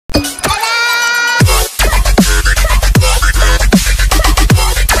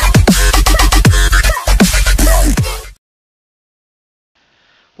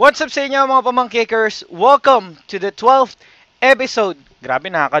What's up sa inyo mga pamangkikers? Welcome to the 12th episode. Grabe,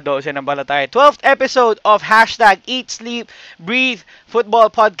 nakaka-12 na pala tayo. 12th episode of hashtag Eat, Sleep, Breathe Football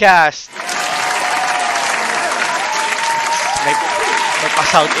Podcast. May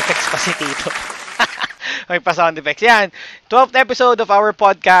pa-sound effects pa si Tito. May pa-sound effects. Yan. 12th episode of our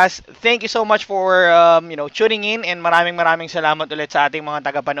podcast. Thank you so much for tuning in and maraming salamat ulit sa ating mga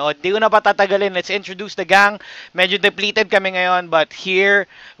tagapanood. Di ko na patatagalin. Let's introduce the gang. Medyo depleted kami ngayon, but here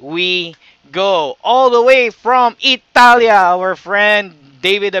we go. All the way from Italia, our friend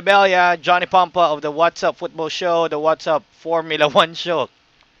David Abella, Johnny Pompa of the What's Up Football Show, the What's Up Formula 1 Show,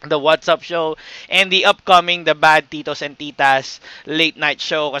 the What's Up Show, and the upcoming The Bad Titos and Titas Late Night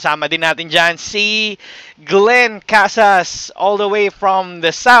Show. Kasama din natin dyan si Glenn Casas, all the way from the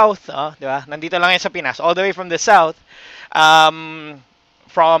South. Diba? Nandito lang yan sa Pinas. All the way from the South.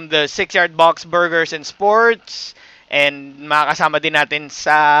 From the 6-Yard Box Burgers and Sports. And makakasama din natin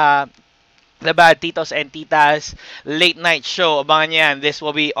sa The Bad Titos and Titas Late Night Show. Abangan nyo yan. This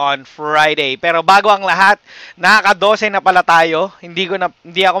will be on Friday. Pero bago ang lahat, nakaka-12 na pala tayo. Hindi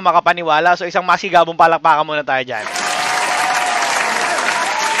ako makapaniwala. So isang masigabong palakpakan muna tayo dyan.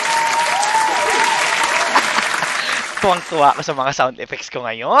 Tuwang-tuwa ako sa mga sound effects ko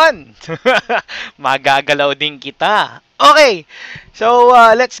ngayon. Magagalaw din kita. Okay, so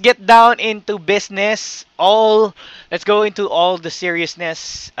let's get down into business. Let's go into all the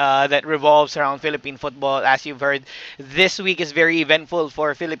seriousness that revolves around Philippine football. As you've heard, this week is very eventful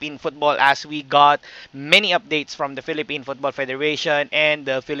for Philippine football as we got many updates from the Philippine Football Federation and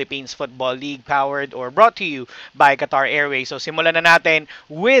the Philippines Football League, powered or brought to you by Qatar Airways. So simulan na natin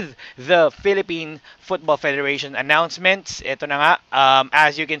with the Philippine Football Federation announcements. Ito na nga,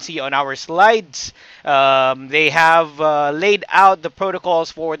 as you can see on our slides, they have laid out the protocols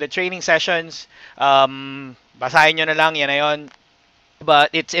for the training sessions. Basahin nyo na lang, yan na yun.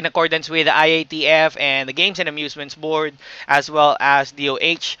 But it's in accordance with the IATF and the Games and Amusements Board, as well as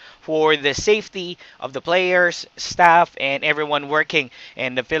DOH, for the safety of the players, staff, and everyone working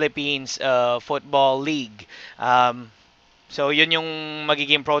in the Philippines Football League. So yun yung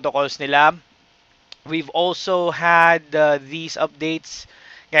magiging protocols nila. We've also had these updates.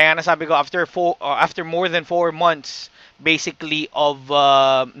 Kaya nga nasabi ko, after more than 4 months basically of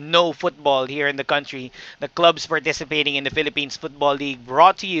no football here in the country, the clubs participating in the Philippines Football League,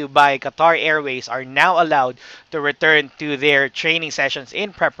 brought to you by Qatar Airways, are now allowed to return to their training sessions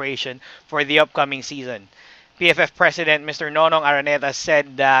in preparation for the upcoming season. PFF President Mr. Nonong Araneta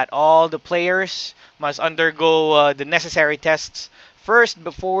said that all the players must undergo the necessary tests first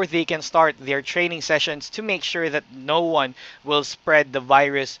before they can start their training sessions to make sure that no one will spread the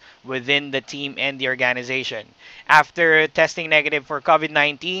virus within the team and the organization. After testing negative for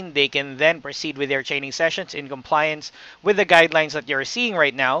COVID-19, they can then proceed with their training sessions in compliance with the guidelines that you're seeing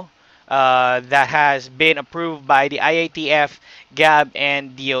right now that has been approved by the IATF, GAB,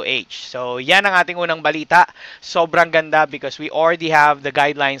 and DOH. So yan ang ating unang balita. Sobrang ganda because we already have the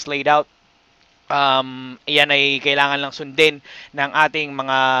guidelines laid out. Yan ay kailangan lang sundin ng ating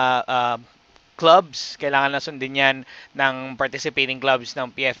mga clubs. Kailangan lang sundin yan ng participating clubs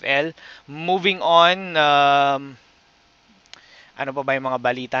ng PFL. Moving on, ano pa ba yung mga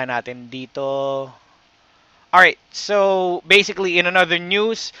balita natin dito? Alright, so basically in another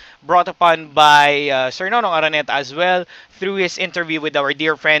news brought upon by Sir Nonong Araneta as well through his interview with our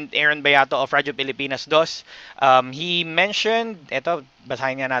dear friend Aaron Bayato of Radyo Pilipinas 2, he mentioned, eto,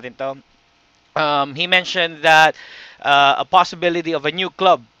 basahin nga natin to. He mentioned that a possibility of a new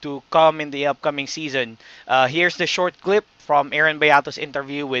club to come in the upcoming season. Here's the short clip from Aaron Bayato's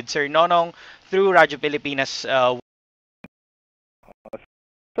interview with Sir Nonong through Radyo Pilipinas.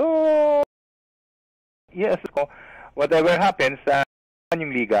 So, yes, whatever happens,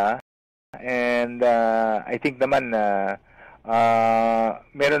 yung liga, and I think naman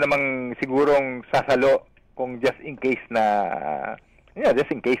meron namang sigurong sasalo kung just in case na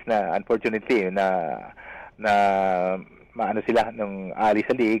unfortunately na maano sila nung ali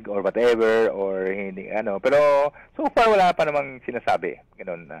sa league or whatever or hindi pero so far wala pa namang sinasabi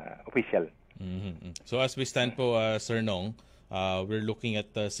ganun official. So as we stand po, Sir Nong, we're looking at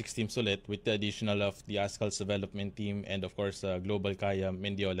 6 teams ulit with the additional of the Ascal's development team and of course Global Kaya,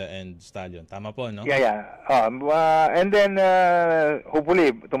 Mendiola, and Stallion. Tama po, no? Yeah. And then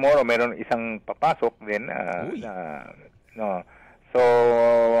hopefully tomorrow meron isang papasok din no. So,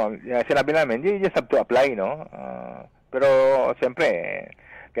 sinabi namin, you just have to apply, no? Pero, siyempre,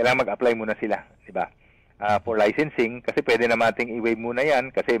 kailangan mag-apply muna sila, di ba? For licensing, kasi pwede na mating i-waive muna yan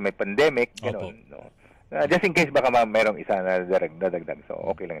kasi may pandemic, gano'n, no? Just in case baka merong isa na dadagdag. So,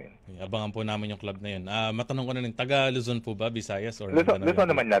 okay lang yun. Abangan po namin yung club na yun. Matanong ko na rin, taga Luzon po ba? Visayas? Or Luzon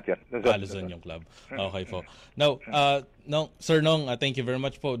naman natin. Luzon yung club. Okay po. Now, Sir Nong, thank you very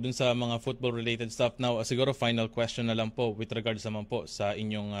much po dun sa mga football-related stuff. Now, siguro final question na lang po with regards naman po sa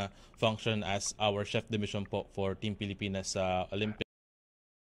inyong function as our chef division po for Team Pilipinas sa Olympics.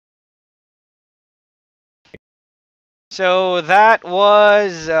 So that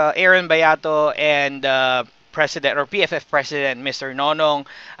was Aaron Bayato and President or PFF President Mr. Nonong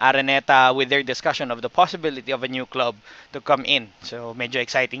Araneta with their discussion of the possibility of a new club to come in. So medyo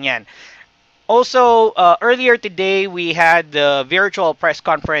exciting yan. Also, earlier today, we had the virtual press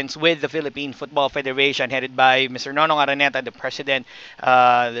conference with the Philippine Football Federation headed by Mr. Nonong Araneta, the President,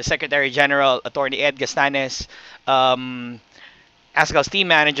 the Secretary General, Attorney Ed Gastanes, ASCAL's team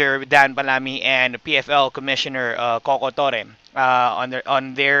manager Dan Palami, and PFL Commissioner Coco Torre.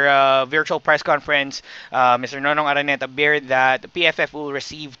 On their virtual press conference, Mr. Nonong Araneta bared that the PFF will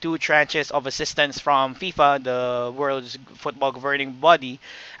receive 2 tranches of assistance from FIFA, the world's football governing body,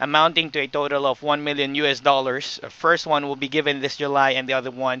 amounting to a total of $1 million. The first one will be given this July, and the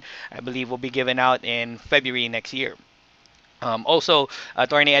other one, I believe, will be given out in February next year. Also,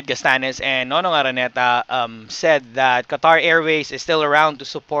 Attorney Ed Gastanes and Nonong Araneta said that Qatar Airways is still around to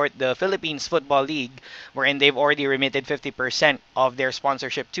support the Philippines Football League, wherein they've already remitted 50% of their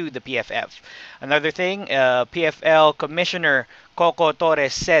sponsorship to the PFF. Another thing, PFL Commissioner Coco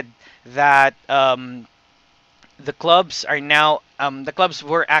Torres said that the clubs are now the clubs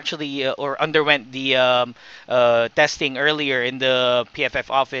were actually or underwent the testing earlier in the PFF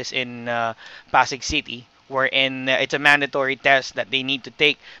office in Pasig City, wherein it's a mandatory test that they need to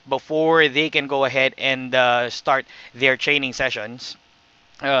take before they can go ahead and start their training sessions.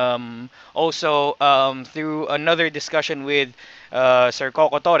 Also, through another discussion with Sir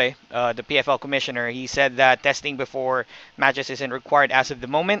Coco Torre, the PFL Commissioner, he said that testing before matches isn't required as of the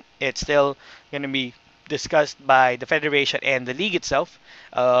moment. It's still going to be discussed by the Federation and the league itself.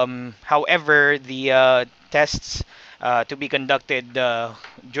 However, the tests to be conducted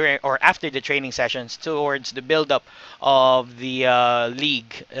during or after the training sessions towards the build-up of the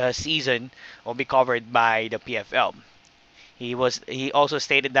league season will be covered by the PFL. He also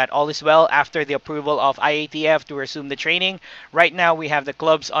stated that all is well after the approval of IATF to resume the training. Right now, we have the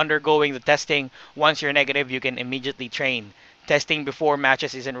clubs undergoing the testing. Once you're negative, you can immediately train. Testing before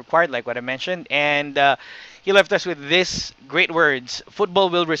matches isn't required, like what I mentioned. And he left us with this great words: football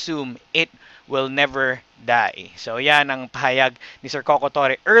will resume. It will never die. So yan ang pahayag ni Sir Coco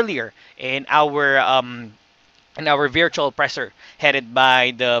Torre earlier in our virtual presser headed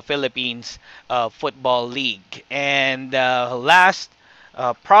by the Philippines Football League. And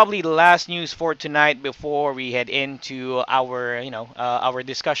probably the last news for tonight before we head into our our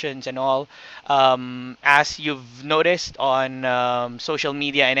discussions and all. As you've noticed on social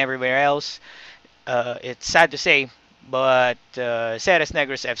media and everywhere else, it's sad to say, but Ceres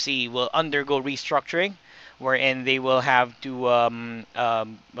Negros FC will undergo restructuring, wherein they will have to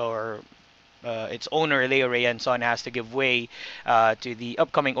its owner Leo Rayanson has to give way to the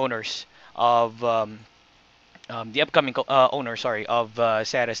upcoming owners of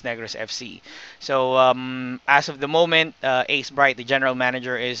Ceres Negros FC. So as of the moment, Ace Bright, the general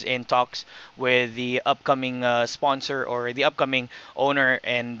manager, is in talks with the upcoming sponsor or the upcoming owner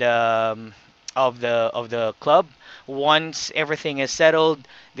and of the club. Once everything is settled,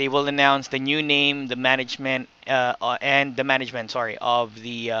 they will announce the new name, the management, and the management, of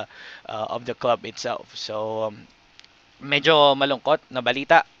the club itself. So medyo malungkot na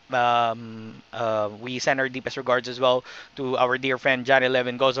balita. We send our deepest regards as well to our dear friend Johnny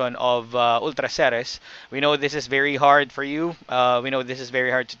Levin Gozon of Ultra Ceres. We know this is very hard for you. We know this is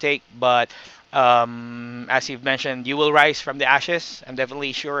very hard to take, but as you've mentioned, you will rise from the ashes. I'm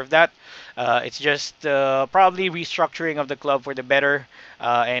definitely sure of that. It's just probably restructuring of the club for the better,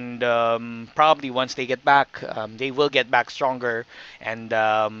 and probably once they get back, they will get back stronger. And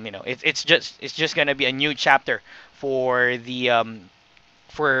it's just gonna be a new chapter for the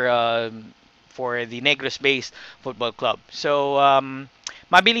Negros-based football club. So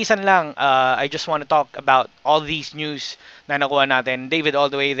mabilisan lang, I just want to talk about all these news na nakuha natin. David, all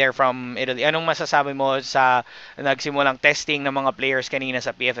the way there from Italy. Anong masasabi mo sa nagsimulang testing ng mga players kanina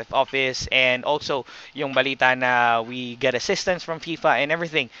sa PFF office, and also yung balita na we get assistance from FIFA and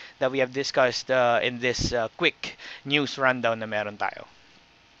everything that we have discussed in this quick news rundown na meron tayo?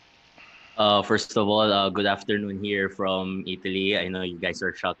 First of all, good afternoon here from Italy. I know you guys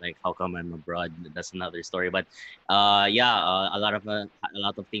are shocked, like how come I'm abroad? That's another story. But yeah, a lot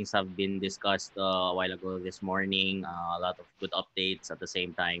of things have been discussed a while ago this morning. A lot of good updates at the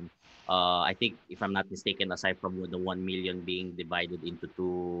same time. I think, if I'm not mistaken, aside from the 1 million being divided into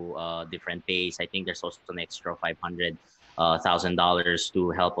two different pays, I think there's also an extra 500,000 dollars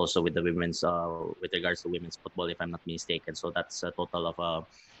to help also with the women's with regards to women's football, if I'm not mistaken. So that's a total of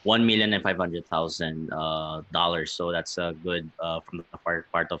 1,500,000 dollars. So that's good from the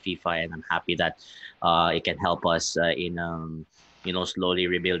part of FIFA, and I'm happy that it can help us in slowly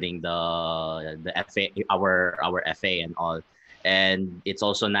rebuilding the FA, our FA and all. And it's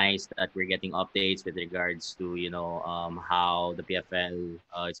also nice that we're getting updates with regards to how the PFL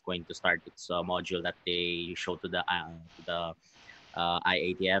is going to start its module that they show to the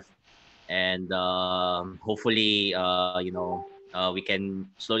IATF, and hopefully we can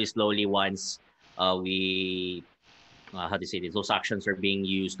slowly once we how to say this, those actions are being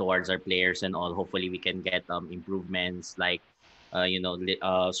used towards our players and all. Hopefully we can get improvements like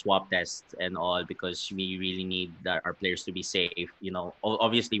swab tests and all, because we really need our players to be safe.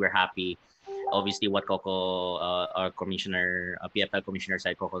 Obviously we're happy. Obviously, what Coco, our commissioner, PFL commissioner,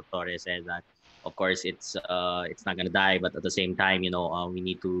 said, Coco Torres, said that, of course, it's not gonna die, but at the same time, we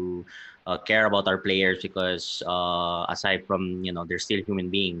need to care about our players, because aside from, they're still human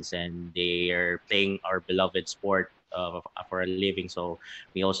beings and they are playing our beloved sport for a living. So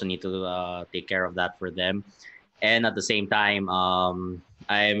we also need to take care of that for them. And at the same time,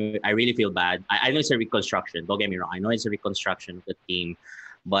 I really feel bad. I know it's a reconstruction. Don't get me wrong. I know it's a reconstruction of the team,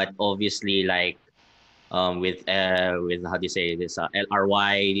 but obviously, like with how do you say this,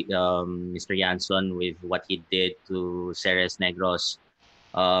 LRY, Mr. Janson, with what he did to Ceres Negros.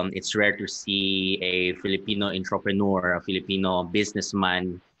 It's rare to see a Filipino entrepreneur, a Filipino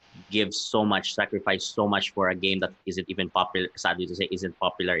businessman give so much, sacrifice so much for a game that isn't even popular. Sadly to say, isn't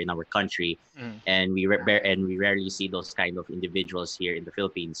popular in our country, Mm. and we rarely see those kind of individuals here in the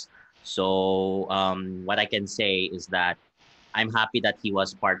Philippines. So what I can say is that I'm happy that he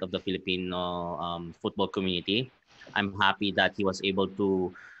was part of the Filipino football community. I'm happy that he was able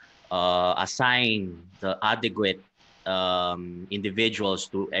to assign the adequate individuals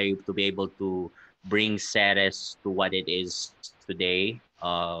to be able to bring Ceres to what it is today.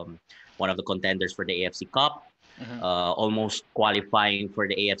 One of the contenders for the AFC Cup, Mhm. almost qualifying for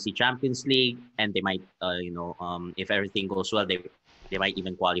the AFC Champions League, and they might, if everything goes well, they might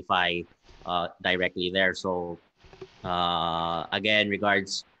even qualify directly there. So again,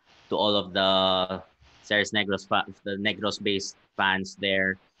 regards to all of the Ceres Negros, the Negros based fans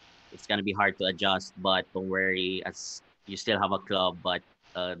there. It's gonna be hard to adjust, but don't worry, as you still have a club, but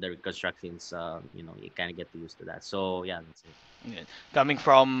the reconstructions, you kind of get used to that. So yeah, that's it. Yeah. Coming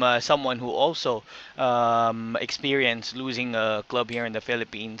from someone who also experienced losing a club here in the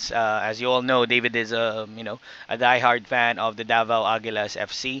Philippines, as you all know, David is a diehard fan of the Davao Aguilas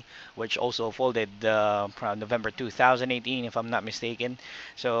FC, which also folded around November 2018, if I'm not mistaken.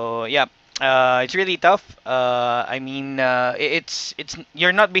 So yeah, it's really tough. I mean, it's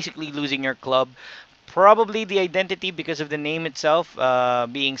you're not basically losing your club. Probably the identity because of the name itself,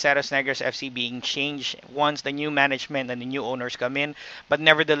 being Saros Negros FC being changed once the new management and the new owners come in. But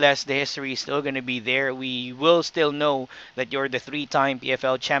nevertheless, the history is still going to be there. We will still know that you're the three-time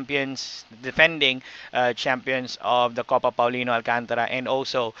PFL champions, defending champions of the Copa Paulino Alcantara, and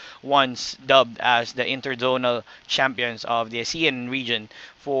also once dubbed as the interzonal champions of the ASEAN region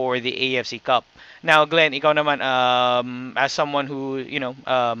for the AFC Cup. Now, Glenn, ikaw naman, as someone who,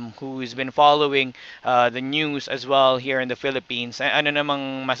 who's been following the news as well here in the Philippines. Ano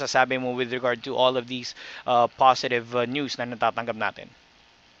namang masasabi mo with regard to all of these positive news na natatanggap natin?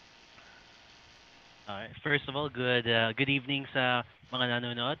 First of all, good evening sa mga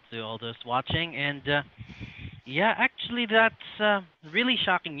nanonood, to all those watching, and yeah, actually, that's really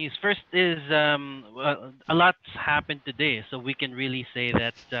shocking news. First is a lot's happened today, so we can really say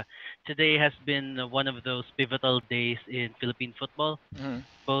that today has been one of those pivotal days in Philippine football, Mhm.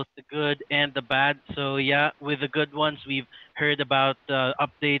 both the good and the bad. So yeah, with the good ones, we've heard about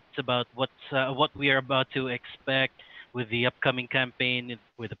updates about what we are about to expect with the upcoming campaign,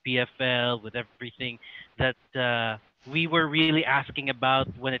 with the PFL, with everything that we were really asking about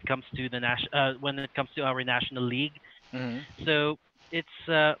when it comes to when it comes to our national league. Mhm. So it's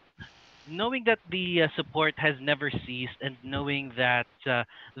knowing that the support has never ceased, and knowing that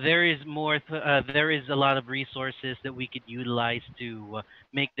there is there is a lot of resources that we could utilize to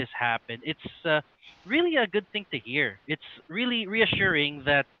make this happen. It's really a good thing to hear. It's really reassuring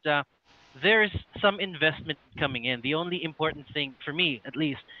that there's some investment coming in. The only important thing for me, at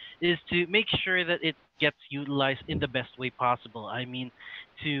least, is to make sure that it gets utilized in the best way possible. I mean,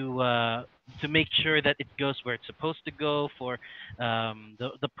 to uh, to make sure that it goes where it's supposed to go, for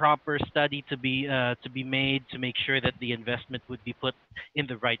the proper study to be made, to make sure that the investment would be put in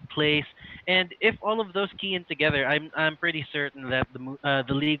the right place. And if all of those key in together, I'm pretty certain that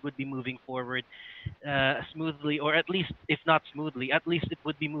the league would be moving forward smoothly, or at least, if not smoothly, at least it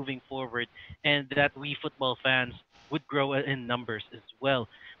would be moving forward, and that we football fans would grow in numbers as well.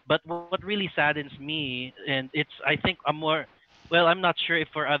 But what really saddens me, and it's, I think, a more, well, I'm not sure if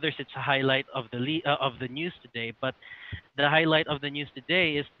for others it's a highlight of of the news today, but the highlight of the news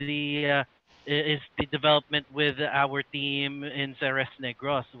today is the development with our team in Ceres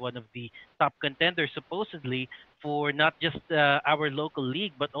Negros, one of the top contenders supposedly for not just our local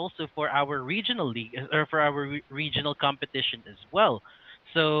league, but also for our regional league, or for our regional competition as well.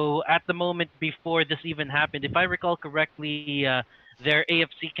 So at the moment before this even happened, if I recall correctly, their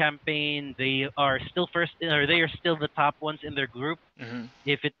AFC campaign, they are still first, or they are still the top ones in their group. Mm-hmm.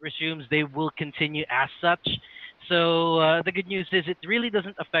 If it resumes, they will continue as such. So the good news is it really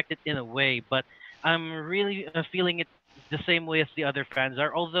doesn't affect it in a way, but I'm really feeling it the same way as the other fans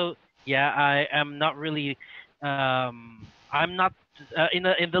are. Although, yeah, I am not really, I'm not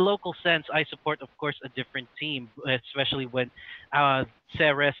in the local sense. I support, of course, a different team, especially when uh,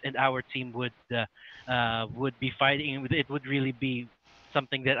 Ceres and our team would be fighting. It would really be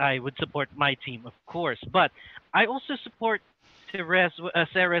something that I would support my team, of course. But I also support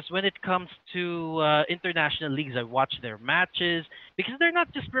Ceres when it comes to international leagues. I watch their matches because they're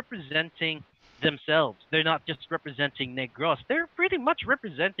not just representing themselves. They're not just representing Negros. They're pretty much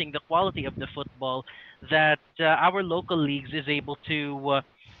representing the quality of the football that our local leagues is able to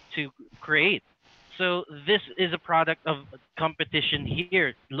create. So this is a product of competition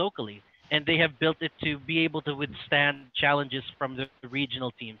here locally, and they have built it to be able to withstand challenges from the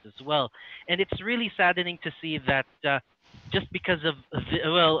regional teams as well. And it's really saddening to see that just because of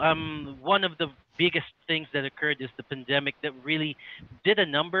one of the biggest things that occurred is the pandemic that really did a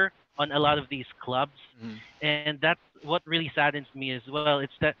number on a lot of these clubs, Mm-hmm. and that's what really saddens me as well.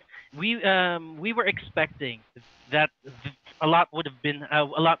 It's that we were expecting that a lot would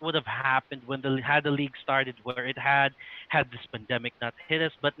have happened when the league started, where it had this pandemic not hit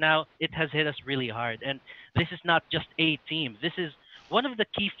us, but now it has hit us really hard. And this is not just a team. This is one of the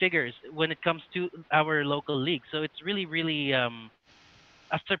key figures when it comes to our local league. So it's really a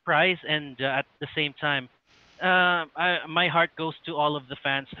surprise, and at the same time, my heart goes to all of the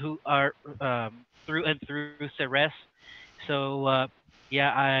fans who are through and through Ceres. So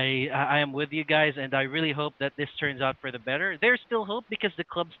yeah, I am with you guys, and I really hope that this turns out for the better. There's still hope because the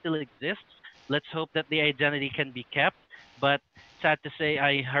club still exists. Let's hope that the identity can be kept. But sad to say,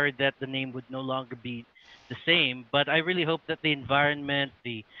 I heard that the name would no longer be the same. But I really hope that the environment,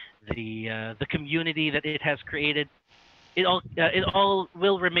 the community that it has created, it all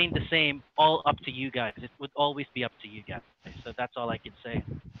will remain the same. All up to you guys. It would always be up to you guys. So that's all I can say.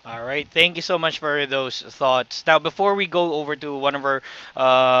 All right, thank you so much for those thoughts. Now, before we go over to one of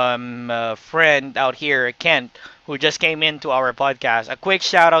our friend out here, Kent, who just came into our podcast, a quick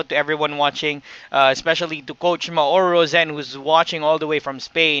shout out to everyone watching, especially to Coach Mauro Rosen, who's watching all the way from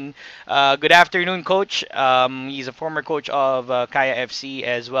Spain. Good afternoon, Coach. He's a former coach of Kaya FC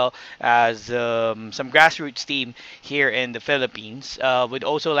as well as some grassroots team here in the Philippines. Would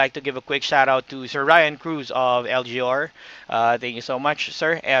also like to give a quick shout out to Sir Ryan Cruz of LGR. Thank you so much,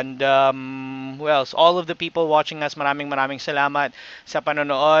 sir. And who else? All of the people watching us, maraming salamat sa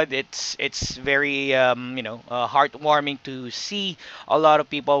panonood. It's very heartwarming to see a lot of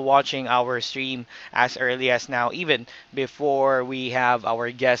people watching our stream as early as now, even before we have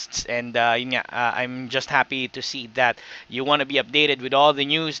our guests. And yun nga, I'm just happy to see that you want to be updated with all the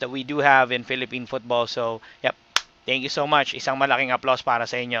news that we do have in Philippine football. So, yep. Thank you so much. Isang malaking applause para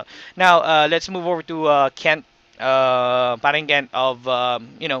sa inyo. Now, let's move over to Kent. Parang Kent of,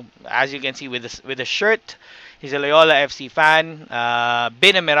 as you can see with the shirt, he's a Loyola FC fan,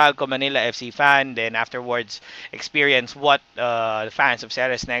 been a Meralco Manila FC fan, then afterwards experience what the fans of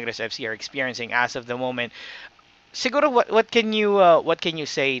Ceres Negros FC are experiencing as of the moment. Siguro, what can you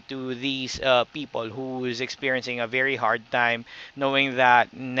say to these people who is experiencing a very hard time, knowing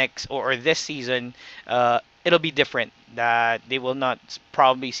that next or this season it'll be different, that they will not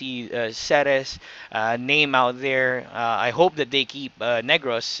probably see Ceres name out there. I hope that they keep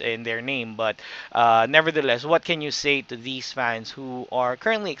Negros in their name, but nevertheless, what can you say to these fans who are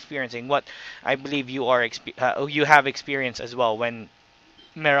currently experiencing what I believe you have experienced as well when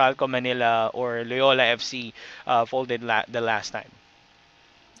Meralco Manila or Loyola FC folded the last time?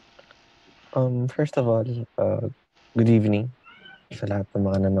 First of all, good evening sa lahat ng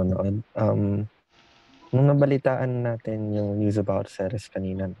mga nanonood. Nung nabalitaan natin yung news about Ceres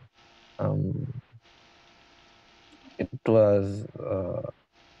kanina, um, it was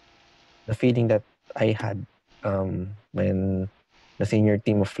the feeling that I had when the senior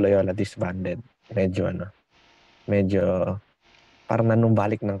team of Loyola disbanded. Medyo parang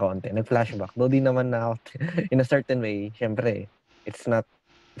nanumbalik ng kaunti. Nag-flashback. Though di naman na out in a certain way, syempre, it's not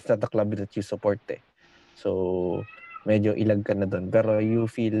the club that you support eh. So, medyo ilag ka na dun. Pero you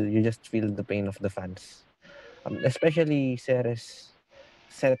just feel the pain of the fans. Especially Ceres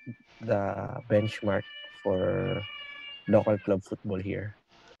set the benchmark for local club football here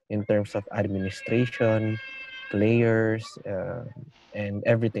in terms of administration, players, and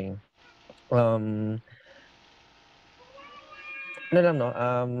everything.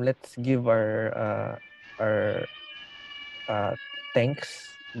 Let's give our thanks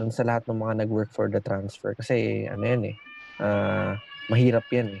dun sa lahat ng mga nag-work for the transfer. Kasi ano yan eh, mahirap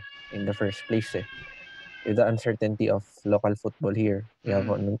yan eh, in the first place eh. With the uncertainty of local football here, we have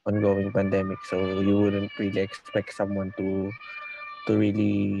an ongoing pandemic, so you wouldn't really expect someone to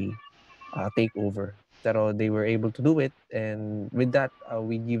really take over. Pero they were able to do it, and with that,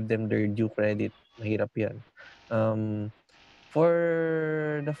 we give them their due credit. Mahirap yan. For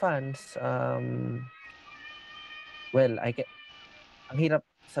the fans, well, ang hirap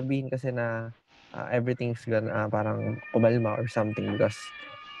sabihin kasi na everything's gonna parang kumalma or something because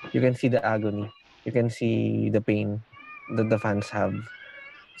you can see the agony. You can see the pain that the fans have,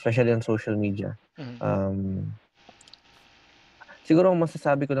 especially on social media. Siguro ang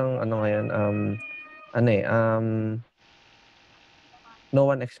masasabi ko ng ano ngayon, no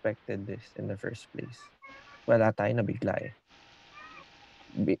one expected this in the first place. Wala tayo nabigla eh.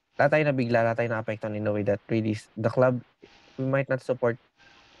 Lahat tayo naapektuhan in a way that really the club, we might not support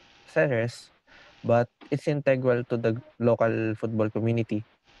Ceres, but it's integral to the local football community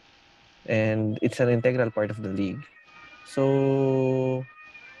and it's an integral part of the league. So,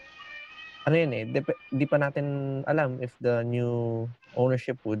 ano yun eh, di pa natin alam if the new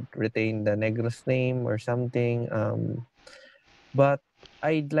ownership would retain the Negros name or something. But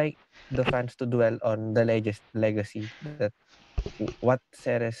I'd like the fans to dwell on the legacy that what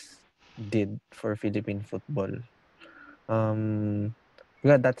Ceres did for Philippine football.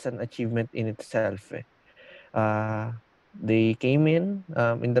 That's an achievement in itself. They came in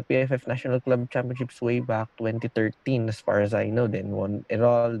the PFF National Club Championships way back 2013, as far as I know. Then won it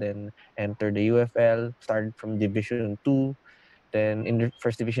all. Then entered the UFL. Started from Division 2. Then in the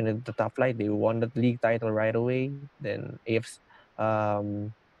first division of the top flight, they won the league title right away. Then AFC,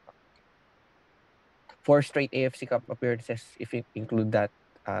 4 straight AFC Cup appearances, if you include that,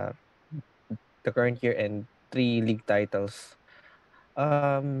 the current year, and 3 league titles.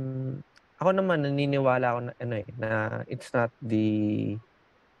 Ako naman naniniwala ako na it's not the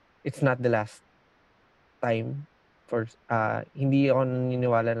last time for hindi ako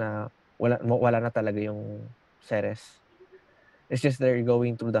naniniwala na wala na talaga yung Ceres. It's just they're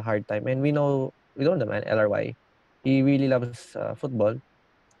going through the hard time, and we know the man LRY. He really loves football,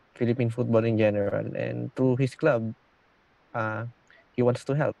 Philippine football in general, and through his club, he wants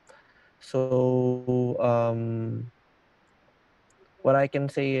to help. So what I can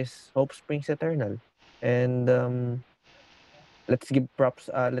say is hope springs eternal, and let's give props.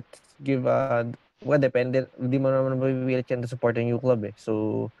 Depende, hindi mo naman mapipilit yan to support a new club eh.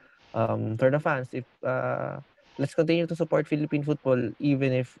 So for the fans, if let's continue to support Philippine football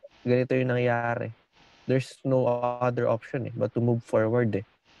even if ganito yung nangyari. There's no other option eh but to move forward eh.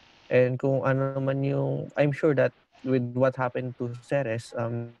 And kung ano naman yung, I'm sure that with what happened to Ceres,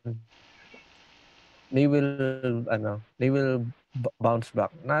 they will bounce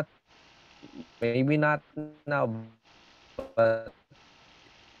back. Maybe not now, but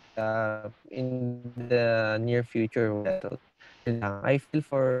in the near future. I feel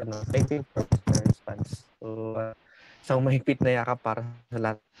for Ceres fans. So isang mahigpit na yakap para sa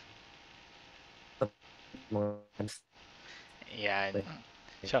lahat mga fans. Yan.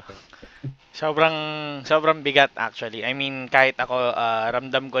 So, sobrang bigat actually. I mean, kahit ako,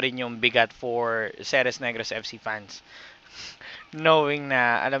 ramdam ko rin yung bigat for Ceres Negros FC fans. Knowing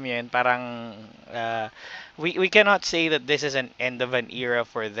na, alam mo yun, parang we cannot say that this is an end of an era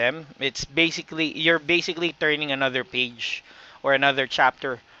for them. You're basically turning another page or another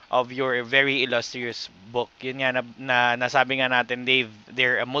chapter of your very illustrious book. Yun nga nasabi nga natin,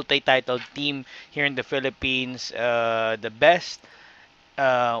 they're a multi-titled team here in the Philippines, the best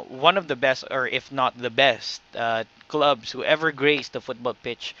one of the best, or if not the best, clubs who ever graced the football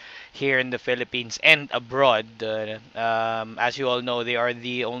pitch here in the Philippines and abroad. As you all know, they are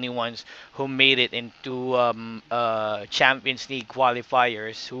the only ones who made it into Champions League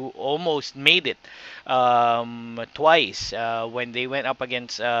qualifiers, who almost made it twice when they went up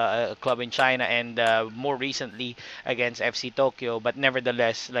against a club in China and more recently against FC Tokyo. But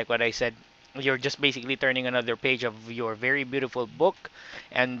nevertheless, like what I said, you're just basically turning another page of your very beautiful book,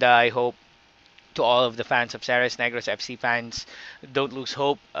 and I hope to all of the fans of Ceres Negros FC fans, don't lose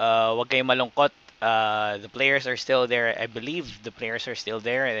hope. Wag kayong malungkot. The players are still there. I believe the players are still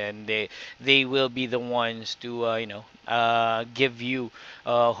there, and they will be the ones to give you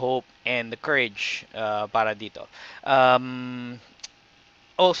hope and the courage para dito. Um,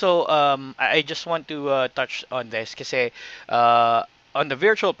 Also, I just want to touch on this kasi on the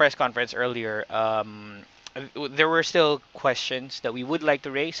virtual press conference earlier, there were still questions that we would like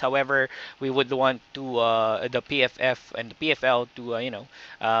to raise. However, we would want to the PFF and the PFL to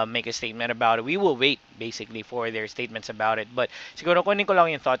make a statement about it. We will wait basically for their statements about it. But siguro kunin ko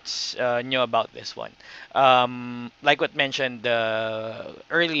lang yung thoughts nyo about this one. Like what mentioned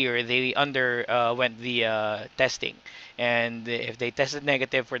earlier, they went the testing. And if they tested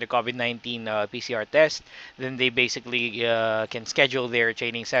negative for the COVID-19 PCR test, then they basically can schedule their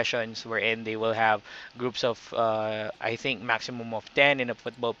training sessions wherein they will have groups of, I think, maximum of 10 in a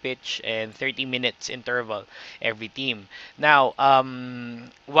football pitch and 30 minutes interval every team. Now,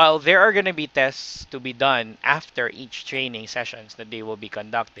 while there are going to be tests to be done after each training sessions that they will be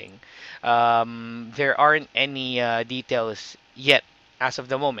conducting, there aren't any details yet as of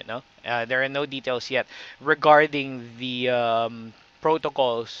the moment, no? There are no details yet regarding the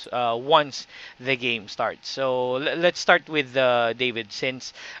protocols once the game starts. So let's start with David,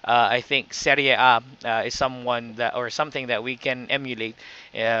 since I think Serie A is someone that or something that we can emulate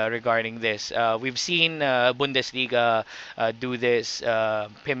regarding this. We've seen Bundesliga do this,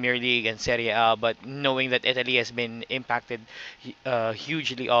 Premier League and Serie A, but knowing that Italy has been impacted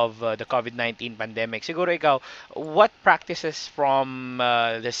hugely of the COVID-19 pandemic, siguro ikaw, what practices from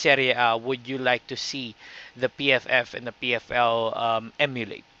the Serie A would you like to see the PFF and the PFL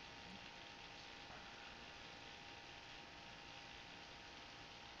emulate?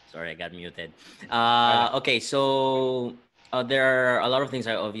 Sorry, I got muted. Wala. Okay, so there are a lot of things,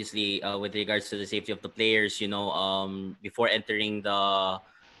 obviously, with regards to the safety of the players. Before entering the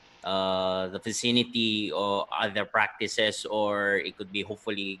vicinity or other practices, or it could be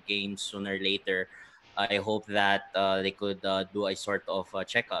hopefully games sooner or later. I hope that they could do a sort of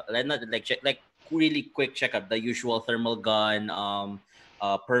checkup, not like really quick checkup, the usual thermal gun,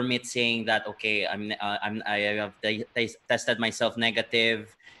 permit saying that okay, I have tested myself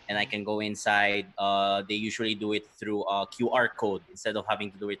negative and I can go inside. They usually do it through a QR code instead of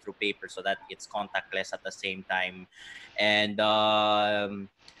having to do it through paper, so that it's contactless at the same time. And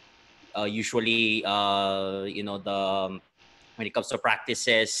usually, the when it comes to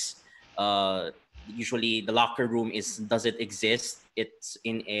practices, usually the locker room doesn't exist. It's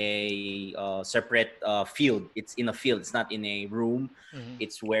in a separate field. It's in a field. It's not in a room. Mhm.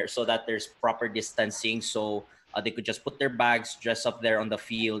 It's where, so that there's proper distancing. So they could just put their bags, dress up there on the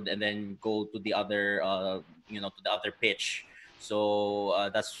field, and then go to the other, to the other pitch.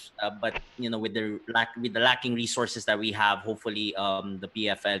 So that's, but with the lacking resources that we have, hopefully the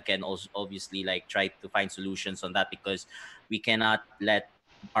PFL can also obviously like try to find solutions on that, because we cannot let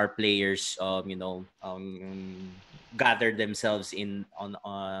our players gather themselves in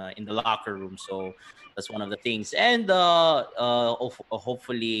the locker room. So that's one of the things. And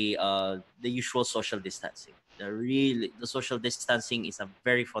hopefully the usual social distancing. The social distancing is a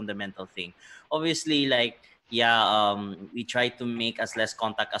very fundamental thing. Obviously, like, yeah, we try to make as less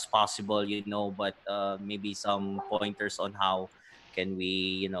contact as possible, but maybe some pointers on how can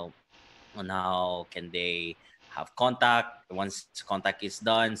we, on how can they have contact once contact is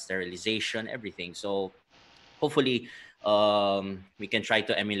done, sterilization, everything. So hopefully we can try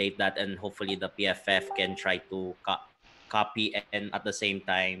to emulate that, and hopefully the PFF can try to copy and at the same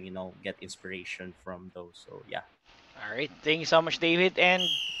time, get inspiration from those. So yeah. All right. Thank you so much, David. And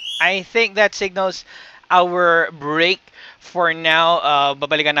I think that signals our break for now.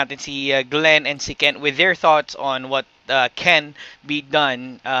 Babalikan natin si Glenn and si Kent with their thoughts on what can be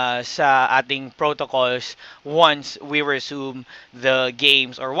done sa ating protocols once we resume the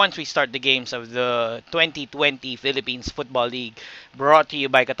games or once we start the games of the 2020 Philippines Football League, brought to you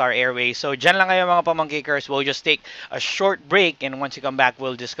by Qatar Airways. So dyan lang kayo mga pamangkikers. We'll just take a short break, and once we come back,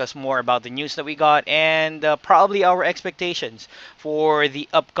 we'll discuss more about the news that we got and probably our expectations for the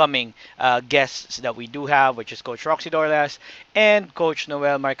upcoming guests that we do have, which is Coach Roxy Dorlas and Coach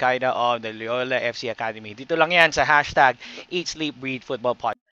Noel Marcaida of the Loyola FC Academy. Dito lang yan sa hashtag Eat, Sleep, Breathe Football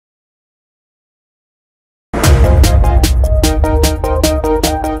Podcast.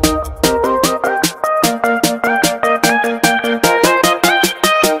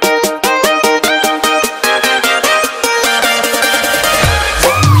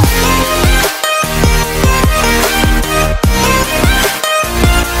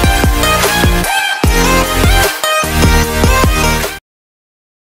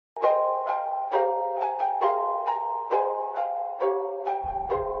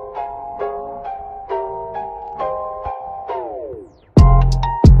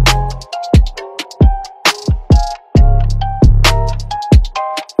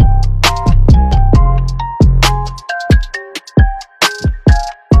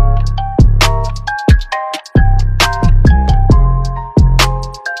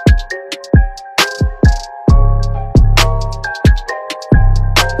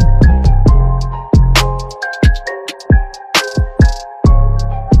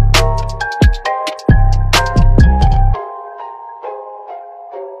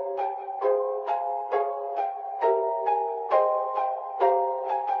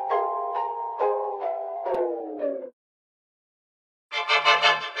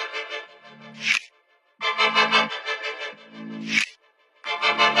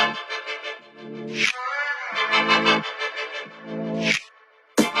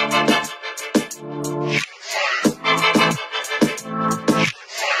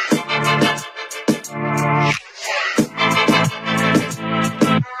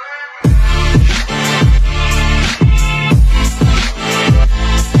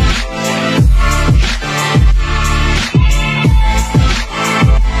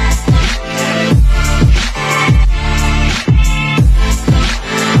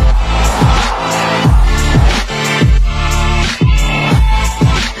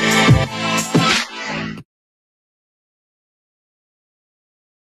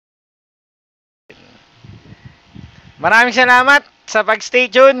 Maraming salamat sa pag-stay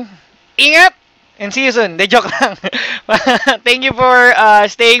tuned. Ingat! And see you soon. De joke lang. Thank you for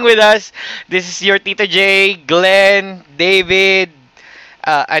staying with us. This is your Tito J, Glenn, David,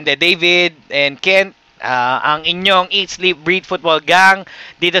 and Kent. Ang inyong Eat, Sleep, Breathe Football Gang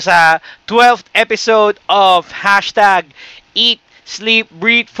dito sa 12th episode of hashtag Eat, Sleep,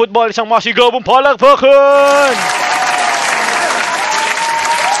 Breathe Football. Isang masigabong palakpakan!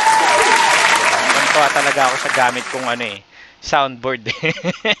 Tuwa talaga ako sa gamit kong soundboard.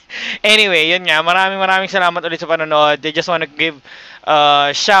 Anyway, yun nga. Maraming salamat ulit sa panonood. I just want to give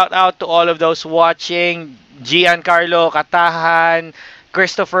shout out to all of those watching. Giancarlo, Katahan,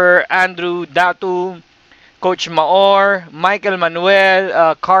 Christopher, Andrew, Datu, Coach Maor, Michael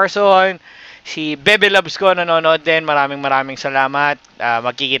Manuel, Carson, si Bebe Loves ko nanonood din. Maraming salamat.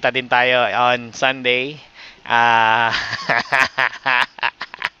 Magkikita din tayo on Sunday.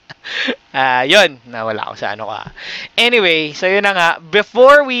 Yun, nawala ako sa ano ka. Anyway, so yun na nga.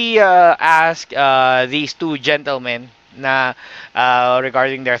 Before we ask these two gentlemen na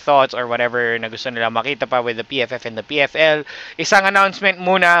regarding their thoughts or whatever na gusto nila makita pa with the PFF and the PFL, isang announcement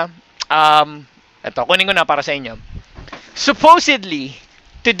muna. Ito, kunin ko na para sa inyo. Supposedly,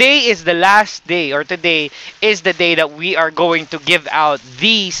 today is the last day, or today is the day that we are going to give out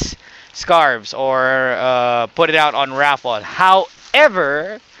these scarves or put it out on raffle.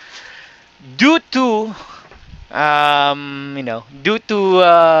 However, due to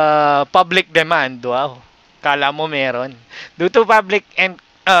public demand, wow, kala mo meron. Due to public and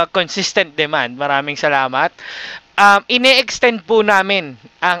consistent demand, maraming salamat. Ine-extend po namin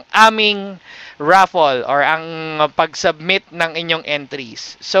ang aming raffle or ang pag-submit ng inyong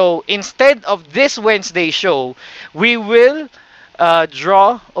entries. So, instead of this Wednesday show, we will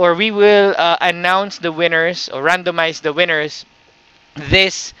draw or we will announce the winners or randomize the winners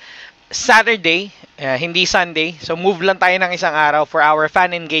this Saturday, hindi Sunday. So move lang tayo ng isang araw for our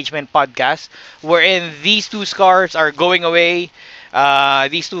fan engagement podcast wherein these two scarves are going away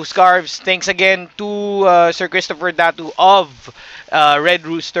these 2 scarves. Thanks again to Sir Christopher Datu of Red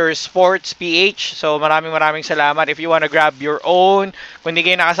Rooster Sports PH. So maraming salamat. If you wanna grab your own, kung hindi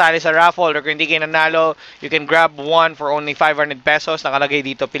kayo nakasali sa raffle or kung hindi kayo nanalo, you can grab one for only 500 pesos. Nakalagay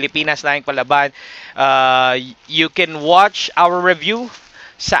dito, Pilipinas Lahing Palaban. You can watch our review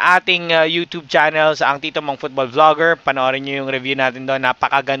sa ating YouTube channel, sa Ang Tito Mong Football Vlogger. Panoorin nyo yung review natin doon.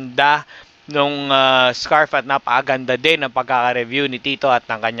 Napakaganda nung scarf at napakaganda din ang pagkaka-review ni Tito at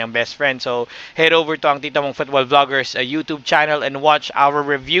ng kanyang best friend. So, head over to Ang Tito Mong Football Vloggers YouTube channel and watch our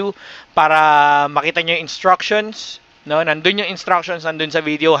review para makita nyo yung instructions. No, nandun yung instructions, nandun sa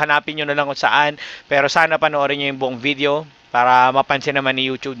video. Hanapin nyo na lang kung saan. Pero sana panoorin nyo yung buong video para mapansin naman ni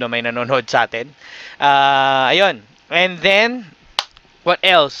YouTube na may nanonood sa atin. Ayun. And then, what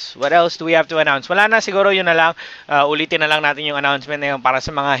else? What else do we have to announce? Wala na, siguro yun na lang. Ulitin na lang natin yung announcement na yun para sa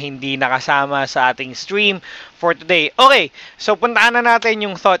mga hindi nakasama sa ating stream for today. Okay, so puntaan na natin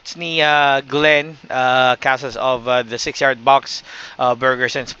yung thoughts ni Glenn Casas of the 6-Yard Box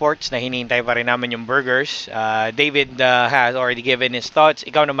Burgers and Sports na hinihintay pa rin namin yung burgers. David has already given his thoughts.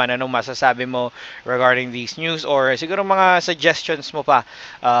 Ikaw naman, anong masasabi mo regarding these news or siguro mga suggestions mo pa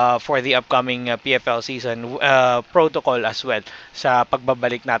for the upcoming PFL season protocol as well sa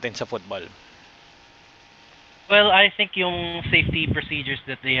pagbabalik natin sa football? Well, I think yung safety procedures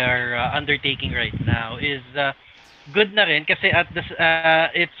that they are undertaking right now is good na rin kasi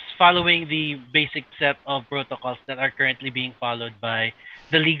it's following the basic set of protocols that are currently being followed by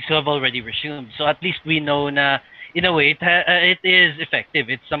the leagues who have already resumed. So at least we know na in a way it is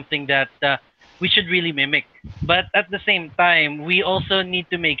effective. It's something that we should really mimic. But at the same time, we also need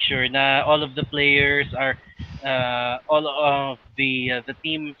to make sure na all of the players are all of the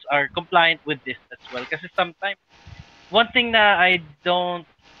teams are compliant with this as well. Kasi sometimes, one thing na I don't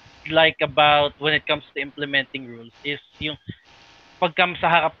like about when it comes to implementing rules is yung pagkam sa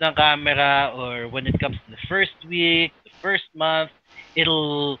harap ng camera or when it comes to the first week, the first month,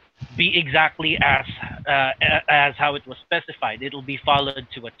 it'll be exactly as how it was specified. It'll be followed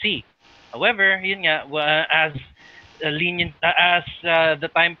to a T. However, yun nga, as lenient as the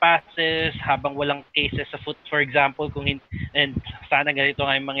time passes, habang walang cases sa foot, for example, and sana ganito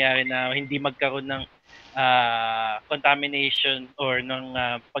nga yung mangyari na hindi magkaroon ng contamination or ng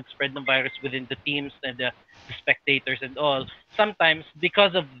pag-spread ng virus within the teams and the spectators and all. Sometimes,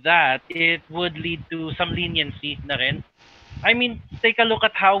 because of that, it would lead to some leniency na rin. I mean, take a look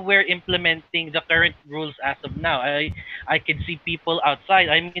at how we're implementing the current rules as of now. I can see people outside.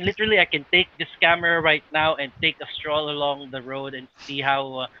 I mean, literally, I can take this camera right now and take a stroll along the road and see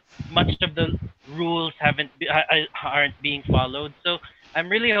how much of the rules aren't being followed. So I'm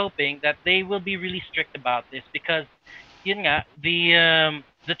really hoping that they will be really strict about this because, yun nga,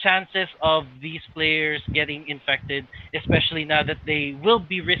 the chances of these players getting infected, especially now that they will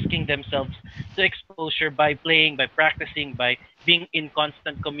be risking themselves to exposure by playing, by practicing, by being in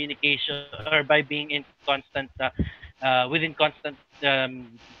constant communication, or by being in constant within constant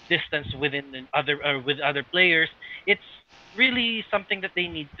distance within with other players. It's really something that they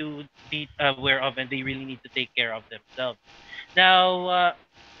need to be aware of, and they really need to take care of themselves. Now,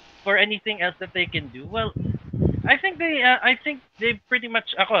 for anything else that they can do, well, I think they pretty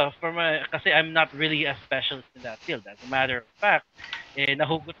much kasi I'm not really a specialist in that field. As a matter of fact,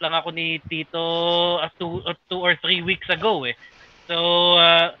 nahugot lang ako ni Tito 2 or 3 weeks ago eh. So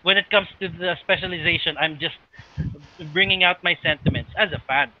when it comes to the specialization, I'm just bringing out my sentiments as a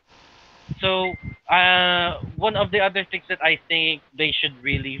fan. So one of the other things that I think they should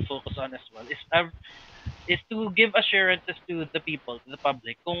really focus on as well is to give assurances to the people, to the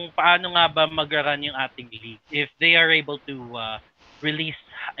public, kung paano nga ba mag-run yung ating league. If they are able to release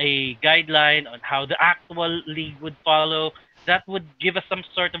a guideline on how the actual league would follow, that would give us some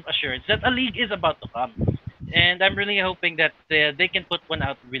sort of assurance that a league is about to come. And I'm really hoping that they can put one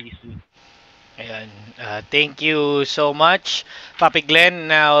out really soon. Ayan. Thank you so much, Papi Glenn.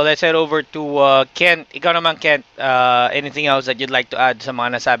 Now, let's head over to Kent. Ikaw naman, Kent. Anything else that you'd like to add sa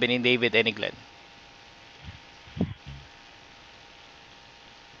mga nasabi ni David and ni Glenn?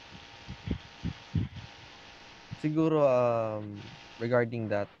 Siguro regarding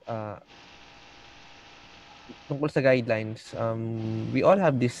that, tungkol sa guidelines, we all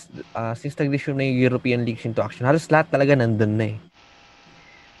have this, since nag-resume na yung European Leagues into action, halos lahat talaga nandun na eh.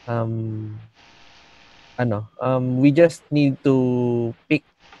 We just need to pick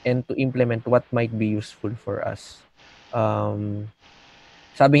and to implement what might be useful for us.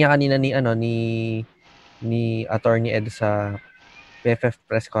 Sabi nga kanina ni Attorney Ed sa PFF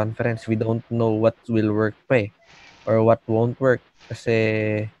press conference, we don't know what will work pa eh, or what won't work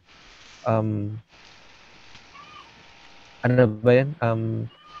kasi ano ba yun?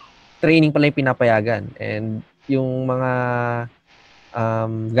 Training pala yung pinapayagan. And yung mga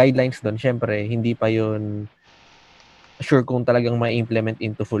guidelines doon, syempre, hindi pa yun sure kung talagang ma-implement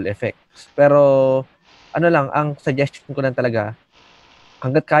into full effects. Pero, ano lang, ang suggestion ko lang talaga,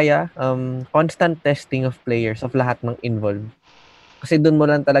 hanggat kaya, constant testing of players, of lahat ng involved. Kasi doon mo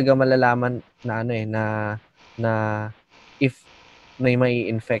lang talaga malalaman na ano na if may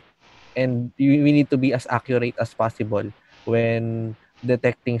infect. And we need to be as accurate as possible when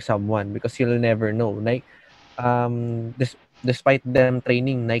detecting someone because you'll never know. Like, despite them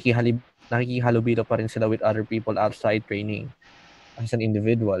training, nakikihalubilo pa rin sila with other people outside training as an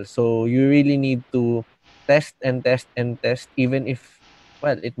individual. So you really need to test and test and test, even if,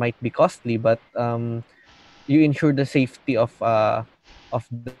 well, it might be costly, but you ensure the safety of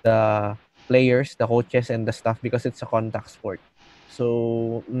the players, the coaches, and the staff because it's a contact sport.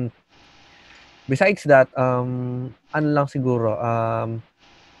 So besides that, ano lang siguro,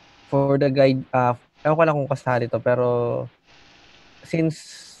 for the guide, ewan ko lang kung kasali to, pero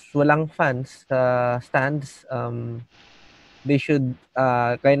since walang fans sa stands, they should,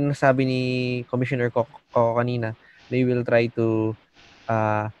 kaya na sabi ni Commissioner Coco kanina, they will try to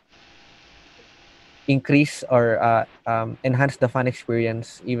increase or enhance the fan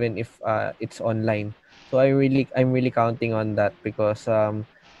experience even if it's online. So I'm really counting on that because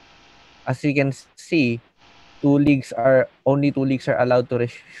as you can see, only two leagues are allowed to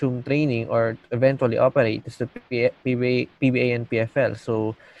resume training or eventually operate. It's the PBA and PFL.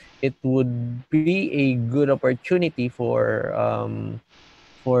 So it would be a good opportunity for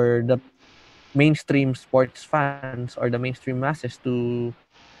the mainstream sports fans or the mainstream masses to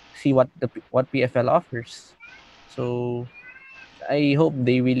see what PFL offers. So I hope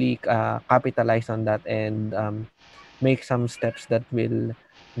they really capitalize on that and make some steps that will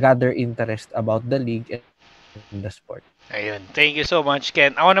gather interest about the league and the sport. Ayun. Thank you so much,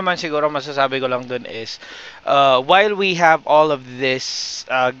 Ken. Ako naman siguro masasabi ko lang dun is, while we have all of these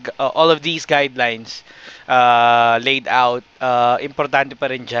guidelines laid out, importante pa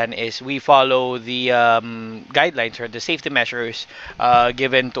rin dyan is we follow the guidelines or the safety measures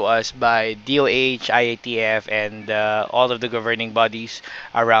given to us by DOH, IATF, and all of the governing bodies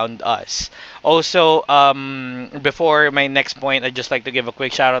around us. Also, before my next point, I'd just like to give a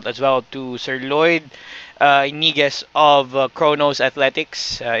quick shout out as well to Sir Lloyd Iniguez of Chronos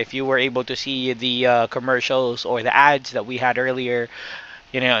Athletics. If you were able to see the commercials or the ads that we had earlier,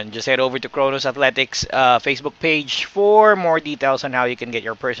 and just head over to Chronos Athletics Facebook page for more details on how you can get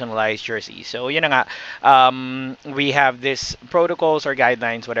your personalized jersey. So, yun na nga, we have this protocols or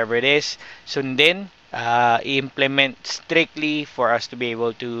guidelines, whatever it is, sundin, implement strictly for us to be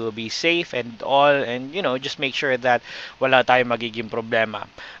able to be safe and all, and just make sure that wala tayong magiging problema.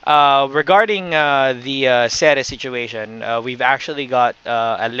 Regarding the SERE situation, we've actually got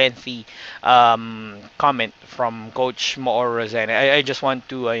a lengthy comment from Coach Moor Rosena. I just want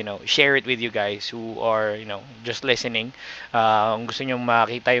to share it with you guys who are just listening. Kung gusto nyo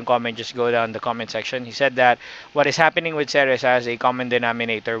makita yung comment, just go down the comment section. He said that what is happening with Ceres has a common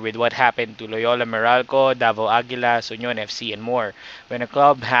denominator with what happened to Loyola Meralco, Davao Aguilas, Union FC, and more. When a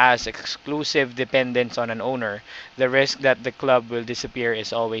club has exclusive dependence on an owner, the risk that the club will disappear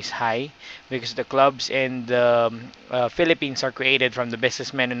is always high because the clubs in the Philippines are created from the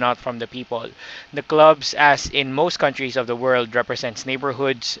businessmen and not from the people. The clubs, as in most countries of the world, represents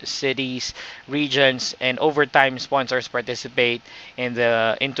neighborhoods, cities, regions, and over time sponsors participate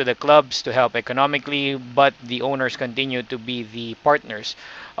into the clubs to help economically, but the owners continue to be the partners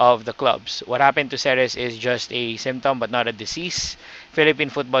of the clubs. What happened to Ceres is just a symptom but not a disease. Philippine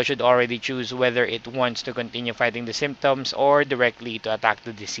football should already choose whether it wants to continue fighting the symptoms or directly to attack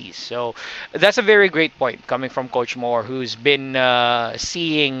the disease. So that's a very great point coming from Coach Moore, who's been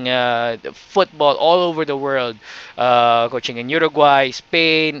seeing football all over the world, coaching in Uruguay,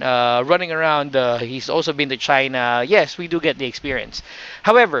 Spain, running around. He's also been to China. Yes, we do get the experience.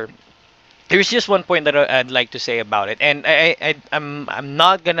 However, there's just one point that I'd like to say about it, and I'm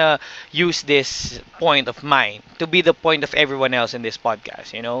not gonna use this point of mine to be the point of everyone else in this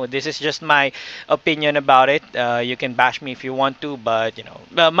podcast. This is just my opinion about it. You can bash me if you want to, but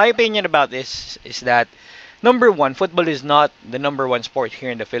my opinion about this is that number one, football is not the number one sport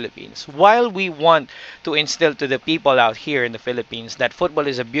here in the Philippines. While we want to instill to the people out here in the Philippines that football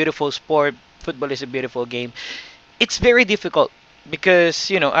is a beautiful sport, football is a beautiful game, it's very difficult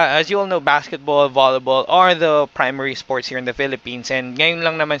because as you all know, basketball, volleyball are the primary sports here in the Philippines, and ngayon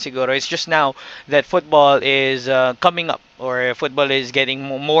lang naman siguro it's just now that football is coming up or football is getting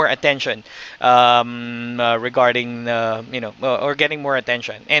more attention regarding or getting more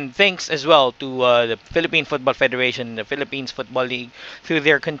attention. And thanks as well to the Philippine Football Federation, the Philippines Football League, through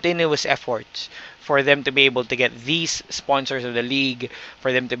their continuous efforts for them to be able to get these sponsors of the league,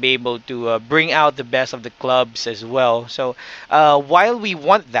 for them to be able to bring out the best of the clubs as well. So while we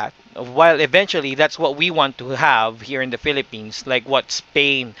want that, while eventually that's what we want to have here in the Philippines, like what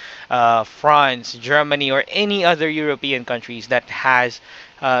Spain, France, Germany, or any other European countries that has,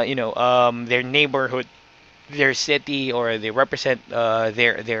 their neighborhood, their city, or they represent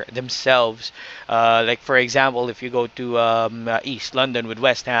their themselves. Like for example, if you go to East London with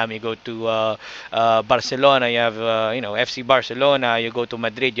West Ham, you go to Barcelona, you have FC Barcelona. You go to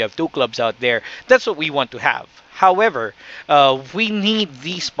Madrid, you have two clubs out there. That's what we want to have. However, we need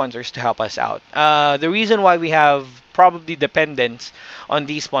these sponsors to help us out. The reason why we have probably dependence on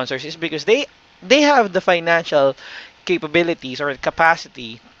these sponsors is because they have the financial capabilities or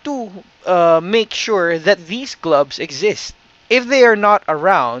capacity to make sure that these clubs exist. If they are not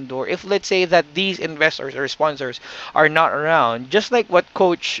around, or if let's say that these investors or sponsors are not around, just like what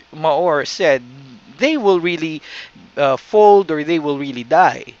Coach Maor said, they will really fold, or they will really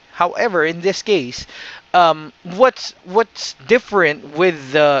die. However, in this case, what's different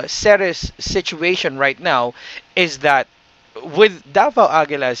with the Ceres situation right now is that with Davao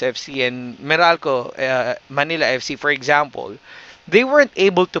Aguilas FC and Meralco Manila FC, for example, they weren't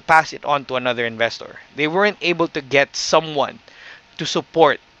able to pass it on to another investor. They weren't able to get someone to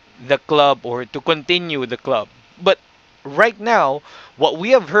support the club or to continue the club. But right now, what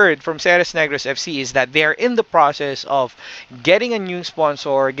we have heard from Ceres Negros FC is that they are in the process of getting a new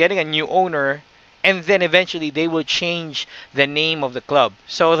sponsor, getting a new owner, and then eventually they will change the name of the club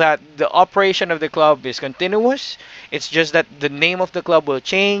so that the operation of the club is continuous. It's just that the name of the club will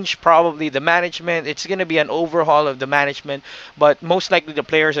change, probably the management. It's going to be an overhaul of the management, but most likely the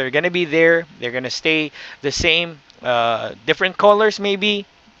players are going to be there. They're going to stay the same, different colors maybe.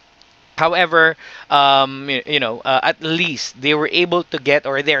 However, at least they were able to get,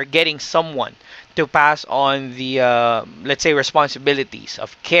 or they're getting someone to pass on the, let's say, responsibilities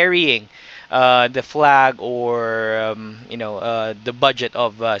of carrying the flag, or the budget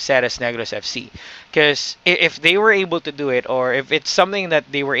of Ceres Negros FC. Because if they were able to do it, or if it's something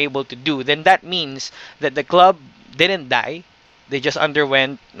that they were able to do, then that means that the club didn't die. They just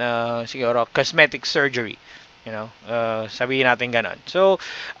underwent siguro cosmetic surgery. Sabihin natin ganon. So,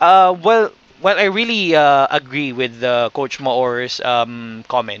 well, I really agree with Coach Maor's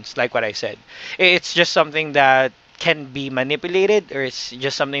comments, like what I said. It's just something that can be manipulated, or it's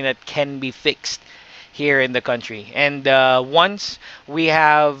just something that can be fixed here in the country. And once we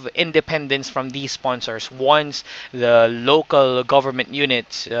have independence from these sponsors, once the local government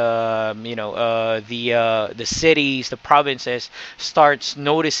units, the cities, the provinces starts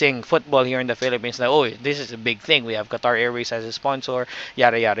noticing football here in the Philippines, like, oh, this is a big thing. We have Qatar Airways as a sponsor,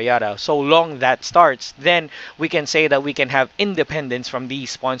 yada yada yada. So long that starts, then we can say that we can have independence from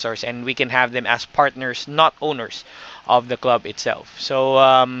these sponsors, and we can have them as partners, not owners of the club itself. So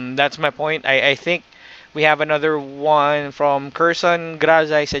that's my point. I think we have another one from Curson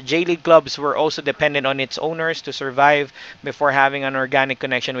Graza. He said J-League clubs were also dependent on its owners to survive before having an organic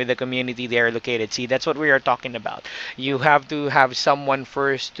connection with the community they are located. See, that's what we are talking about. You have to have someone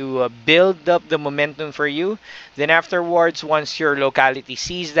first to build up the momentum for you. Then afterwards, once your locality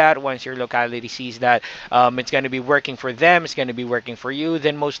sees that, it's going to be working for them, it's going to be working for you,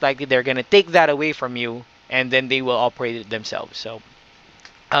 then most likely they're going to take that away from you, and then they will operate it themselves. So,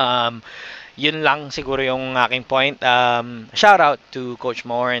 yun lang siguro yung aking point. Shout out to Coach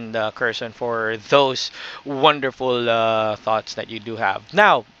Moore and Curson for those wonderful thoughts that you do have.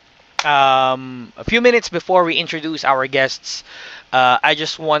 Now, a few minutes before we introduce our guests, I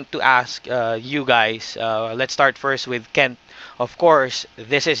just want to ask you guys. Let's start first with Kent. Of course,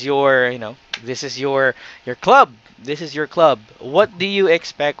 this is your club. This is your club. What do you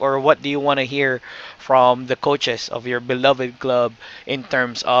expect, or what do you want to hear from the coaches of your beloved club in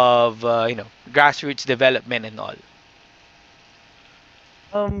terms of grassroots development and all?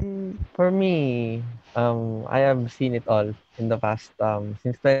 For me, I have seen it all in the past.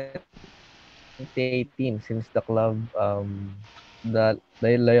 Since 2018, since the club, the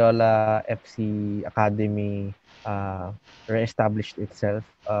Loyola FC Academy reestablished itself.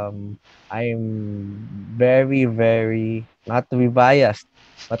 I'm very, very, not to be biased,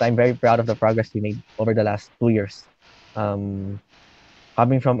 but I'm very proud of the progress we made over the last 2 years. Coming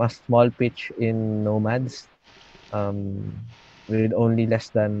from a small pitch in Nomads, with only less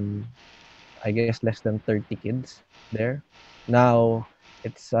than 30 kids there. Now,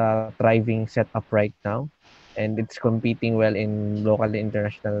 it's a thriving setup right now. and it's competing well in local and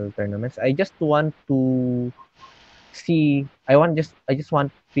international tournaments. I just want to see, I just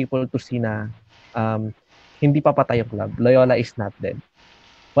want people to see na um, hindi pa patay yung club. Loyola is not dead.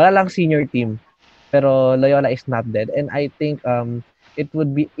 Wala lang senior team, pero Loyola is not dead. And I think it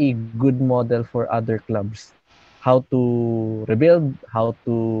would be a good model for other clubs how to rebuild, how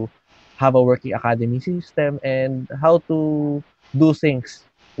to have a working academy system, and how to do things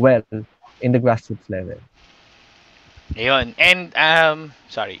well in the grassroots level. Ayun. And,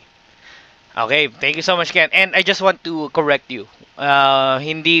 sorry. Okay, thank you so much, Ken. And I just want to correct you.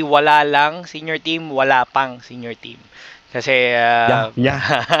 Hindi wala lang senior team, wala pang senior team. Kasi Yeah.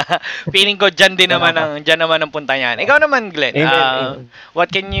 feeling ko Wala pa. dyan naman ang punta niyan. Ikaw naman, Glenn. Amen.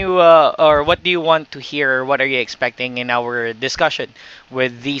 What can you or what do you want to hear? What are you expecting in our discussion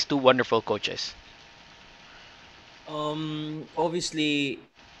with these two wonderful coaches? Obviously,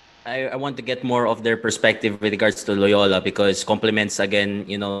 I want to get more of their perspective with regards to Loyola, because compliments again,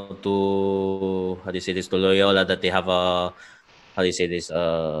 to how do you say this, to Loyola, that they have a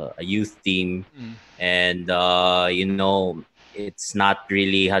a youth team, and it's not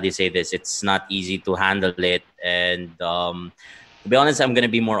really, how do you say this, it's not easy to handle it, and to be honest, I'm gonna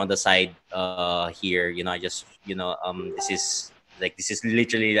be more on the side here. I just this is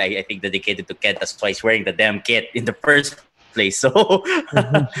literally, I think, dedicated to Kent. That's why he's wearing the damn kit in the first place. So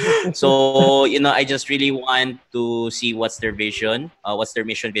I just really want to see what's their vision, what's their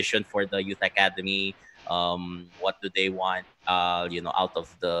mission vision for the youth academy. What do they want out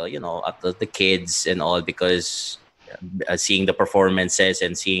of the kids and all, because seeing the performances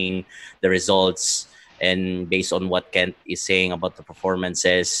and seeing the results, and based on what Kent is saying about the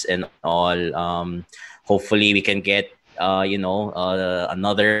performances and all, hopefully we can get another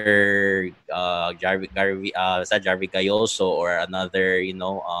Jarvi Gayoso, or another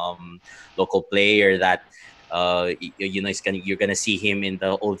local player that you're gonna see him in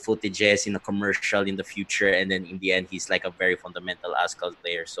the old footages, in the commercial in the future, and then in the end he's like a very fundamental ASCAL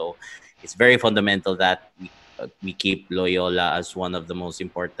player. So it's very fundamental that we keep Loyola as one of the most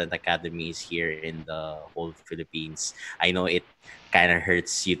important academies here in the whole Philippines. I know it kind of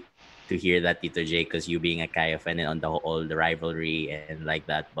hurts you to hear that, Tito J, because you being a Kaya fan and on all the rivalry and like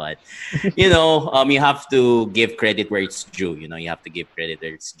that, but you have to give credit where it's due. You have to give credit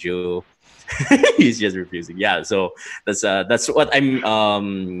where it's due. He's just refusing. Yeah, so that's what I'm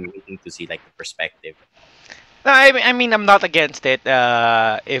waiting to see, like the perspective. No, I mean, I'm not against it.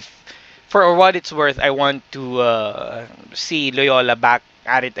 If for what it's worth, I want to see Loyola back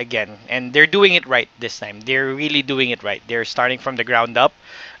at it again, and they're doing it right this time. They're really doing it right. They're starting from the ground up.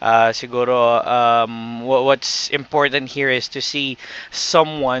 Siguro, what's important here is to see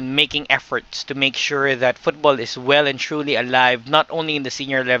someone making efforts to make sure that football is well and truly alive, not only in the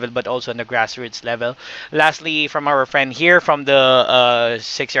senior level but also in the grassroots level. Lastly, from our friend here from the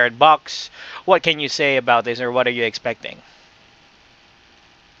 6-yard box, what can you say about this, or what are you expecting?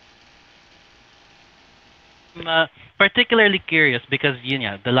 I'm particularly curious because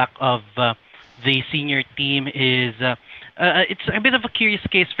the lack of the senior team is it's a bit of a curious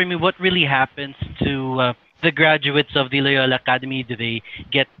case for me. What really happens to the graduates of the Loyola Academy? Do they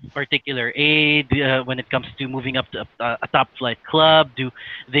get particular aid when it comes to moving up to a top flight club? Do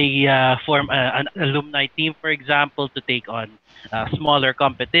they form an alumni team, for example, to take on smaller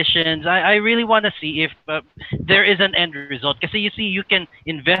competitions? I really want to see if there is an end result. Because you see, you can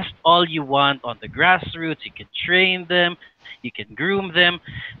invest all you want on the grassroots. You can train them, you can groom them.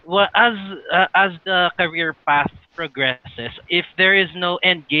 Well, as the career path progresses, if there is no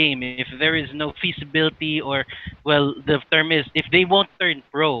end game, if there is no feasibility, or well, the term is if they won't turn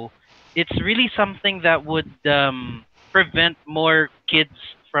pro, it's really something that would prevent more kids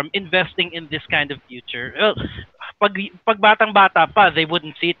from investing in this kind of future. Well, pag batang bata pa, they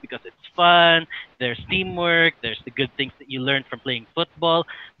wouldn't see it because it's fun. There's teamwork. There's the good things that you learn from playing football.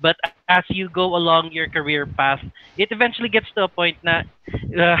 But as you go along your career path, it eventually gets to a point na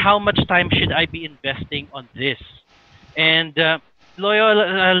how much time should I be investing on this? And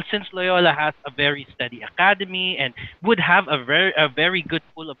Loyola, since Loyola has a very steady academy and would have a very good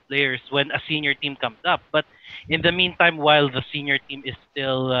pool of players when a senior team comes up, but in the meantime, while the senior team is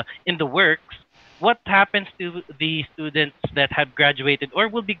still in the works, what happens to the students that have graduated or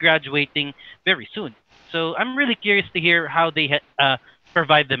will be graduating very soon? So I'm really curious to hear how they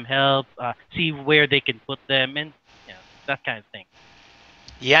provide them help, see where they can put them, and that kind of thing.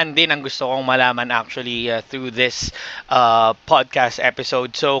 Yan din ang gusto kong malaman actually through this podcast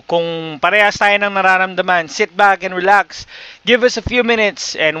episode. So kung parehas tayo ng nararamdaman, sit back and relax. Give us a few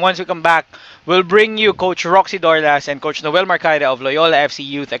minutes and once we come back, we'll bring you Coach Roxy Dorlas and Coach Noel Marcaida of Loyola FC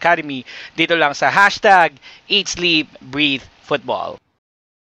Youth Academy dito lang sa hashtag Eat, Sleep, Breathe, Football.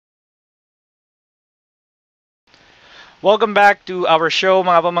 Welcome back to our show,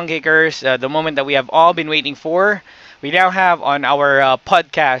 mga pamangkikers. The moment that we have all been waiting for. We now have on our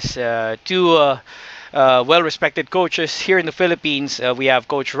podcast two well-respected coaches here in the Philippines. We have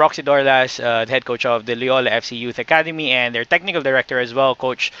Coach Roxy Dorlas, the head coach of the Loyola FC Youth Academy, and their technical director as well,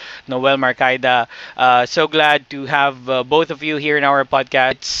 Coach Noel Marcaida. So glad to have both of you here in our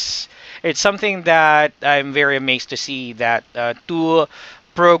podcast. It's something that I'm very amazed to see that two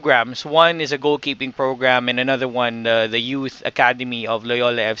programs. One is a goalkeeping program, and another one, the Youth Academy of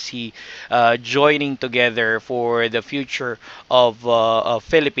Loyola FC, joining together for the future of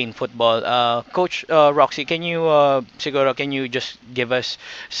Philippine football. Coach Roxy, can you siguro can you just give us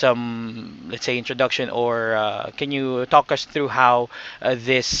some, let's say, introduction, or can you talk us through how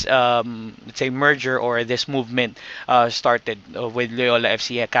this let's say merger or this movement started with Loyola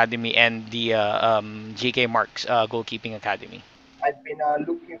FC Academy and the GK Marks Goalkeeping Academy? I've been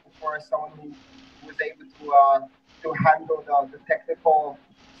looking for someone who was able to handle the technical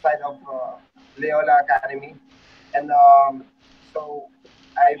side of Loyola Academy, and so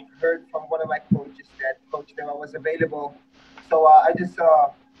I've heard from one of my coaches that Coach Noel was available. So I just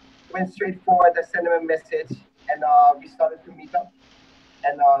went straight forward. I sent him a message, and we started to meet up.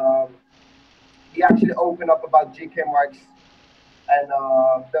 And he actually opened up about GK Marks and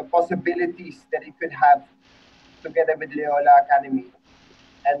the possibilities that he could have together with Loyola Academy,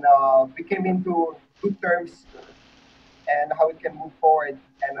 and we came into good terms and how we can move forward.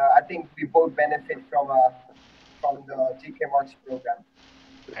 And I think we both benefit from the GK Marks program.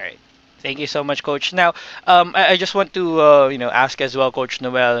 All right. Thank you so much, Coach. Now, I just want to, ask as well, Coach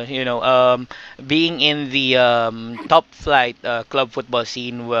Noel. Being in the top flight club football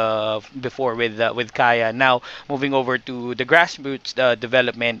scene before with Kaya, now moving over to the grassroots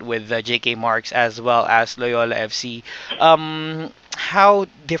development with J.K. Marks as well as Loyola FC. How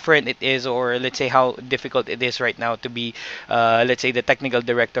different it is, or let's say how difficult it is right now to be, let's say, the technical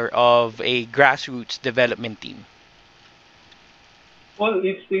director of a grassroots development team. Well,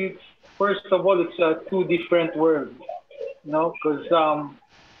 it's first of all, it's two different worlds, because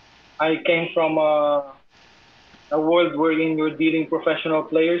I came from a world wherein you're dealing professional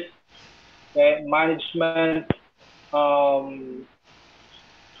players, management,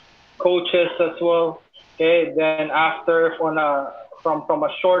 coaches as well. Okay, then after from a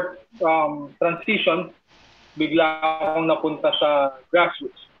short transition, bigla akong napunta sa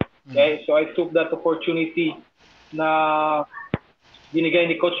grassroots. Okay, so I took that opportunity na binigay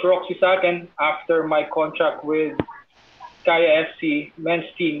ni Coach Roxy sa akin after my contract with Kaya FC men's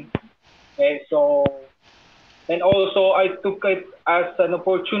team. Okay, so, and also I took it as an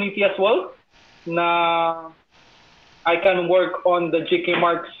opportunity as well na I can work on the JK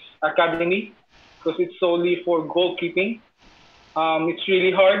Marks Academy because it's solely for goalkeeping. It's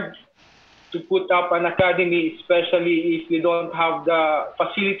really hard to put up an academy, especially if you don't have the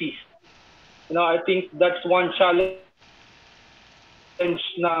facilities. I think that's one challenge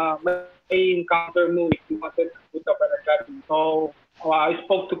na may encounter mo if you wanted to put up an academy. So I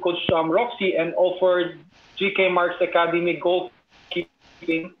spoke to Coach Roxy and offered GK Marks Academy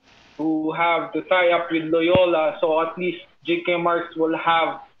goalkeeping to have to tie up with Loyola, so at least GK Marks will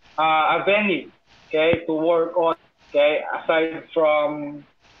have a venue, okay, to work on, okay, aside from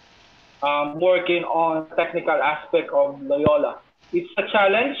working on technical aspect of Loyola. It's a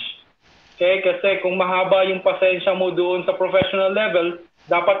challenge. Okay, kasi kung mahaba yung pasensya mo doon sa professional level,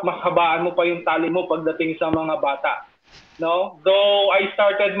 dapat mas habaan mo pa yung tali mo pagdating sa mga bata. No? Though I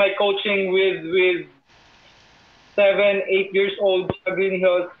started my coaching with 7, 8 years old sa Green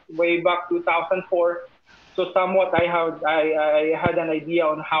Hills way back 2004. So somewhat I had an idea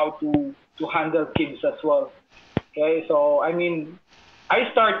on how to handle kids as well. Okay, so I mean, I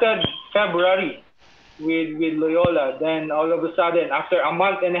started February with Loyola. Then all of a sudden, after a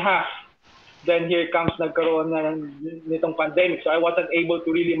month and a half, then here comes nagkaroon na nitong pandemic. So I wasn't able to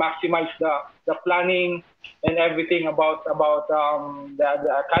really maximize the planning and everything about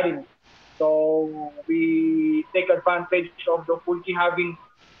the academy. So we take advantage of the opportunity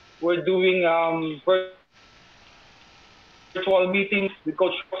we're doing virtual meetings with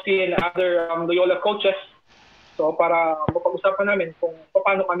Coach Roxy and other Loyola coaches. So para mapag-usapan namin kung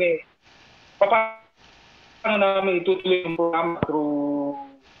paano namin itutuloy yung program through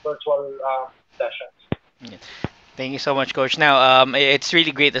virtual sessions. Yeah. Thank you so much, Coach. Now, it's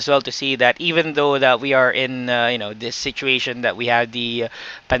really great as well to see that even though that we are in, this situation that we have the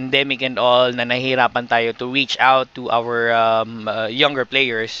pandemic and all, na nahihirapan tayo to reach out to our younger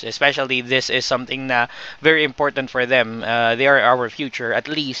players, especially this is something na very important for them. They are our future. At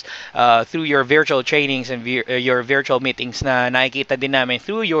least through your virtual trainings and your virtual meetings na nakikita din namin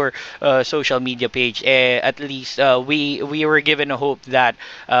through your social media page, at least we were given a hope that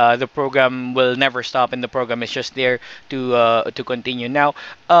the program will never stop and the program is just there to continue. Now,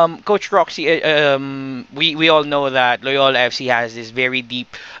 Coach Roxy, we all know that Loyola FC has this very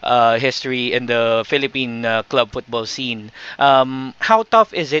deep history in the Philippine club football scene. How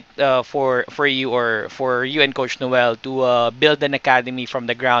tough is it for you or for you and Coach Noel to build an academy from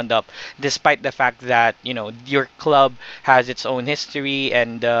the ground up, despite the fact that your club has its own history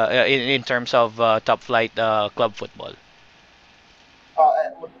and in terms of top flight club football?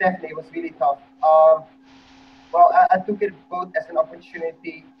 Well, definitely, it was really tough. Well, I took it both as an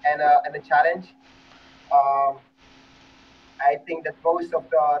opportunity and a challenge. Um, I think that most of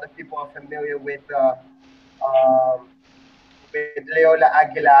the people are familiar um, with Loyola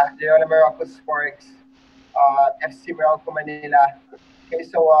Aguila, Loyola Morocco Sparks, FC Morocco Manila. Okay,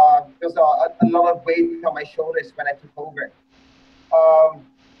 so there's a lot of weight on my shoulders when I took over. Um,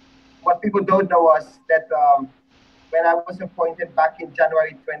 what people don't know is that when I was appointed back in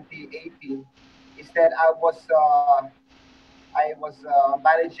January 2018, is that I was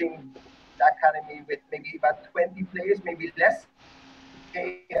managing the academy with maybe about 20 players, maybe less.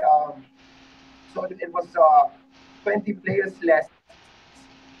 Okay, so it was 20 players less,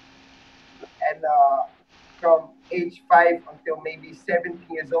 and from age 5 until maybe 17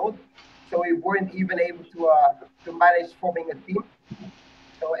 years old. So we weren't even able to manage forming a team.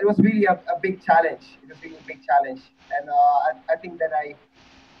 So it was really a big challenge. It was really a big challenge, and I think that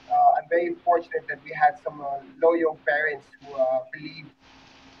I'm very fortunate that we had some loyal parents who believed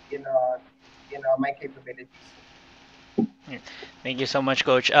in my capabilities. Yeah. Thank you so much,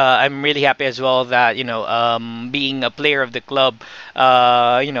 Coach. I'm really happy as well that being a player of the club,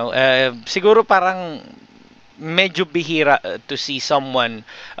 siguro parang medyo bihira to see someone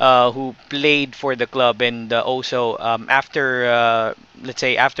who played for the club and also after let's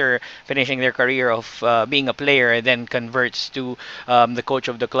say after finishing their career of being a player and then converts to the coach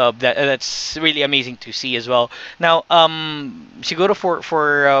of the club. That's really amazing to see as well. Now, siguro for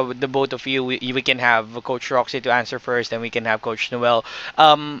the both of you, we can have Coach Roxy to answer first, and we can have Coach Noel.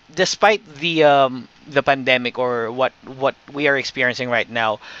 Despite the pandemic or what we are experiencing right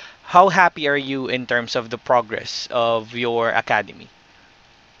now, how happy are you in terms of the progress of your academy?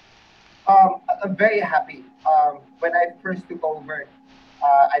 I'm very happy. When I first took over,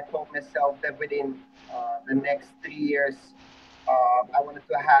 I told myself that within the next 3 years, I wanted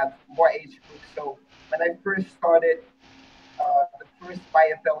to have more age groups. So when I first started the first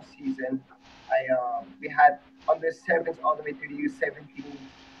PFL season, we had under sevens all the way to the U17.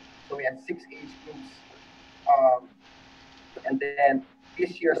 So we had 6 age groups. Um, and then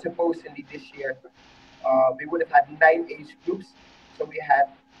this year, supposedly this year, we would have had 9 age groups. So we had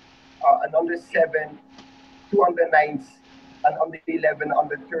an under seven, two under nines, an under 11,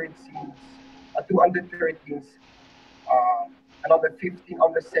 under 13s, two under 13s, an under 15,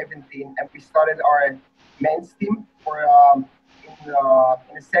 under 17, and we started our men's team for in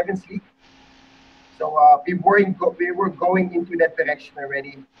the sevens league. So we were going into that direction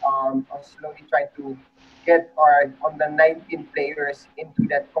already. Slowly trying to get our on the 19 players into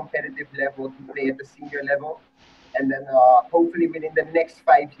that competitive level to play at the senior level, and then hopefully within the next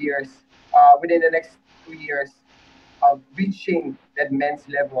 5 years, within the next 2 years, reaching that men's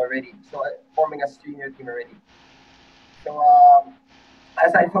level already. So forming a senior team already. So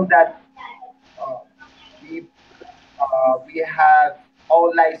aside from that, uh, we we have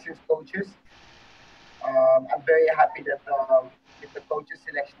all licensed coaches. I'm very happy that with the coaches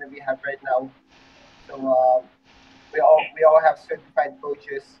selection that we have right now. So we all have certified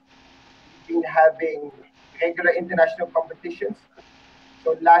coaches. We've been having regular international competitions.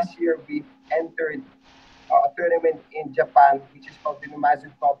 So last year we entered a tournament in Japan, which is called the Numazu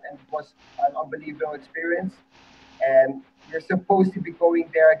Cup, and it was an unbelievable experience. And we're supposed to be going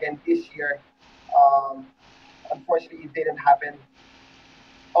there again this year. Um, Unfortunately, it didn't happen.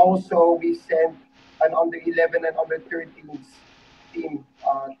 Also, we sent an under 11 and under 13s team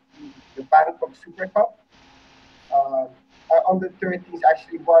to the Bangkok Super Cup. Our under 13s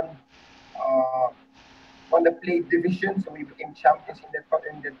actually uh, won the plate division, so we became champions in that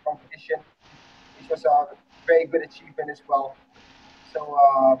competition, which was a very good achievement as well.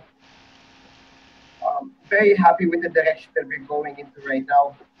 So very happy with the direction that we're going into right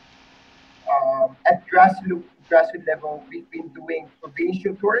now. At grassroots level, we've been doing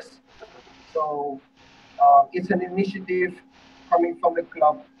provincial tours. So it's an initiative coming from the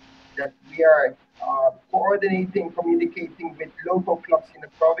club that we are coordinating, communicating with local clubs in the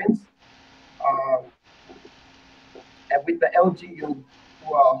province, and with the LGU to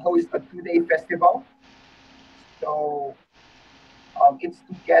host a 2-day festival. So it's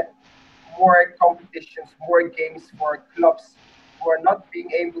to get more competitions, more games for clubs who are not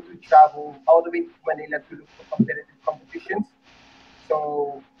being able to travel all the way to Manila to look for competitive competitions.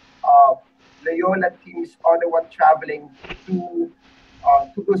 So Loyola teams are the one traveling to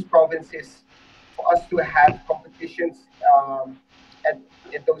those provinces for us to have competitions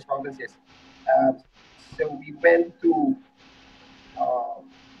at those provinces. So we went to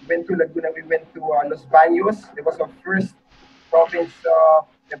Laguna, we went to Los Baños. It was our first province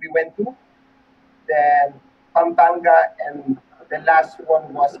that we went to. Then Pampanga, and the last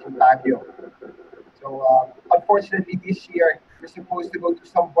one was in Baguio. So unfortunately, this year we're supposed to go to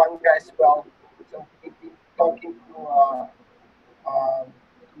Zamboanga as well. So we've been talking to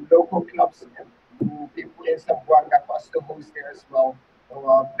local clubs and to people in Zamboanga for us to host there as well.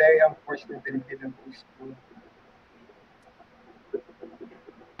 So very unfortunate that it didn't host.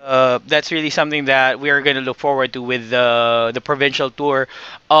 That's really something that we are going to look forward to with the provincial tour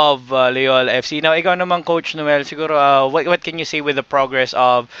of Loyola FC. Now, ikaw naman, Coach Noel, siguro, what can you say with the progress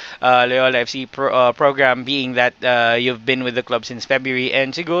of Loyola FC program, being that you've been with the club since February,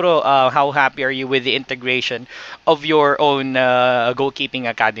 and siguro, how happy are you with the integration of your own goalkeeping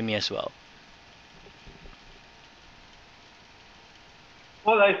academy as well?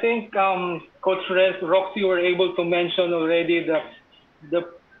 Well, I think Coach Roxy were able to mention already the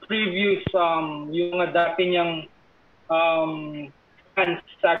previous yung mga dati niyang plans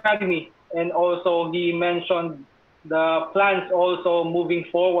sa academy, and also he mentioned the plans also moving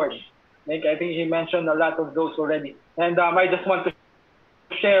forward. Like, I think he mentioned a lot of those already. And I just want to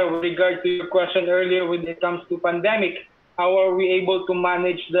share with regard to your question earlier when it comes to pandemic, how are we able to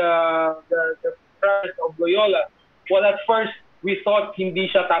manage the progress of Loyola? Well, at first we thought hindi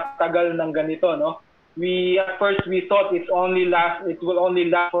siya tatagal ng ganito, no? At first we thought it will only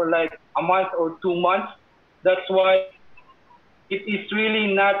last for like a month or 2 months. That's why it is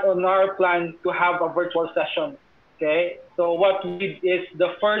really not on our plan to have a virtual session. Okay, so what we did is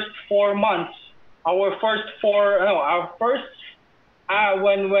the first 4 months, when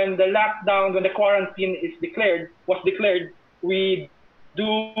the lockdown, when the quarantine was declared, we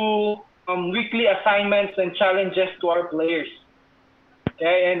do weekly assignments and challenges to our players.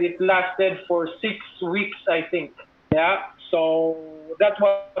 Okay, and it lasted for 6 weeks, I think. Yeah, so that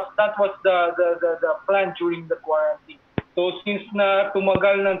was the plan during the quarantine. So since na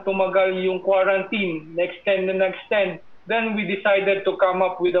tumagal yung quarantine, extend, then we decided to come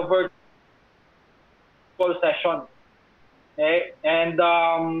up with a virtual session. Okay, and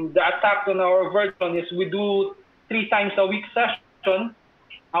the attack on our virtual is we do 3 times a week session.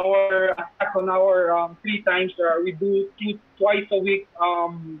 Our attack on our 3 times, we do twice a week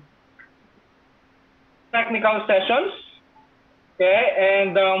technical sessions. Okay,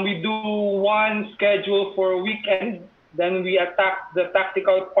 and we do one schedule for weekend. Then we attack the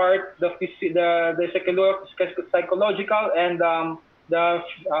tactical part, the psychological, and the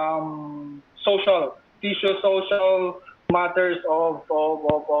social matters of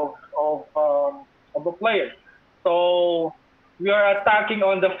a player. So we are attacking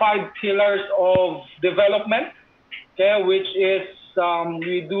on the 5 pillars of development, okay, which is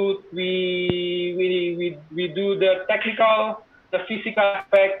we do the technical, the physical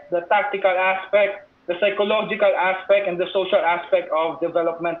aspect, the tactical aspect, the psychological aspect, and the social aspect of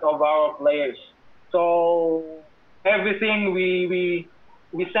development of our players. So everything we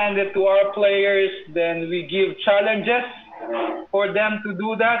send it to our players, then we give challenges for them to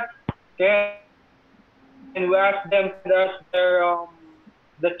do that. Okay. And we ask them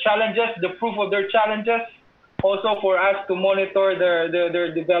the challenges, the proof of their challenges, also for us to monitor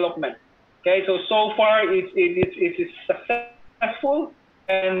their development. Okay, so far it is successful,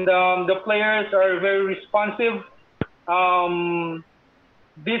 and the players are very responsive.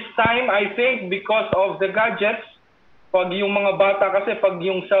 This time, I think, because of the gadgets, pag yung mga bata kasi, pag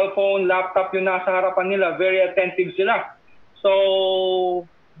yung cellphone, laptop yung nasa harapan nila, very attentive sila. So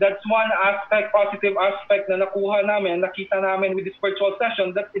that's one aspect, positive aspect na nakita namin with this virtual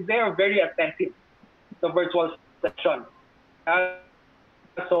session, that they are very attentive to virtual session.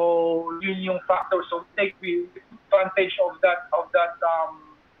 So yun yung factor. So take advantage of that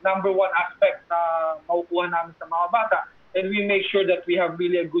number one aspect na makukuha namin sa mga bata, and we make sure that we have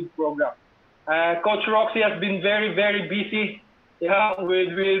really a good program. Coach Roxy has been very, very busy,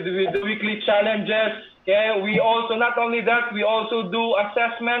 with the weekly challenges, Okay, we also, not only that, we also do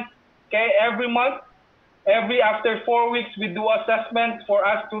assessment, okay, every month. After 4 weeks, we do assessment for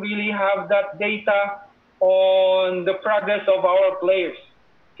us to really have that data on the progress of our players.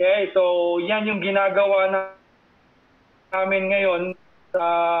 Okay, so yan yung ginagawa namin ngayon sa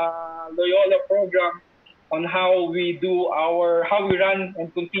Loyola program on how we run and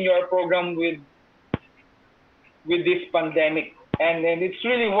continue our program with this pandemic. And it's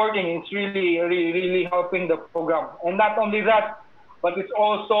really working. It's really helping the program. And not only that, but it's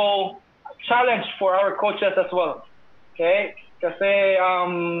also a challenge for our coaches as well. Okay? Kasi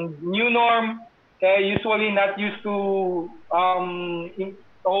new norm, okay, usually not used to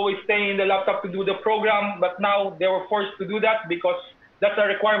always stay in the laptop to do the program, but now they were forced to do that because that's a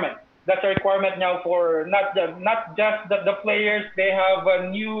requirement. That's a requirement now for not just the players. They have a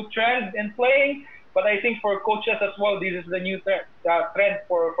new trend in playing, but I think for coaches as well, this is the new trend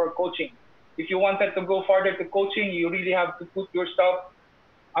for coaching. If you wanted to go further to coaching, you really have to put yourself,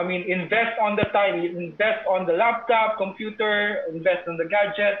 invest on the time, invest on the laptop, computer, invest on the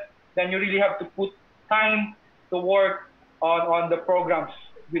gadget. Then you really have to put time to work on the programs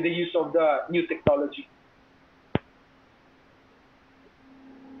with the use of the new technology.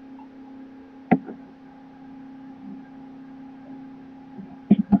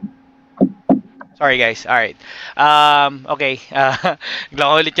 Sorry guys. All right. Okay. Bigla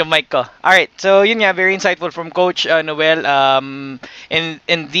ko ulit yung mic ko. All right. So yun nga, very insightful from Coach Noel.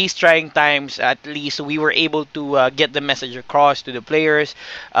 In these trying times, at least we were able to get the message across to the players,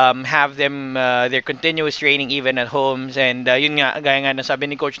 have them their continuous training even at homes, and yun nga, gaya nga na sabi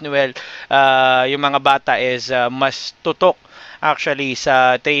ni Coach Noel, yung mga bata is mas tutok actually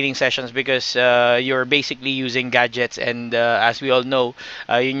sa training sessions because you're basically using gadgets, and as we all know,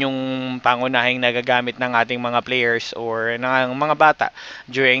 yun yung pangunahing nagagamit ng ating mga players or ng mga bata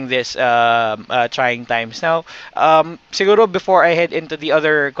during this trying times. Now, siguro before I head into the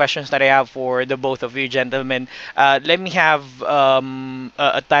other questions that I have for the both of you gentlemen, let me have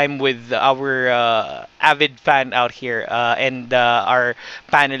a time with our avid fan out here and our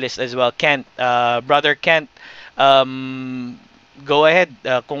panelist as well, Kent. Brother Kent, go ahead.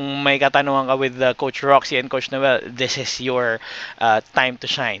 Kung may katanungan ka with Coach Roxy and Coach Noel, this is your time to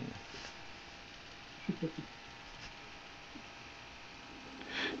shine.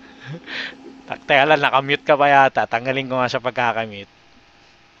 Teka lang, nakamute ka pa yata. Tanggalin ko nga sa pagkakamute.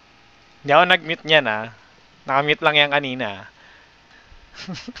 Hindi ako nag-mute niyan ah. Nakamute lang yan kanina.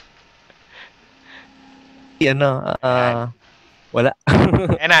 Wala.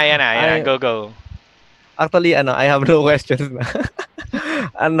 Yan na. Go. Actually, I have no questions na.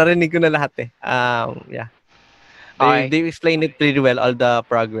 Narinig ko na lahat eh. Yeah. They explained it pretty well, all the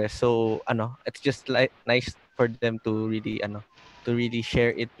progress. So, it's just like nice for them to really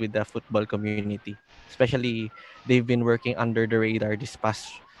share it with the football community. Especially, they've been working under the radar this past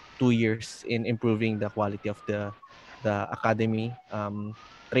 2 years in improving the quality of the academy,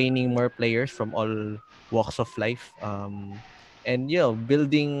 training more players from all walks of life, and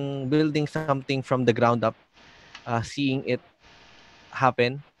building something from the ground up, seeing it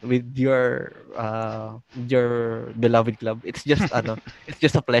happen with your beloved club. It's just it's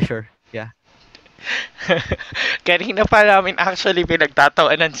just a pleasure. Yeah. Kanina pa namin actually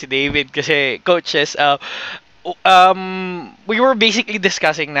pinagtatawanan si David kasi coaches, we were basically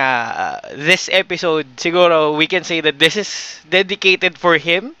discussing na this episode, siguro we can say that this is dedicated for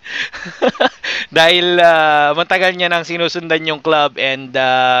him dahil matagal niya nang sinusundan yung club, and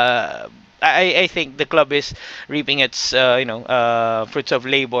I think the club is reaping its fruits of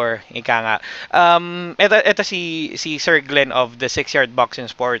labor, ika nga. Ito si Sir Glenn of the 6-Yard Box and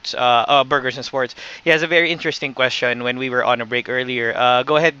Sports, Burgers and Sports. He has a very interesting question when we were on a break earlier.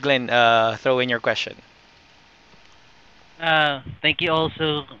 Go ahead, Glenn, throw in your question. Thank you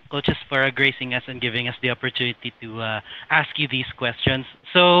also, coaches, for gracing us and giving us the opportunity to ask you these questions.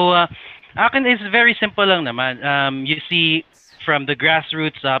 So, akin is very simple lang naman. You see, from the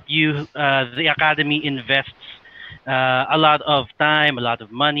grassroots up, the academy invests a lot of time, a lot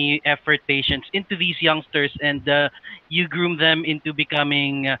of money, effort, patience into these youngsters, and you groom them into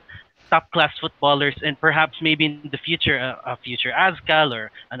becoming top-class footballers, and perhaps maybe in the future, a future Azkal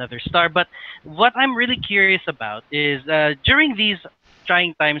or another star. But what I'm really curious about is during these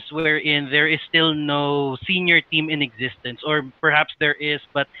trying times wherein there is still no senior team in existence, or perhaps there is,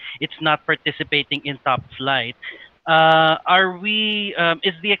 but it's not participating in top flight.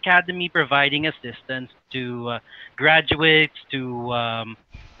 Is the academy providing assistance to graduates, to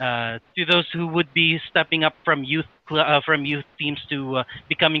to those who would be stepping up from from youth teams to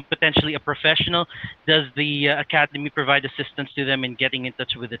becoming potentially a professional, does the academy provide assistance to them in getting in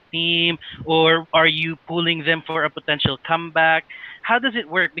touch with the team, or are you pulling them for a potential comeback? How does it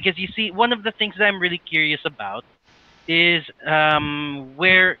work? Because you see, one of the things that I'm really curious about is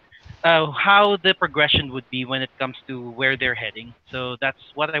where how the progression would be when it comes to where they're heading. So that's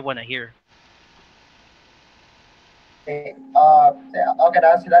what I want to hear. Okay, I can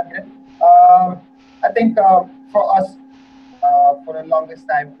answer that. I think for us, for the longest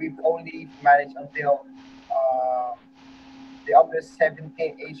time, we've only managed until the under 17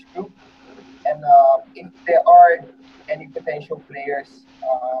 age group. And if there are any potential players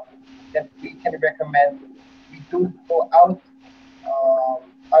that we can recommend, we do go out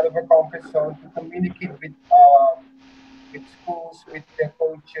of our comfort zone to communicate with schools, with their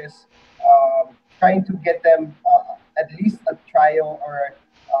coaches, trying to get them at least a trial or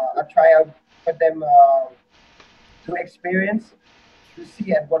a tryout for them to experience, to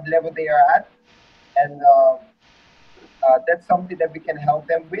see at what level they are at. And that's something that we can help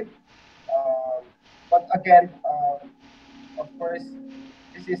them with. But again, of course,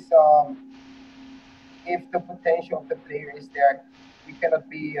 this is if the potential of the player is there, we cannot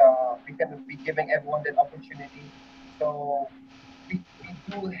be giving everyone that opportunity. So we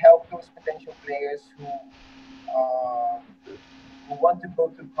do help those potential players who want to go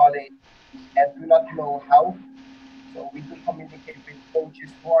to college and do not know how. So we do communicate with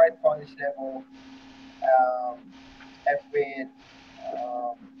coaches who are at college level, and with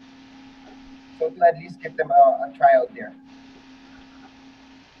so to at least give them a tryout there.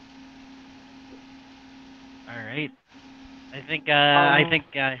 All right. I think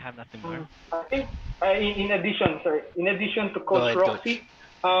I have nothing more. I think in addition to Coach ahead, Roxy,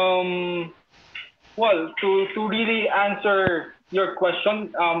 well, to really answer your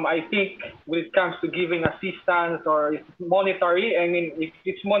question, I think when it comes to giving assistance or if monetary, I mean, if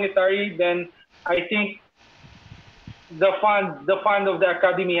it's monetary, then I think the fund of the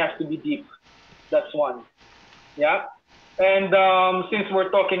academy has to be deep. That's one. Yeah. And since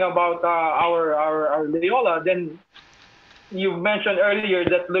we're talking about our Loyola, then you mentioned earlier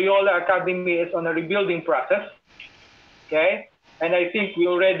that Loyola Academy is on a rebuilding process. Okay. And I think we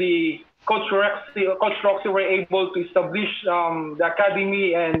already, Coach Roxy were able to establish the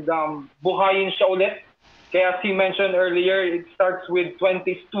academy and buhayin siya ulit. Okay, as he mentioned earlier, it starts with 20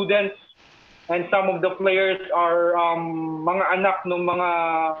 students, and some of the players are mga anak ng mga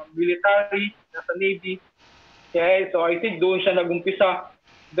military, nasa Navy. Okay, so I think doon siya nagumpisa.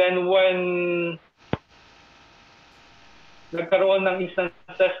 Then when nagkaroon ng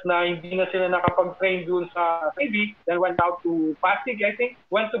instances na hindi na sila nakapag-train doon sa Navy, then went out to Pasig, I think.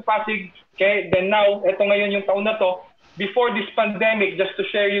 Went to Pasig. Okay, then now, eto ngayon yung taon na to. Before this pandemic, just to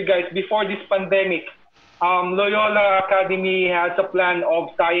share you guys, before this pandemic, Loyola Academy has a plan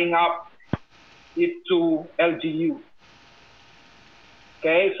of tying up it to LGU.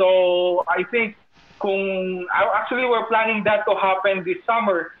 Okay, so I think actually we're planning that to happen this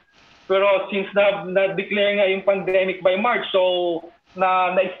summer. Pero since na-declare nga yung pandemic by March, so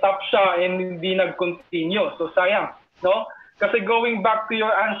na-stop siya and hindi nag-continue. So sayang, no? Kasi going back to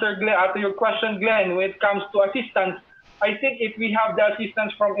your answer, Glenn, to your question, Glenn, when it comes to assistance, I think if we have the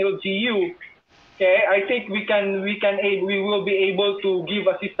assistance from LGU, okay, I think we will be able to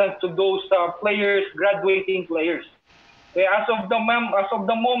give assistance to those players, graduating players. Okay, as of the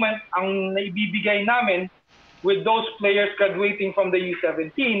moment, ang naibibigay namin with those players graduating from the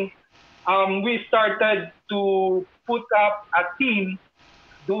U17, we started to put up a team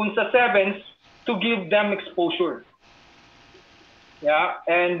doon sa sevens to give them exposure. Yeah,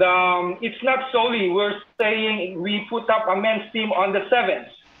 and it's not solely we're saying we put up a men's team on the sevens,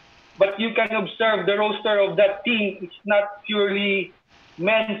 but you can observe the roster of that team. It's not purely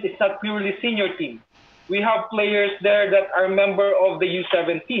men's, it's not purely senior team. We have players there that are member of the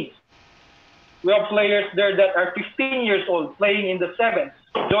U17. We have players there that are 15 years old playing in the sevens,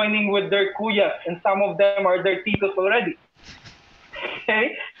 joining with their kuyas, and some of them are their titos already.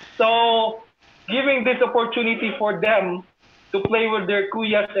 Okay, so giving this opportunity for them to play with their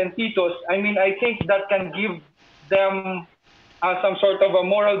kuyas and titos, I mean, I think that can give them some sort of a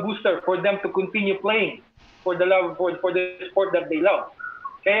moral booster for them to continue playing for the love for the sport that they love.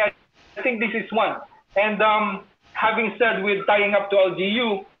 Okay, I think this is one. And having said with tying up to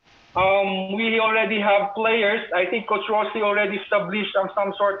LGU, we already have players. I think Coach Roxy already established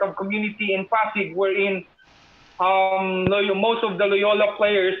some sort of community in Pasig wherein most of the Loyola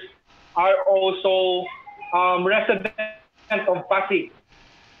players are also residents of Pasig.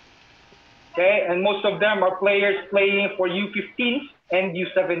 Okay, and most of them are players playing for U15s and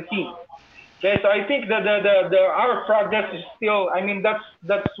U17. Okay, so I think our progress is still, I mean,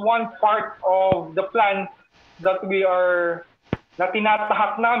 that's one part of the plan that na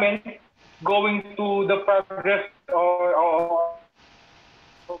tinatahak namin, going to the progress of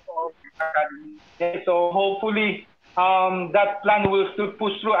academy. Okay, so hopefully that plan will still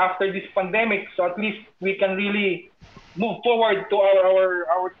push through after this pandemic, so at least we can really move forward to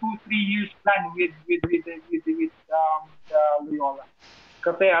our 2-3 years plan with Loyola.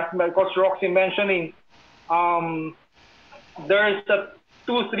 Kasi as my Coach Roxy mentioning, there's a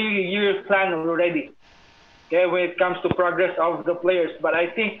 2-3 years plan already. Okay, when it comes to progress of the players, but I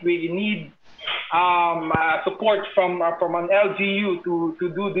think we need support from an LGU to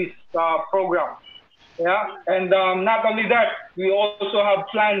do this program. Yeah, and not only that, we also have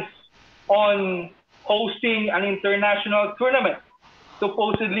plans on hosting an international tournament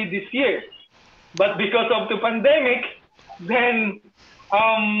supposedly this year, but because of the pandemic, then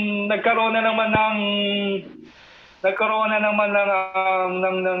nagkaroon na naman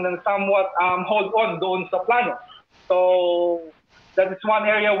ng somewhat hold on doon sa plano. So that is one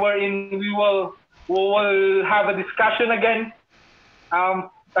area wherein we will have a discussion again.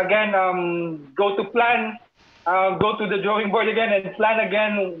 Go to plan, go to the drawing board again and plan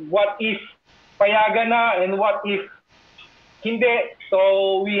again what if payagan na and what if hindi.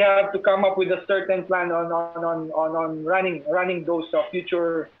 So we have to come up with a certain plan on running those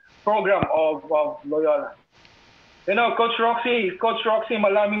future program of Loyola. You know, Coach Roxy,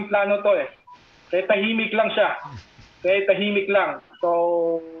 malaming plano to eh. Kaya tahimik lang siya. So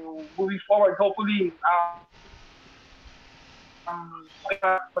moving forward, hopefully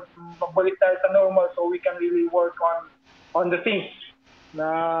magbalik tayo sa normal so we can really work on the things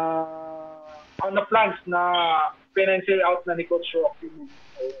on the plans na financial out na ni Coach Roxy.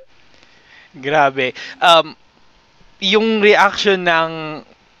 Grabe. Yung reaction ng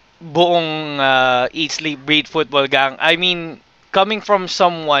buong Eat Sleep Breathe Football Gang, I mean, coming from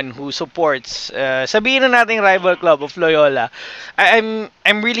someone who supports sabihin na nating rival club of Loyola, I'm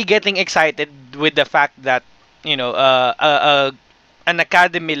really getting excited with the fact that, you know, an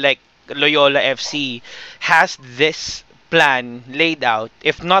academy like Loyola FC has this plan laid out.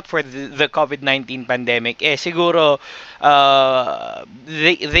 If not for the COVID-19 pandemic, siguro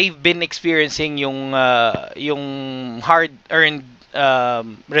they've been experiencing yung hard-earned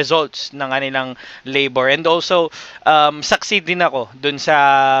results ng kanilang labor, and also succeed din ako dun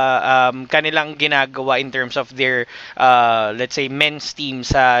sa kanilang ginagawa in terms of their let's say men's team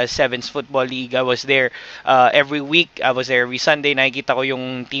sa Sevens Football League. I was there every week. I was there every Sunday. Nakikita ko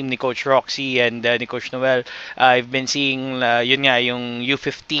yung team ni Coach Roxy and ni Coach Noel. I've been seeing yun nga yung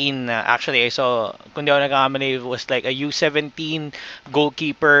U15. Actually I saw, kung di ako nagkakamali, it was like a U17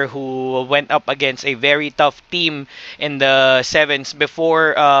 goalkeeper who went up against a very tough team in the Sevens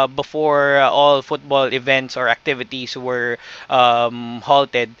before all football events or activities were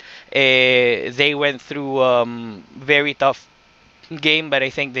halted. They went through very tough game, but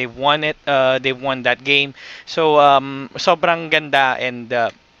I think they won it. They won that game. So sobrang ganda, and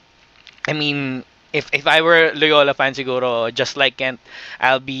I mean, if I were Loyola fan siguro, just like Kent,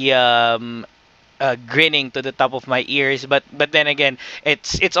 I'll be grinning to the top of my ears, but then again,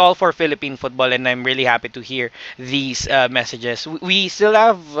 it's all for Philippine football, and I'm really happy to hear these messages. We still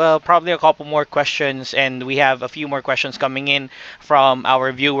have probably a couple more questions, and we have a few more questions coming in from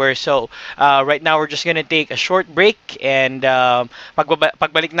our viewers. So right now we're just gonna take a short break, and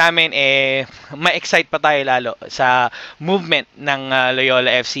pagbalik namin, ma-excite pa tayo lalo sa movement ng Loyola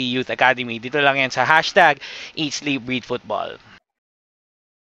FC Youth Academy. Dito lang yan sa hashtag Eat Sleep Breathe Football.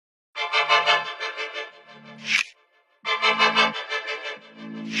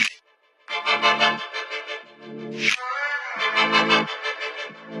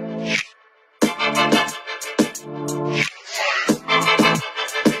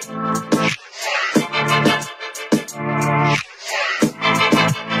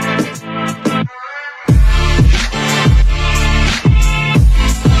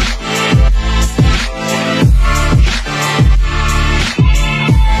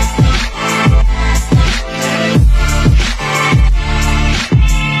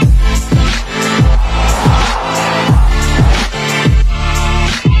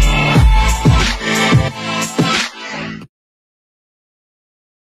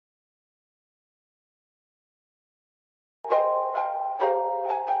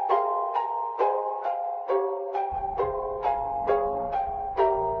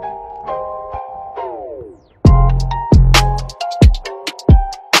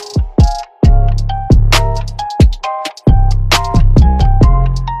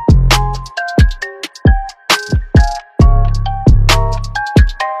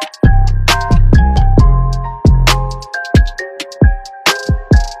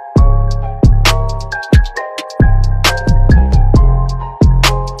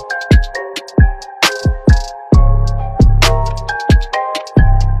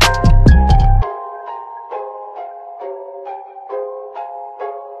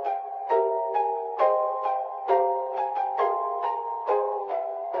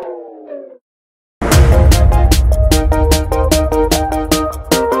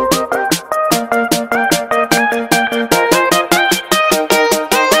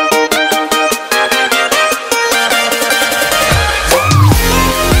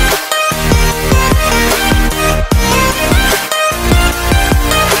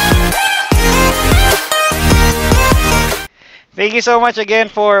 Thank you so much again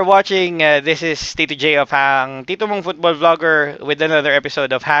for watching. This is Tito J of Hang, Tito mong football vlogger with another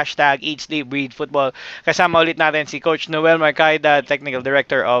episode of Hashtag Eat, Sleep, Breathe Football. Kasama ulit natin si Coach Noel Marcaida, Technical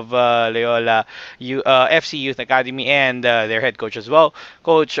Director of Loyola FC Youth Academy, and their head coach as well,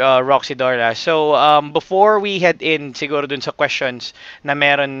 Coach Roxy Dorlas. So, before we head in siguro dun sa questions na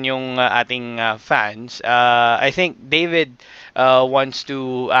meron yung ating fans, I think David wants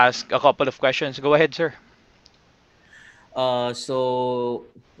to ask a couple of questions. Go ahead, sir. Two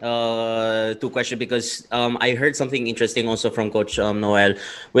questions because I heard something interesting also from Coach Noel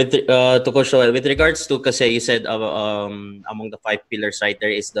with to Coach Noel with regards to kasi you said among the 5 pillars, right, there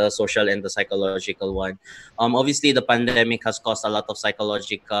is the social and the psychological one. Obviously the pandemic has caused a lot of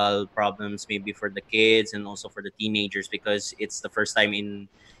psychological problems maybe for the kids and also for the teenagers because it's the first time in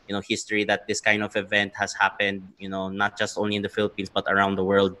history that this kind of event has happened, not just only in the Philippines but around the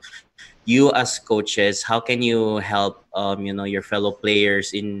world. You as coaches, how can you help your fellow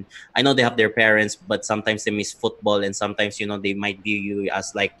players I know they have their parents, but sometimes they miss football and sometimes they might view you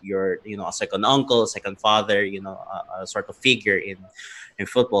as like your a second uncle, second father, a sort of figure in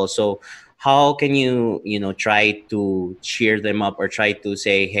football. So how can you try to cheer them up or try to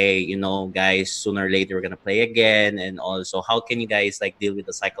say, hey, guys, sooner or later we're gonna play again? And also how can you guys like deal with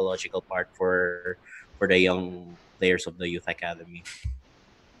the psychological part for the young players of the youth academy?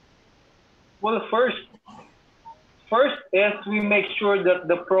 Well, first is we make sure that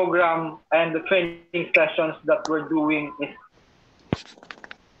the program and the training sessions that we're doing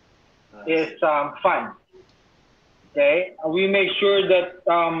is fun. Okay, we make sure that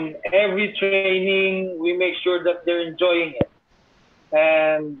every training we make sure that they're enjoying it,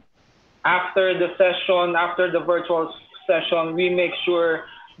 and after the session, after the virtual session, we make sure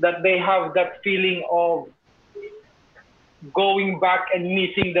that they have that feeling of going back and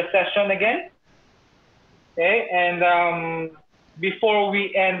missing the session again. Okay, and before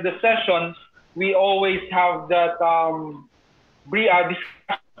we end the sessions, we always have that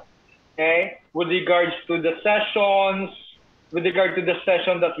discussion, okay, with regards to the sessions, with regard to the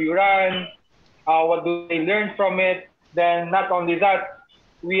session that we ran, what do they learn from it. Then not only that,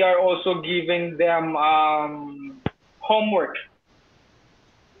 we are also giving them homework,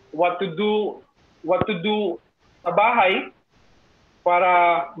 what to do sa bahay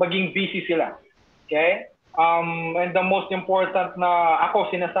para maging busy sila. Okay? And the most important na ako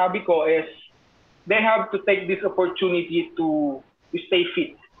sinasabi ko is they have to take this opportunity to stay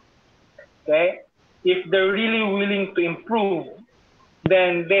fit. Okay? If they're really willing to improve,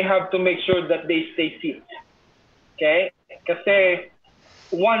 then they have to make sure that they stay fit. Okay? Kasi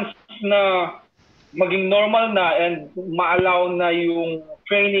once na maging normal na and ma-allow na yung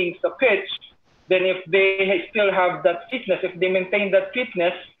training sa pitch, then if they still have that fitness, if they maintain that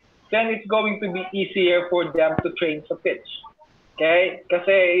fitness, then it's going to be easier for them to train sa pitch. Okay?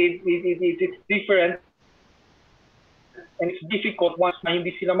 Kasi it's different and it's difficult once na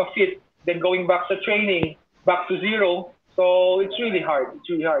hindi sila ma-fit, then going back sa training, back to zero. So it's really hard.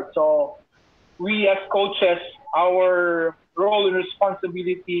 It's really hard. So we as coaches, our role and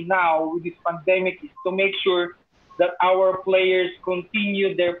responsibility now with this pandemic is to make sure that our players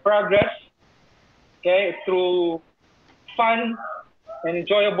continue their progress, okay, through fun and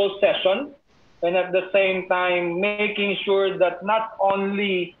enjoyable session, and at the same time making sure that not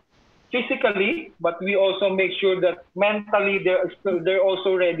only physically, but we also make sure that mentally they're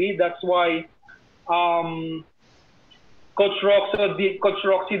also ready. That's why Coach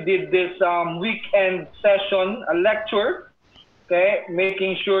Roxy did this weekend session, a lecture, okay,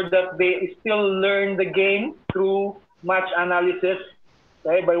 making sure that they still learn the game through match analysis,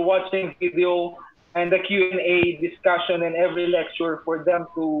 okay, by watching video and the Q&A discussion and every lecture for them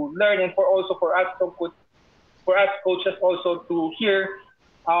to learn, and for us coaches also to hear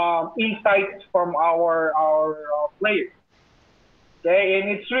insights from our players. Okay, and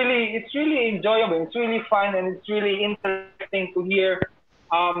it's really enjoyable, it's really fun, and it's really interesting to hear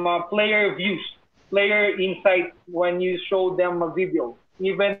player views, player insights when you show them a video.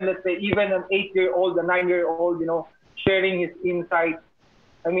 Even let's say an 8-year-old, a 9-year-old, sharing his insights.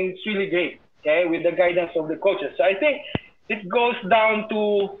 I mean, it's really great. Okay, with the guidance of the coaches. So I think it goes down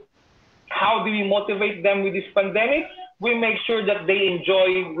to how do we motivate them with this pandemic? We make sure that they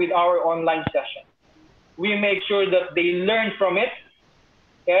enjoy with our online session. We make sure that they learn from it,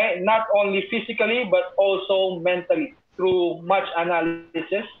 okay, not only physically but also mentally through match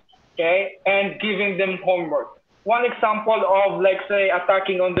analysis, okay, and giving them homework. One example of, like, say,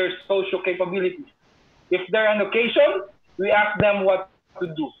 attacking on their social capabilities. If they're on occasion, we ask them what to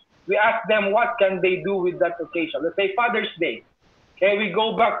do. We ask them what can they do with that occasion. Let's say Father's Day. Okay, we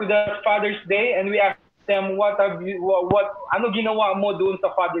go back to that Father's Day and we ask them what ano ginawa mo doon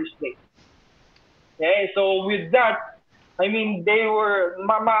sa Father's Day. Okay, so with that, I mean, they were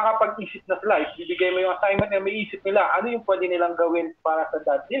makakapag-isip na sila. Ibigay mo yung assignment na may isip nila, ano yung pwede nilang gawin para sa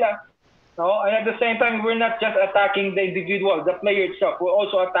dad nila. No? And at the same time, we're not just attacking the individual, the player itself. We're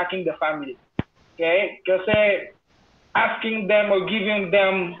also attacking the family. Okay? Kasi asking them or giving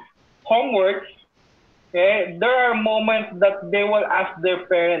them homework, okay, there are moments that they will ask their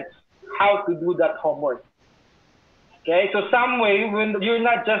parents how to do that homework. Okay? So some way, when you're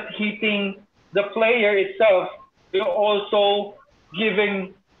not just hitting the player itself, you're also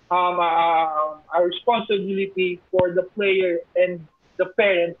giving a responsibility for the player and the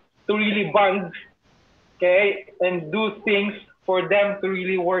parents to really bond, okay, and do things for them to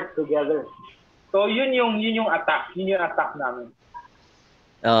really work together. So yun yung attack namin.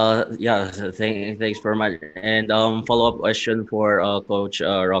 Yeah, thanks very much. And follow-up question for Coach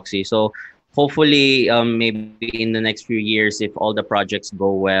Roxy. So hopefully, maybe in the next few years, if all the projects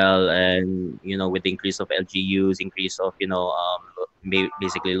go well, and with the increase of LGUs, increase of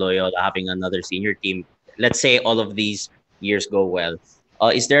basically Loyola having another senior team, let's say all of these years go well.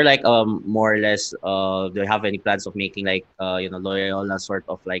 Is there like more or less? Do you have any plans of making like Loyola sort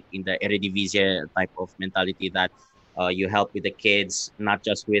of like in the Eredivisie type of mentality that you help with the kids, not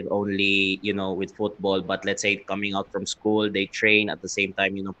just with only with football, but let's say coming out from school, they train at the same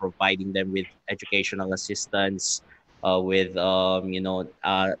time, providing them with educational assistance, with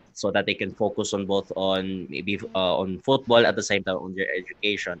so that they can focus on both on maybe on football at the same time on their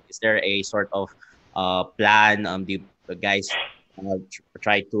education. Is there a sort of plan? Do you guys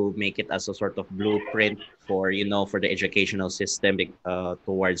try to make it as a sort of blueprint for for the educational system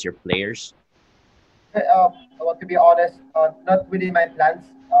towards your players? Well, to be honest, not within my plans,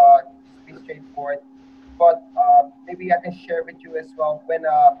 just be straightforward. But maybe I can share with you as well. When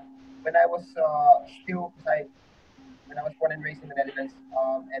I was still, when I was born and raised in the Netherlands,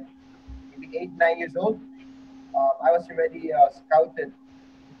 and maybe 8, 9 years old, I was already scouted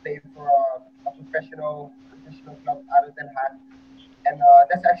to play for a professional club out of Den Haag, and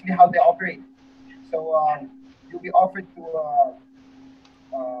that's actually how they operate. So you'll be offered to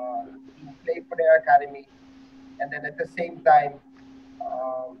play for their academy, and then at the same time,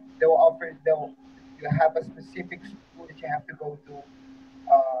 you have a specific school that you have to go to.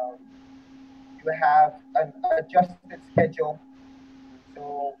 You have an adjusted schedule,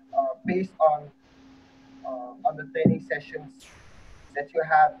 so based on the training sessions that you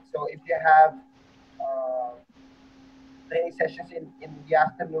have. So if you have uh, training sessions in the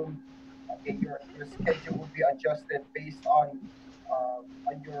afternoon, okay, your schedule will be adjusted based on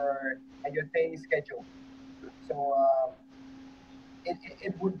your training schedule. So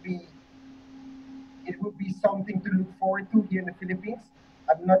it would be something to look forward to here in the Philippines.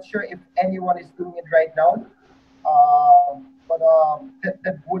 I'm not sure if anyone is doing it right now, but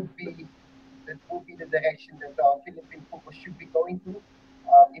that would be the direction that Philippine football should be going to.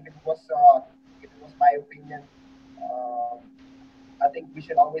 If it was my opinion, um, I think we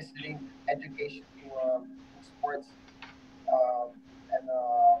should always link education to sports, um, and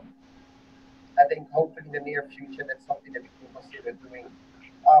I think hopefully in the near future that's something that we can consider doing.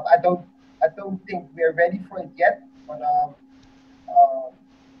 Um, I don't I don't think we're ready for it yet, but um,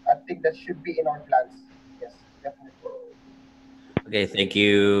 I think that should be in our plans. Yes, definitely. Okay, thank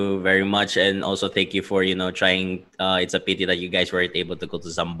you very much, and also thank you for trying. It's a pity that you guys weren't able to go to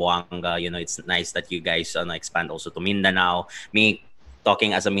Zamboanga. It's nice that you guys expand also to Mindanao. Me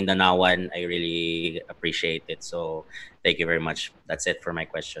talking as a Mindanaoan, I really appreciate it. So thank you very much. That's it for my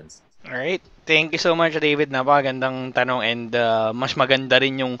questions. Alright. Thank you so much, David. Napakagandang tanong and mas maganda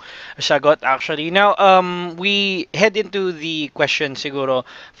rin yung sagot actually. Now, we head into the question siguro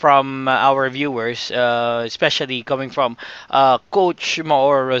from our viewers, especially coming from Coach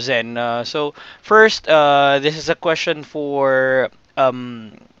Maor Rosen. So, first, this is a question for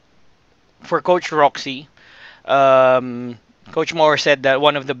Coach Roxy. Um, Coach Moore said that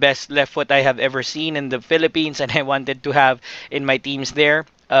one of the best left foot I have ever seen in the Philippines, and I wanted to have in my teams there.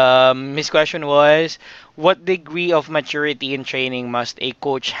 His question was, what degree of maturity in training must a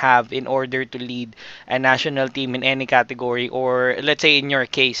coach have in order to lead a national team in any category, or let's say in your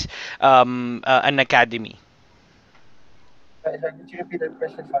case, an academy? Sorry, could you repeat the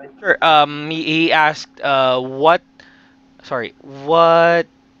question? Sorry. Sure. He asked, what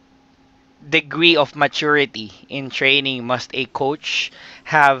degree of maturity in training must a coach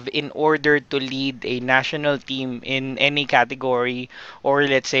have in order to lead a national team in any category, or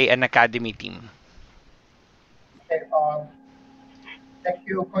let's say an academy team? Okay, thank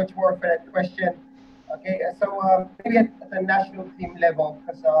you, Coach Moore, for that question. Okay, so maybe at the national team level,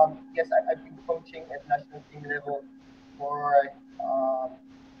 because yes, I've been coaching at national team level for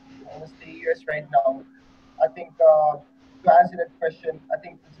almost 3 years right now. I think to answer that question, I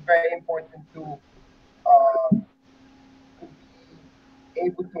think it's very important to be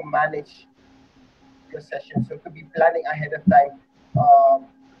able to manage your session. So to be planning ahead of time.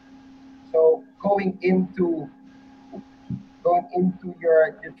 So going into your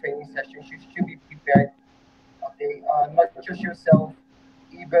training sessions, you should be prepared. Okay, not just yourself,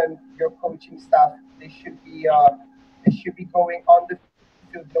 even your coaching staff. They should be going on the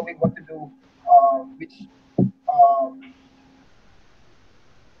field, knowing what to do, um,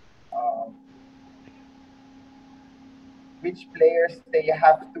 um, which players they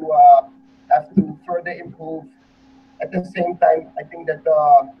have to further improve. At the same time, I think that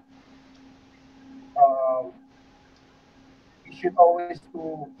um, we should always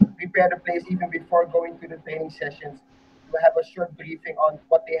to prepare the players even before going to the training sessions. To have a short briefing on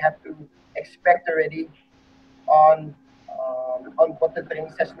what they have to expect already on what the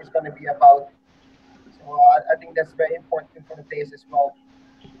training session is going to be about. So I think that's very important for the players as well.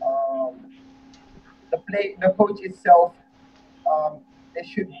 Um, the coach itself, they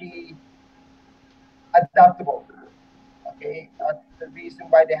should be adaptable. Okay, the reason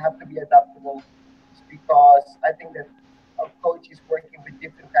why they have to be adaptable is because I think that a coach is working with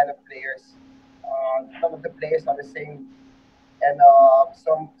different kind of players. None of the players are the same, and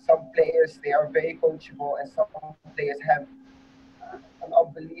some players they are very coachable, and some players have an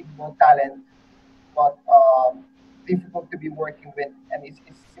unbelievable talent, but difficult to be working with, and it's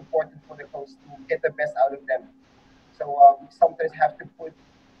important for the coach to get the best out of them. So sometimes have to put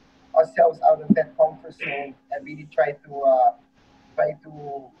ourselves out of that comfort zone and really try to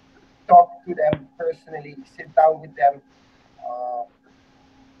talk to them personally, sit down with them, uh,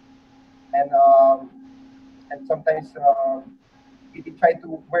 and um, and sometimes really try to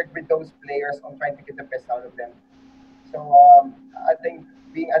work with those players on trying to get the best out of them. So I think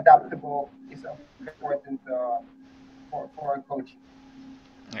being adaptable is very important for a coach.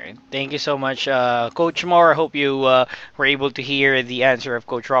 All right. Thank you so much, Coach Moore. I hope you were able to hear the answer of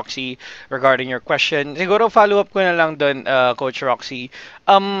Coach Roxy regarding your question. Siguro follow up ko na lang dun, Coach Roxy.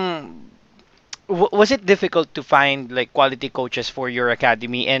 Um, was it difficult to find like quality coaches for your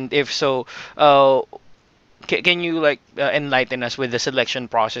academy? And if so, can you like enlighten us with the selection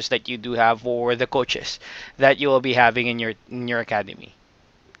process that you do have for the coaches that you will be having in your academy?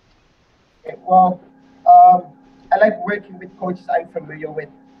 Okay, well, I like working with coaches I'm familiar with.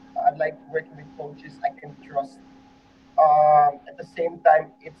 I like working with coaches I can trust. At the same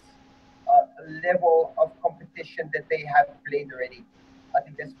time, it's a level of competition that they have played already. I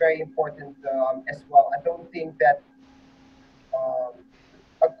think that's very important as well. I don't think that um,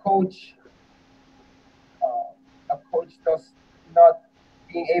 a coach does not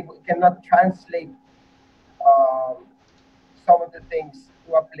being able cannot translate um, some of the things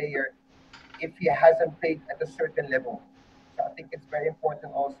to a player if he hasn't played at a certain level. So I think it's very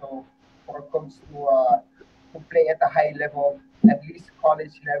important also for a coach to play at a high level, at least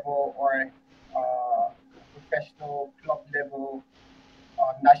college level or professional club level,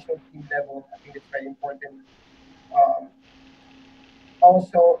 national team level. I think it's very important. Um,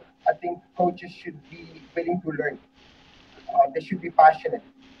 Also, I think coaches should be willing to learn. They should be passionate.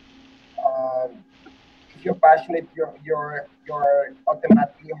 Um, if you're passionate, you're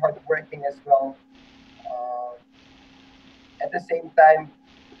automatically hardworking as well. Uh, at the same time,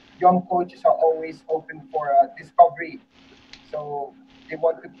 young coaches are always open for discovery. So they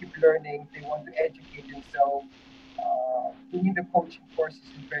want to keep learning. They want to educate themselves. Doing the coaching courses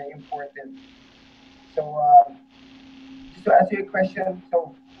is very important. So just to answer your question,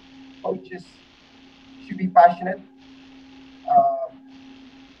 so coaches should be passionate. Um,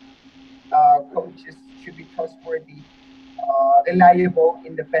 Coaches should be trustworthy, reliable,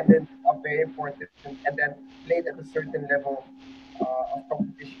 independent, are very important, and then played at a certain level of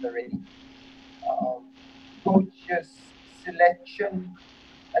competition already. Um, Coaches selection,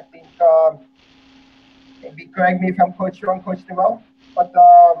 I think, maybe correct me if I'm coach wrong, Coach Noel, but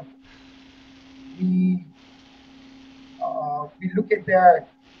we we look at their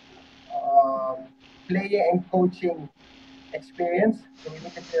um, playing and coaching experience. So we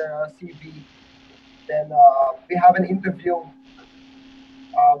look at their CV. Then we have an interview.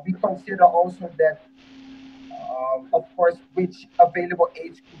 We consider also that, of course, which available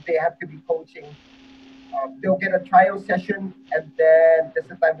age group they have to be coaching. They'll get a trial session, and then that's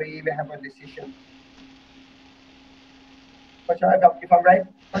the time we have a decision. Coach Noel, if I'm right,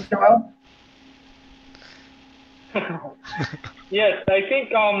 Coach Noel? Yes, I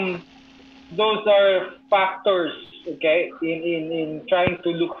think those are factors, okay, in trying to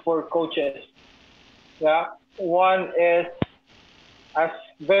look for coaches. Yeah, one is as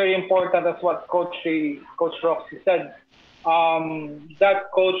very important as what Coach Roxy said.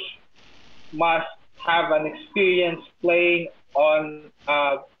 That coach must have an experience playing on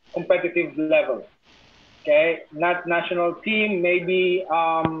a competitive level. Okay, not national team, maybe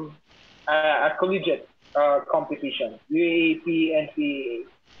a collegiate competition, UAAP, NCAA.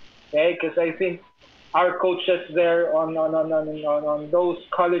 Okay, because I think our coaches there on those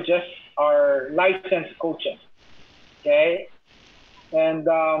colleges are licensed coaches. Okay, and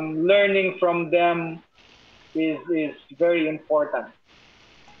learning from them is very important.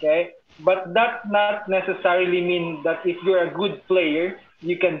 Okay, but that not necessarily mean that if you're a good player,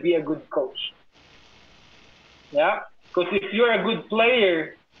 you can be a good coach. Yeah, because if you're a good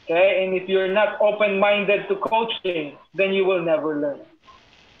player, okay, and if you're not open-minded to coaching, then you will never learn.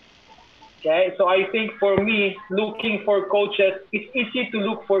 Okay, so I think for me, looking for coaches, it's easy to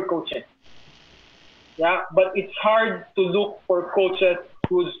look for coaches. Yeah, but it's hard to look for coaches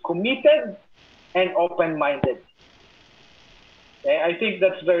who's committed and open-minded. Okay, I think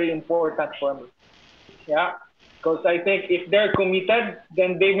that's very important for me. Yeah, because I think if they're committed,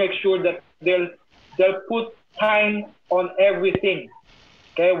 then they make sure that they'll put time on everything.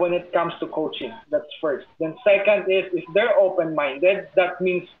 Okay, when it comes to coaching, that's first. Then second is if they're open-minded, that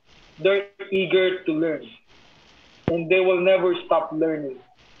means they're eager to learn, and they will never stop learning.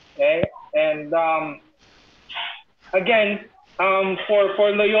 Okay, and again,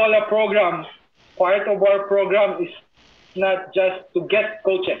 for Loyola program, part of our program is not just to get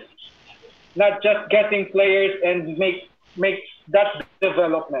coaches, not just getting players and make that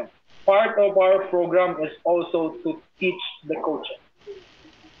development. Part of our program is also to teach the coaches.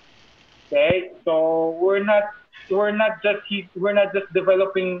 Okay, so we're not just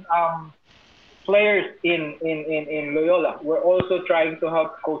developing players in Loyola. We're also trying to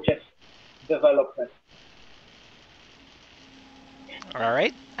help coaches development. All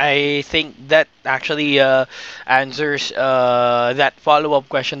right. I think that actually answers that follow-up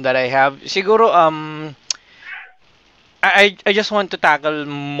question that I have. Siguro I just want to tackle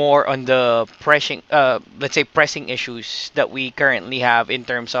more on the pressing let's say pressing issues that we currently have in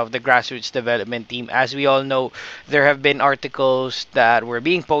terms of the grassroots development team. As we all know, there have been articles that were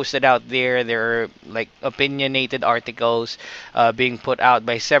being posted out there. There are like opinionated articles being put out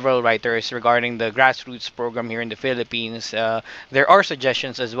by several writers regarding the grassroots program here in the Philippines. There are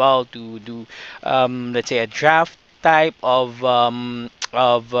suggestions as well to do let's say a draft type of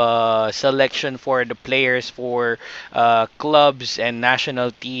selection for the players for clubs and national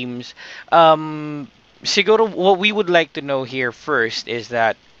teams. Siguro what we would like to know here first is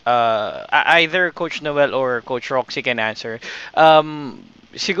that either Coach Noel or Coach Roxy can answer.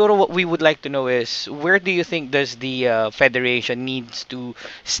 Siguro what we would like to know is where do you think does the federation needs to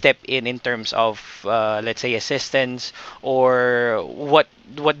step in terms of let's say assistance, or what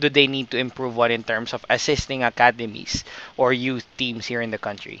do they need to improve on in terms of assisting academies or youth teams here in the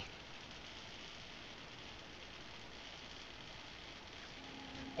country?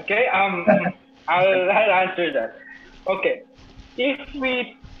 Okay, I'll answer that. Okay, if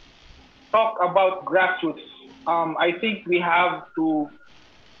we talk about grassroots, I think we have to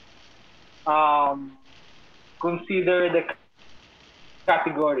um, consider the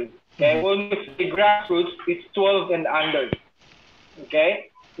category. Okay, when we say grassroots, it's 12 and under. Okay,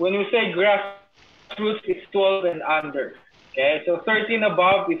 when we say grassroots, it's 12 and under. Okay, so 13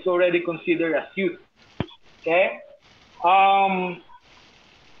 above, it's already considered as youth. Okay, um,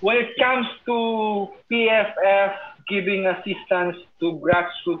 when it comes to PFF giving assistance to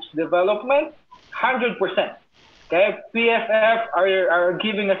grassroots development, 100%. Okay, PFF are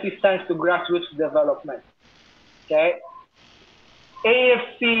giving assistance to grassroots development. Okay,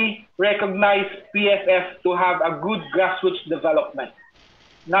 AFC recognized PFF to have a good grassroots development,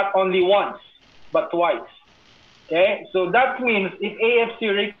 not only once, but twice. Okay, so that means if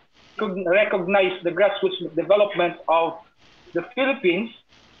AFC recognize the grassroots development of the Philippines,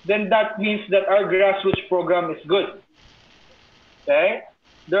 then that means that our grassroots program is good. Okay,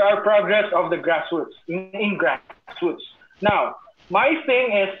 there are progress of the grassroots in grassroots. Now, my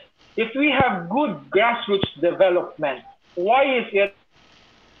thing is, if we have good grassroots development, why is it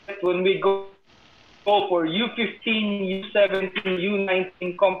when we go for U15, U17,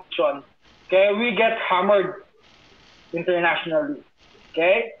 U19 competition, okay, we get hammered internationally?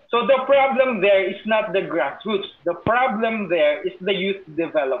 Okay, so the problem there is not the grassroots. The problem there is the youth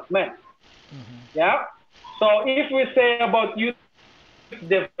development. Yeah. So if we say about youth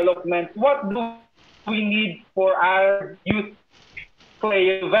development, what do we need for our youth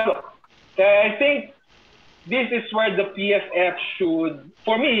player develop? Okay, I think this is where the PFF should,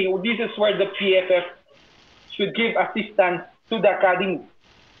 for me, this is where the PFF should give assistance to the academy.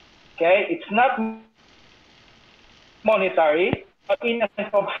 Okay, it's not monetary, but in a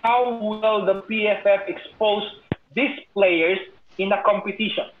sense of how will the PFF expose these players in a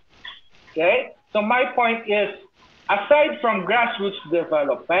competition. Okay, so my point is, aside from grassroots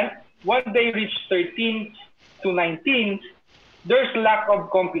development, when they reach 13 to 19, there's lack of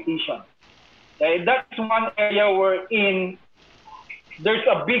competition. Okay, that's one area wherein there's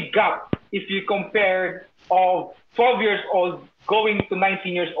a big gap if you compare of 12 years old going to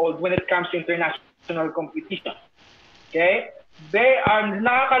 19 years old when it comes to international competition. Okay? They are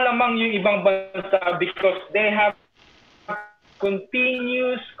nakakalamang yung ibang bansa because they have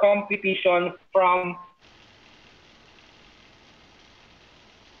continuous competition from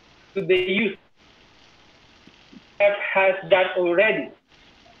to the youth. Has that already.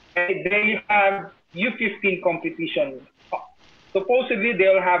 Okay? They have U15 competition. Supposedly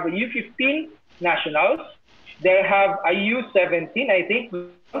they'll have a U15 nationals. They'll have a U17, I think.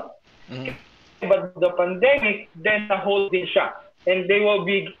 But the pandemic then hold din siya, and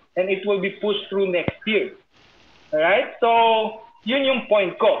it will be pushed through next year. All right? So yun yung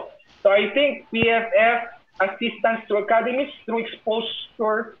point ko. So I think PFF assistance to academies through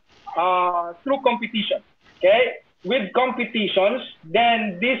exposure, through competition. Okay? With competitions,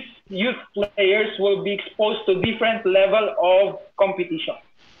 then these youth players will be exposed to different level of competition.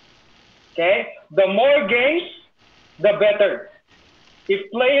 Okay? The more games, the better.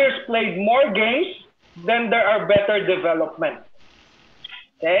 If players played more games, then there are better development.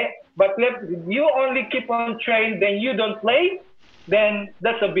 Okay? But if you only keep on training, then you don't play, then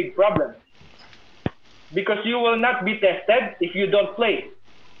that's a big problem. Because you will not be tested if you don't play.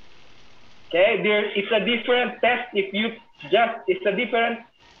 Okay? It's a different test if you it's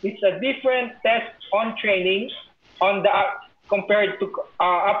a different test on training on the compared to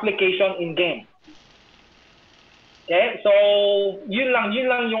application in game. Okay, so yun lang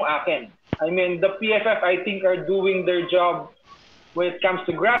yung akin. I mean, the PFF I think are doing their job when it comes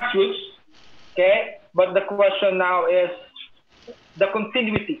to grassroots. Okay, but the question now is the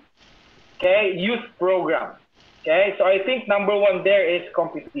continuity. Okay, youth program. Okay, so I think number one there is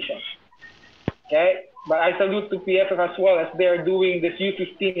competition. Okay, but I salute to PFF as well as they are doing this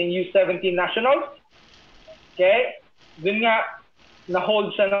U15 and U17 nationals. Okay, dun nga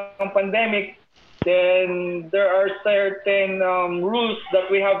na-hold siya ng pandemic. Then there are certain rules that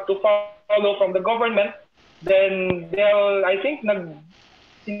we have to follow from the government. Then I think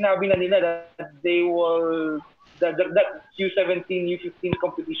sinabi na nila that they will, that U17, U15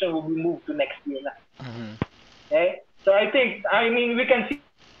 competition will be moved to next year na. Okay? So I mean, we can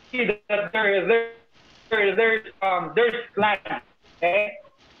see that there's plan. Okay?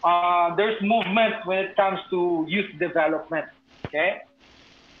 There's movement when it comes to youth development. Okay?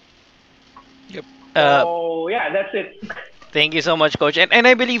 Yep. So yeah, that's it. Thank you so much, Coach. And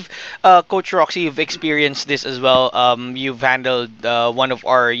I believe, Coach Roxy, you've experienced this as well. You've handled one of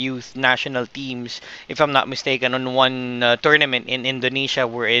our youth national teams, if I'm not mistaken, on one tournament in Indonesia,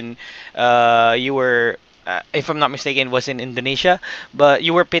 wherein you were, if I'm not mistaken, it was in Indonesia, but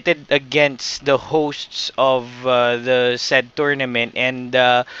you were pitted against the hosts of the said tournament, and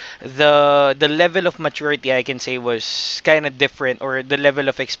the level of maturity, I can say, was kind of different, or the level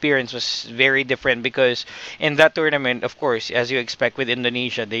of experience was very different, because in that tournament, of course, as you expect with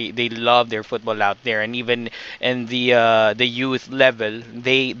Indonesia, they love their football out there, and even in the youth level,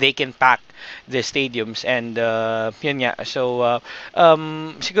 they can pack the stadiums, and yun nga. So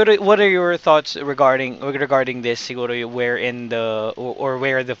siguro, what are your thoughts regarding this? Siguro, where in the, or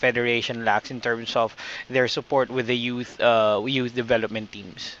where the federation lacks in terms of their support with the youth development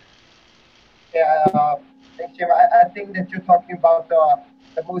teams? Yeah, thanks, Jim. I think that you're talking about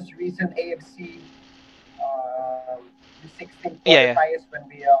the most recent AFC the 16 Yeah, qualifiers when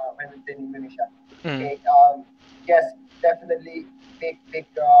we did in Indonesia. yeah. Okay, yes, definitely big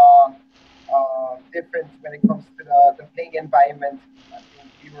difference when it comes to the playing environment. I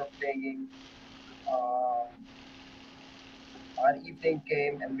think we were playing an evening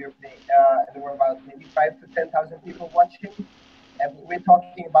game, and we were playing, and there were about maybe 5 to 10,000 people watching, and we're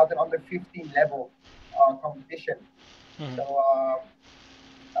talking about an under 15 level competition. So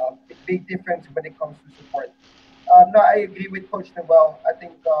big difference when it comes to support. No, I agree with Coach Noel. I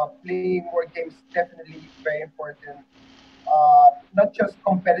think playing more games definitely very important. Not just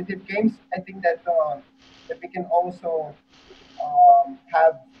competitive games. I think that we can also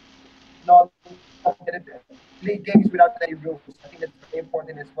have non-competitive play games without any rules. I think that's very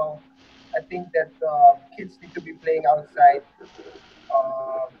important as well. I think that kids need to be playing outside.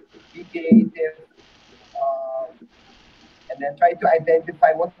 be creative, and then try to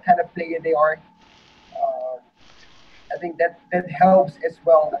identify what kind of player they are. I think that helps as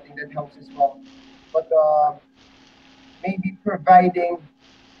well. I think that helps as well. But maybe providing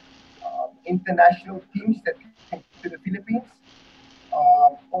international teams that come to the Philippines,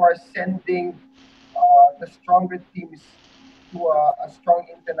 or sending the stronger teams to a strong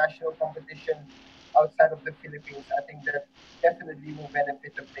international competition outside of the Philippines. I think that definitely will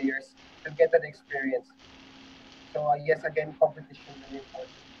benefit the players to get that experience. So yes, again, competition is really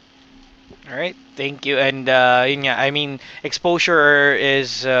important. All right, thank you. And yun nga, I mean, exposure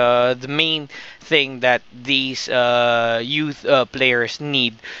is the main thing that these youth players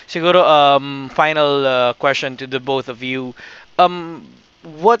need. Siguro, final question to the both of you.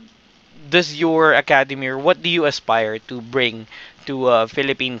 What does your academy or what do you aspire to bring to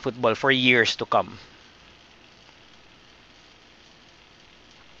Philippine football for years to come?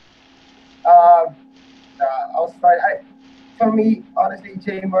 Um, I'll start. For me, honestly,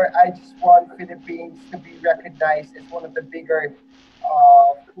 Jamer, I just want Philippines to be recognized as one of the bigger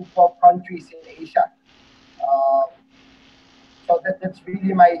football countries in Asia. Um, so that's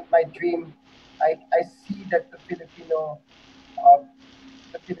really my dream. I see that uh, the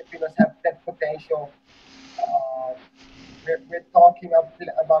Filipinos have that potential. Uh, we're talking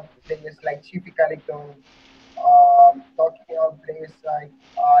about players like Chifi Calicton, talking about players like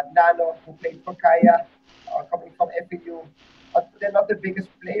Nano, who played for Kaya, coming from FAU. They're not the biggest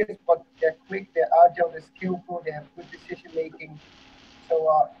players, but they're quick, they're agile, they're skillful, they have good decision making.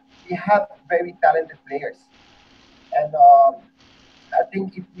 So we have very talented players. And I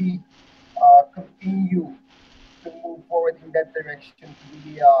think if we continue to move forward in that direction, to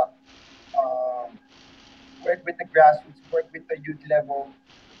really work with the grassroots, work with the youth level,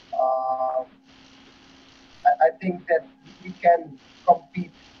 um, I think that we can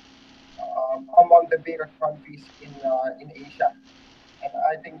compete among the bigger countries in Asia. And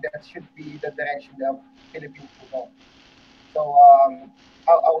I think that should be the direction of Philippine football. So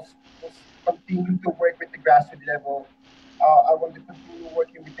I'll continue to work with the grassroots level. I want to continue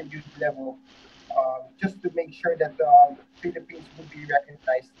working with the youth level, just to make sure that Philippines will be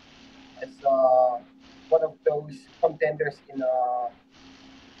recognized as one of those contenders in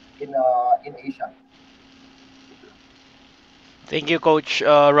Asia. Thank you, Coach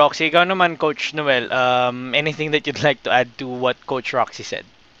Roxy. Ikaw naman, Coach Noel. Anything that you'd like to add to what Coach Roxy said?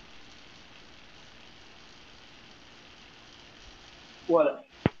 Well,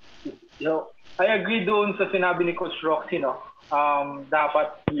 I agree doon sa sinabi ni Coach Roxy, no?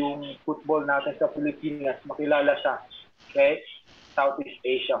 Dapat yung football natin sa Pilipinas, makilala siya. Okay? Southeast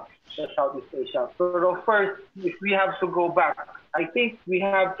Asia. Sa Southeast Asia. Pero first, if we have to go back, I think we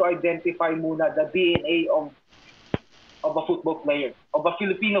have to identify muna the DNA of a football player, of a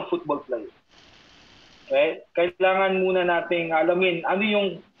Filipino football player. Okay? Kailangan muna nating alamin ano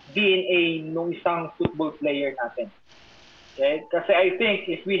yung DNA ng isang football player natin. Okay? Kasi I think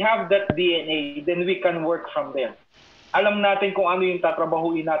if we have that DNA, then we can work from there. Alam natin kung ano yung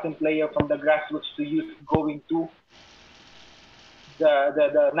tatrabahuin natin player from the grassroots to youth going to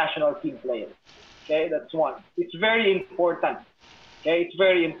the national team player. Okay? That's one. It's very important. Okay? It's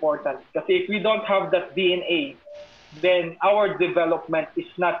very important. Kasi if we don't have that DNA, then our development is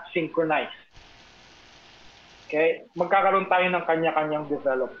not synchronized. Okay? Magkakaroon tayo ng kanya-kanyang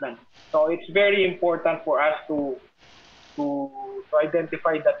development. So it's very important for us to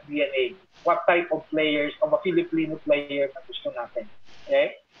identify that DNA. What type of players, of a Filipino player na gusto natin.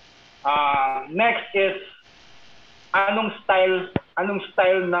 Okay? Next is anong style ng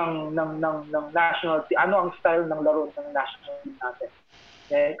national team, ano ang style ng laro ng national team natin.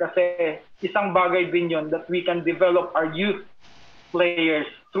 Okay? Kasi isang bagay din yun that we can develop our youth players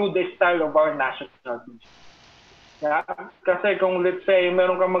through the style of our national team. Yeah? Kasi kung let's say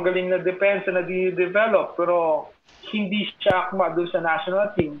meron kang magaling na depensa na di-develop pero hindi siya akma doon sa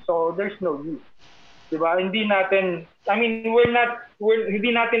national team, so there's no use. Diba? Hindi natin, I mean, hindi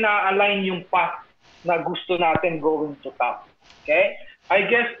natin na-align yung path na gusto natin going to top. Okay? I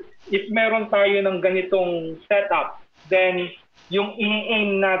guess if meron tayo ng ganitong setup, then yung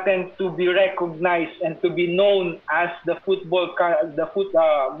i-aim natin to be recognized and to be known as a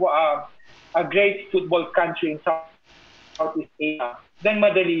great football country in Southeast Asia, then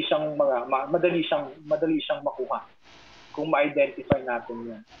madali siyang makuha kung ma-identify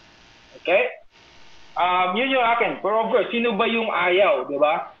natin yan. Okay? Yun yung akin. Pero of course, sino ba yung ayaw, di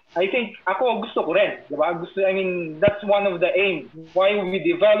ba? I think ako gusto ko rin, di ba? I mean, that's one of the aims. Why we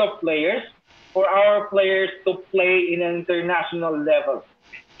develop players, for our players to play in an international level.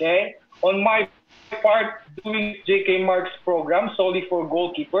 Okay? On my part, doing JK Mark's program solely for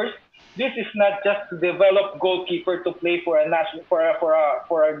goalkeepers, this is not just to develop goalkeeper to play for a national for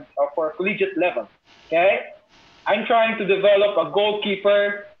a collegiate level. Okay, I'm trying to develop a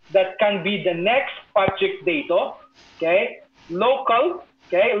goalkeeper that can be the next Patrick Dato. Okay, local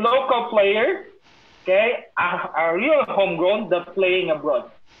player. Okay, a real homegrown that playing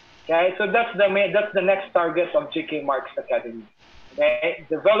abroad. Okay, so that's the next target of JK Mark's Academy. Okay,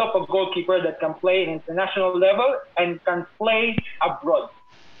 develop a goalkeeper that can play in international level and can play abroad.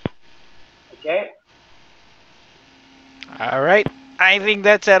 Okay. All right. I think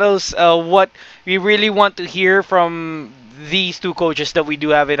that settles what we really want to hear from these two coaches that we do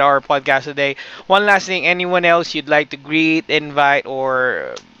have in our podcast today. One last thing, anyone else you'd like to greet, invite,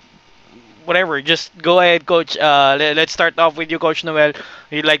 or whatever, just go ahead, Coach. Let's start off with you, Coach Noel.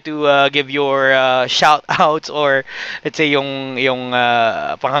 You'd like to give your shout outs or let's say yung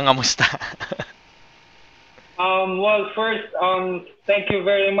pangangamusta. Well, first, thank you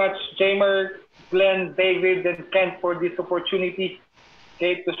very much, Jamer, Glenn, David, and Kent for this opportunity,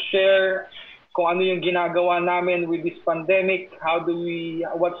 okay, to share kung ano yung ginagawa namin with this pandemic. How do we,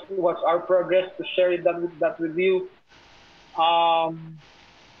 what's our progress, to share that with you.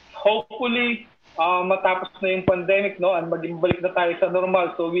 Hopefully, matapos na yung pandemic, no, and maging balik na tayo sa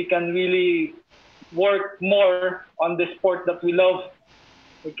normal, so we can really work more on the sport that we love.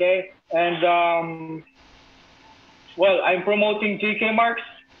 Okay, and well, I'm promoting JK Marks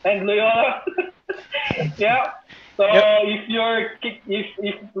and Loyola. Yeah. So if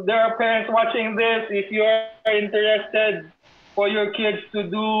there are parents watching this, if you are interested for your kids to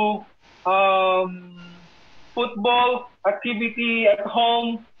do football activity at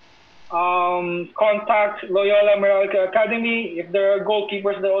home, contact Loyola Academy. If there are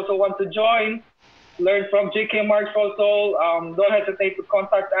goalkeepers that also want to join, learn from JK Marks also, don't hesitate to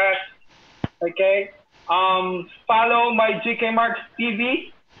contact us. Okay. Follow my JK Marks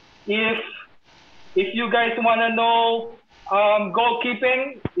TV if you guys want to know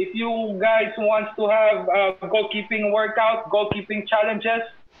goalkeeping, if you guys want to have goalkeeping workout, goalkeeping challenges,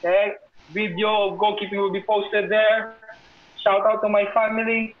 okay, video of goalkeeping will be posted there. Shout out to my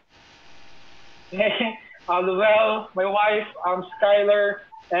family, Luel, my wife, Skylar,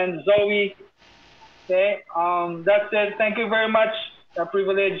 and Zoe. Okay, that's it. Thank you very much. A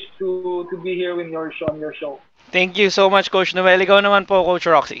privilege to be here on your show. Thank you so much, Coach Noel. Ikaw naman po, Coach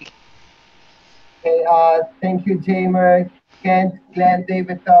Roxy. Okay, thank you, Jamer, Kent, Glenn,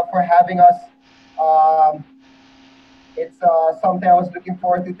 David, for having us. It's something I was looking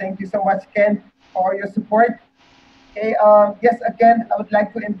forward to. Thank you so much, Kent, for your support. Okay, yes, again, I would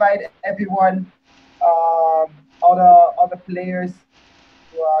like to invite everyone, all the players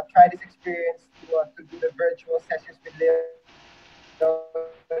to try this experience, to do the virtual sessions with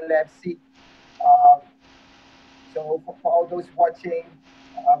Loyola FC. So for all those watching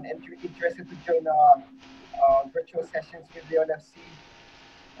and interested to join virtual sessions with Loyola FC,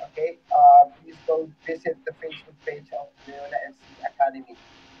 okay, please go visit the Facebook page of Loyola FC Academy.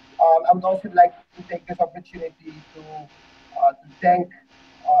 I would also like to take this opportunity to thank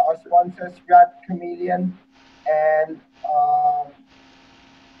our sponsors, Rat Chameleon and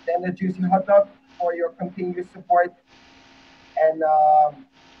the Energy Hot Dog, for your continued support, and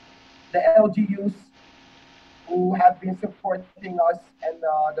the LGUs who have been supporting us, and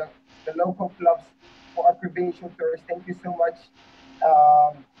the local clubs for our provincial tours. Thank you so much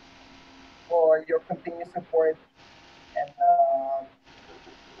for your continued support. And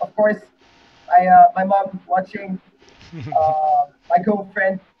of course, my mom watching, my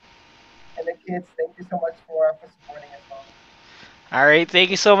girlfriend, and the kids. Thank you so much for supporting us all. All right, thank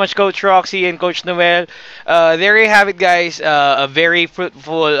you so much, Coach Roxy and Coach Noel. There you have it, guys. A very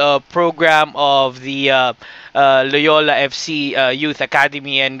fruitful program of the Loyola FC Youth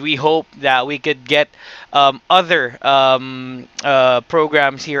Academy, and we hope that we could get other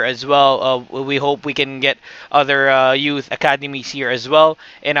programs here as well. We hope we can get other youth academies here as well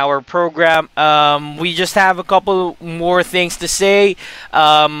in our program. We just have a couple more things to say.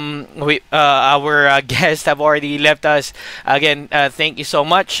 Our guests have already left us. Again, thank you so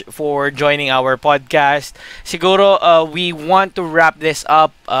much for joining our podcast. Siguro, we want to wrap this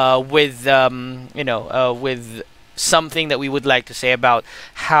up with with something that we would like to say about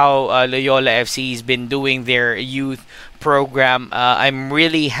how Loyola FC has been doing their youth program. I'm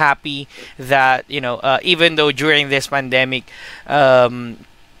really happy that even though during this pandemic,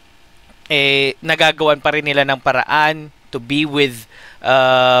 nagagawan pa rin nila ng paraan to be with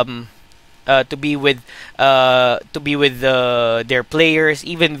their players,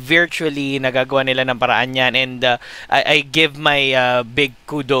 even virtually nagagawa nila ng paraan yan, and I give my big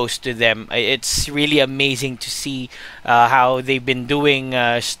kudos to them. It's really amazing to see how they've been doing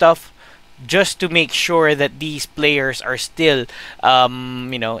stuff just to make sure that these players are still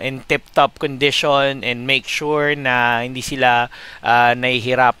in tip-top condition, and make sure na hindi sila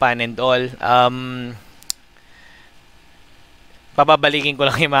nahihirapan and all. Papabalikin ko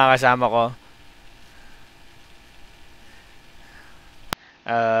lang yung mga kasama ko.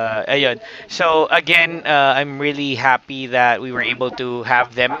 Ayun. So again, I'm really happy that we were able to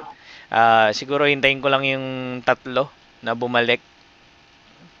have them. Siguro hintayin ko lang yung tatlo na bumalik.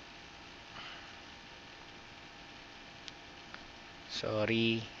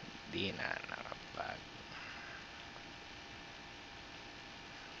 Sorry, di na nakapag.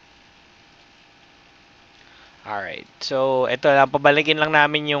 Alright, so ito lang, pabalikin lang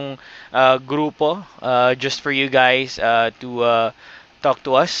namin yung grupo just for you guys to talk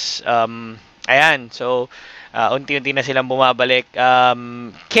to us. Ayan, so unti-unti na silang bumabalik.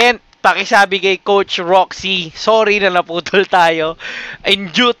 Kent, pakisabi kay Coach Roxy, sorry na naputol tayo. In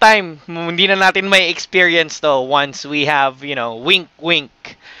due time, hindi na natin may experience to once we have, wink-wink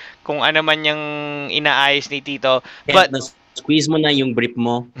kung ano man yung inaayos ni Tito. But squeeze mo na yung brief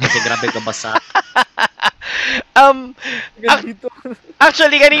mo kasi grabe ka basa.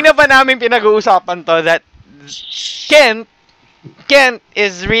 Actually, kanina pa namin pinag-uusapan to that Kent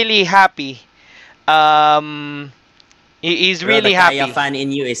is really happy. He's really happy. The Kaya fan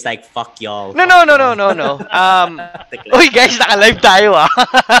in you is like, fuck y'all. No. Uy guys, naka-live tayo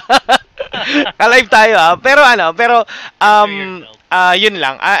Naka-live tayo Pero yun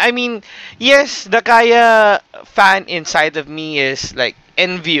lang. I mean, yes, the Kaya fan inside of me is like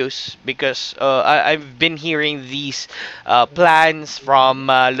envious because I've been hearing these plans from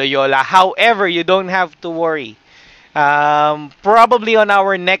Loyola. However, you don't have to worry. Probably on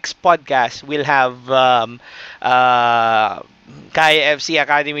our next podcast, we'll have Kaya FC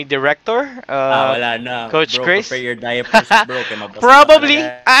Academy Director, wala na. Coach bro, Chris. Prepare your diapers, bro. Probably,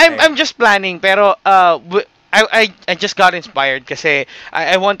 I'm just planning, pero I just got inspired kasi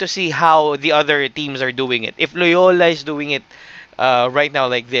I want to see how the other teams are doing it. If Loyola is doing it right now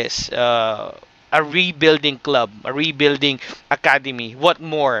like this, a rebuilding club, a rebuilding academy, what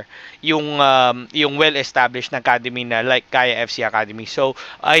more yung well-established na academy na like Kaya FC Academy. So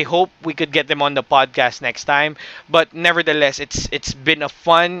I hope we could get them on the podcast next time. But nevertheless, it's been a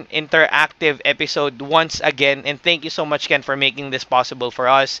fun, interactive episode once again, and thank you so much, Ken, for making this possible for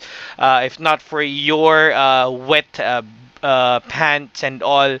us. If not for your wet pants and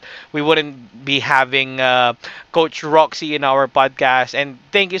all, we wouldn't be having Coach Roxy in our podcast. And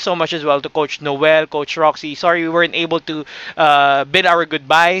thank you so much as well to Coach Noel, Coach Roxy. Sorry we weren't able to bid our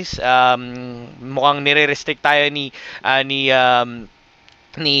goodbyes. Mukhang nire-restrict tayo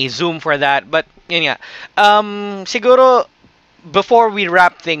ni Zoom for that. But yun nga. Siguro before we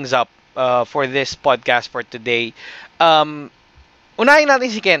wrap things up for this podcast for today, unahin natin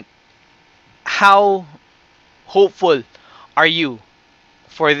si Kent. How hopeful are you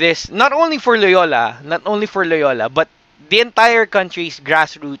for this, not only for Loyola, but the entire country's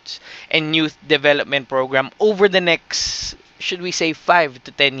grassroots and youth development program over the next, should we say, 5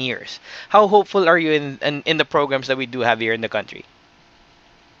 to 10 years? How hopeful are you in the programs that we do have here in the country?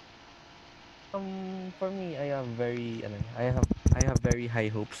 For me, I have very high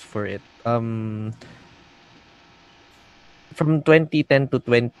hopes for it. From 2010 to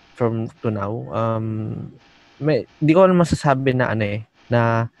now, di ko masasabi na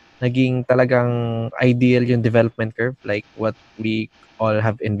na naging talagang ideal yung development curve like what we all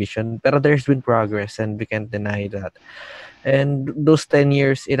have envisioned. Pero there's been progress and we can't deny that. And those 10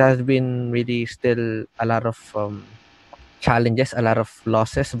 years, it has been really still a lot of challenges, a lot of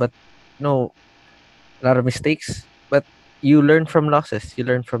losses, but no, a lot of mistakes. But you learn from losses, you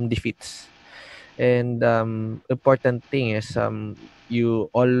learn from defeats. And important thing is you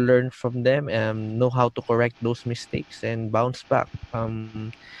all learn from them and know how to correct those mistakes and bounce back.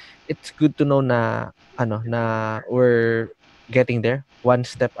 It's good to know na we're getting there one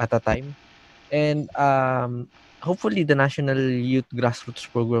step at a time. And hopefully the National Youth Grassroots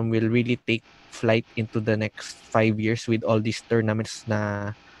Program will really take flight into the next 5 years with all these tournaments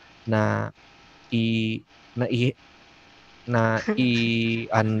na PFF.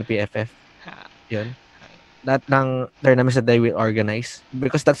 Yun. That ng tournaments that they will organize,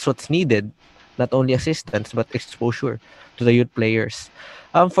 because that's what's needed, not only assistance but exposure to the youth players.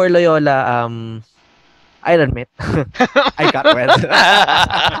 For Loyola, I'll admit I got wet.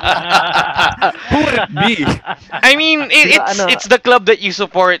 Who would it be? I mean, it's the club that you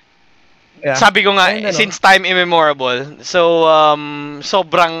support Yeah. sabi ko nga, And ano, since time immemorable, so,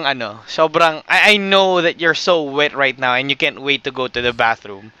 sobrang, I know that you're so wet right now and you can't wait to go to the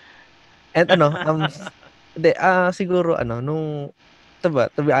bathroom. and ano, hindi, siguro ano, nung, to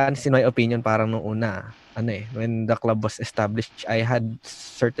be honest, in my opinion, parang nung una, when the club was established, I had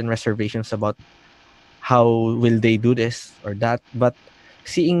certain reservations about how will they do this or that. But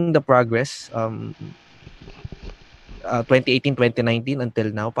seeing the progress, 2018, 2019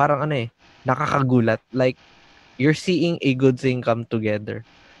 until now, parang nakakagulat. Like, you're seeing a good thing come together.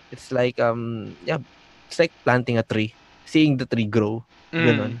 It's like, yeah, it's like planting a tree, seeing the tree grow, Mm.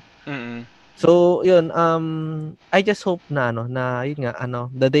 ganun. Mm. So, yun, I just hope na, yun nga,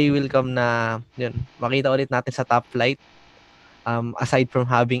 the day will come na, yun, makita ulit natin sa top flight, aside from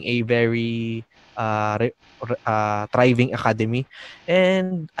having a very thriving academy.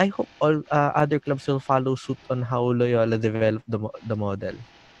 And I hope all other clubs will follow suit on how Loyola developed the model.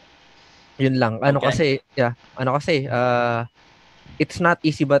 Yun lang. Okay. It's not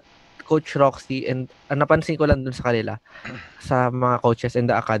easy, but Coach Roxy and napansin ko lang dun sa kanila, sa mga coaches in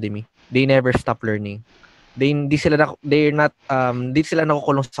the academy, they never stop learning. Hindi sila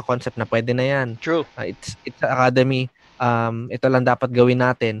nakukulong sa concept na pwede na yan. True. It's academy. Ito lang dapat gawin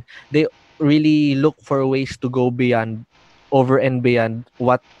natin. They really look for ways to go beyond, over and beyond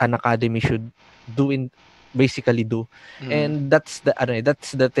what an academy should basically do. And that's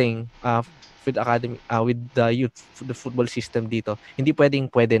the thing with academy, with the youth, the football system dito. Hindi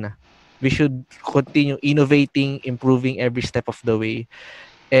pwede na. We should continue innovating, improving every step of the way.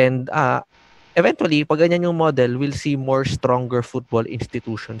 And eventually, pag ganyan yung model, we'll see more stronger football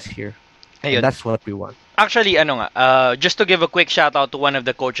institutions here. And Ayun. that's what we want. Actually, just to give a quick shout out to one of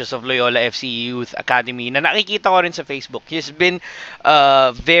the coaches of Loyola FC Youth Academy na nakikita ko rin sa Facebook. He's been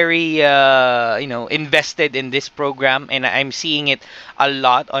very invested in this program, and I'm seeing it a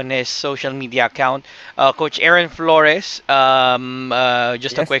lot on his social media account. Coach Aaron Flores,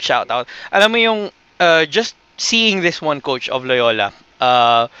 just a Yes. quick shout out. Alam mo yung just seeing this one coach of Loyola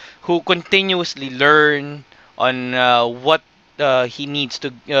who continuously learn on what he needs to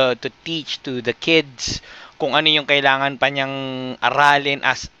teach to the kids, kung ano yung kailangan pa niyang aralin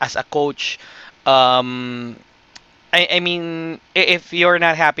as a coach. I mean, if you're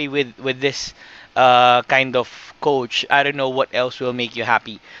not happy with this kind of coach, I don't know what else will make you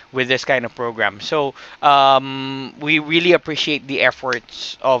happy with this kind of program. So we really appreciate the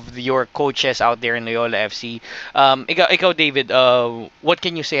efforts of your coaches out there in Loyola FC. Ikaw David, what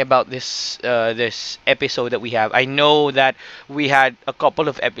can you say about this episode that we have? I know that we had a couple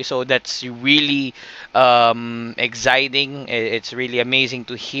of episodes that's really exciting. It's really amazing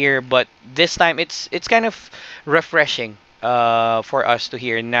to hear, but this time it's kind of refreshing for us to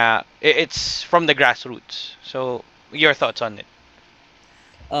hear na it's from the grassroots. So your thoughts on it?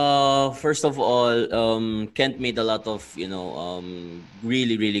 First of all, Kent made a lot of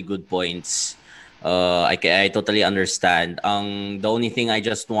really really good points. I totally understand. The only thing I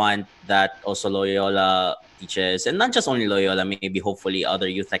just want that also Loyola teaches, and not just only Loyola, maybe hopefully other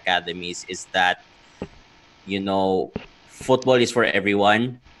youth academies, is that football is for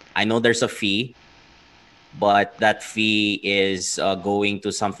everyone. I know there's a fee, but that fee is going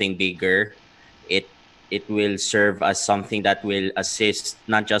to something bigger. It will serve as something that will assist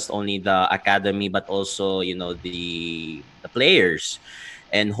not just only the academy but also the players,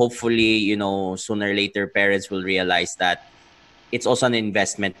 and hopefully sooner or later parents will realize that it's also an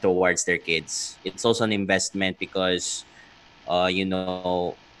investment towards their kids. It's also an investment because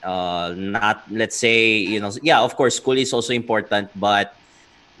not, let's say, yeah, of course school is also important, but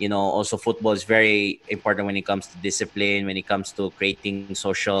also football is very important when it comes to discipline, when it comes to creating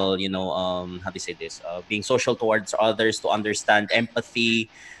social, how do you say this? Being social towards others, to understand empathy,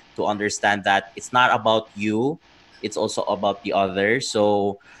 to understand that it's not about you, it's also about the others.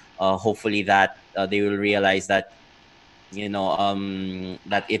 So hopefully that they will realize that,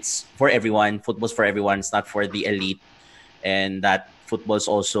 that it's for everyone. Football's for everyone. It's not for the elite, and that football's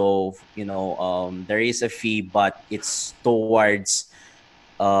also, there is a fee, but it's towards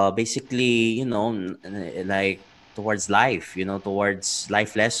basically, like towards life, towards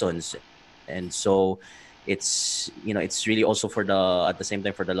life lessons. And so it's really also for at the same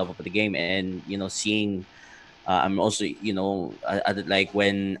time for the love of the game. And seeing I'm also like,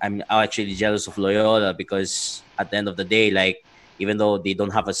 when I'm actually jealous of Loyola, because at the end of the day, like, even though they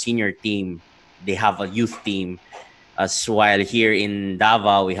don't have a senior team, they have a youth team, as while here in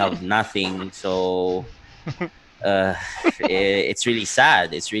Davao we have nothing. So it's really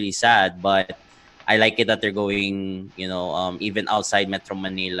sad. It's really sad, but I like it that they're going, even outside Metro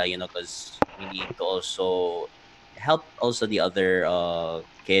Manila, because we need to also help also the other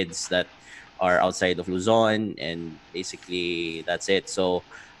kids that are outside of Luzon, and basically that's it. So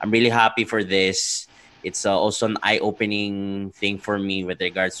I'm really happy for this. It's also an eye-opening thing for me with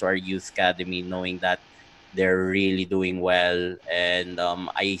regards to our youth academy, knowing that they're really doing well. And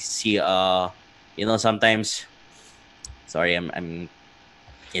I see, sometimes, sorry, I'm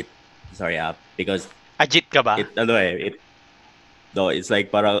it, sorry, because Ajit ka ba? no, it's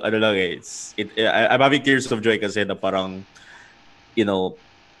like parang ano lang I'm having tears of joy kasi na parang,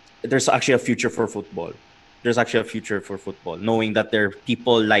 there's actually a future for football. There's actually a future for football, knowing that there are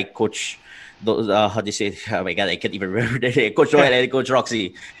people like Coach, how do you say? Oh my God, I can't even remember the name. Coach Noel and Coach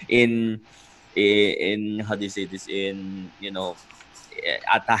Roxy in how do you say this, in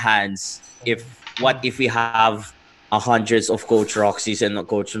at the hands. What if we have hundreds of Coach Roxys and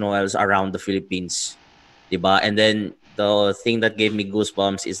Coach Noels around the Philippines, diba? And then the thing that gave me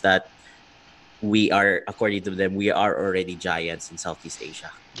goosebumps is that according to them, we are already giants in Southeast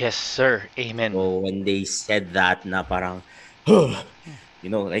Asia. Yes, sir. Amen. So when they said that, na parang,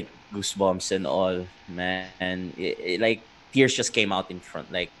 like goosebumps and all, man, like tears just came out in front,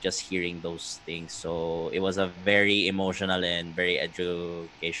 like just hearing those things. So it was a very emotional and very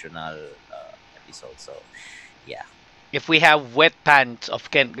educational episode. So yeah. If we have wet pants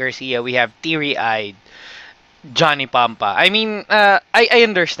of Kent Garcia, we have teary-eyed Johnny Pampa. I mean, I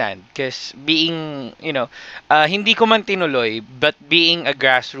understand because being, hindi ko man tinuloy, but being a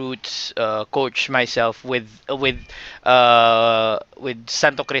grassroots coach myself with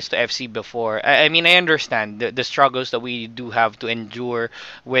Santo Cristo FC before. I mean, I understand the struggles that we do have to endure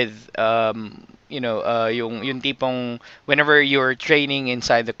with yung tipong whenever you're training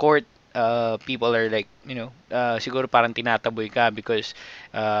inside the court, people are like, siguro parang tinataboy ka because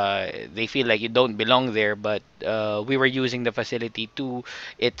they feel like you don't belong there, but we were using the facility to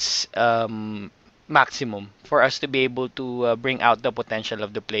its maximum for us to be able to bring out the potential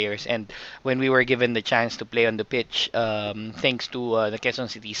of the players. And when we were given the chance to play on the pitch, thanks to the Quezon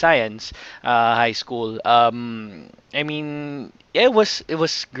City Science High School, I mean, yeah, it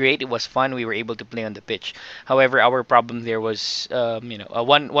was great. It was fun. We were able to play on the pitch. However, our problem there was,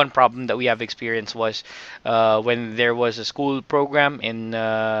 one problem that we have experienced was when there was a school program in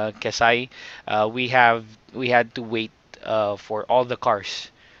Quezay, we had to wait for all the cars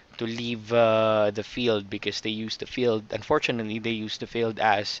to leave the field because they used the field. Unfortunately, they used the field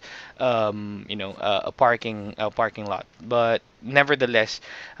as a parking lot. But nevertheless,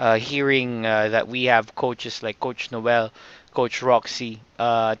 hearing that we have coaches like Coach Noel, Coach Roxy,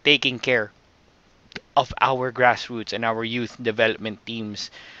 taking care of our grassroots and our youth development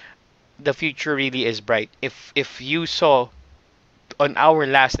teams, the future really is bright. If you saw on our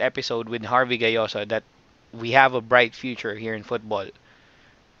last episode with Harvey Gayosa that we have a bright future here in football,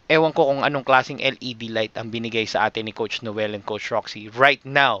 ewan ko kung anong klaseng LED light ang binigay sa atin ni Coach Noel and Coach Roxy right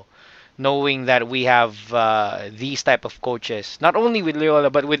now, knowing that we have these type of coaches, not only with Loyola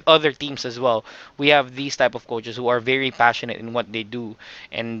but with other teams as well. We have these type of coaches who are very passionate in what they do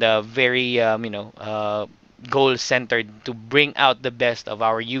and very goal centered to bring out the best of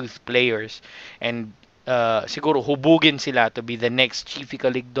our youth players, and siguro hubugin sila to be the next Chiefy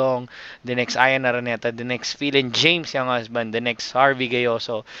Caligdong, the next Ayan Araneta, the next Philin James Young Husband, the next Harvey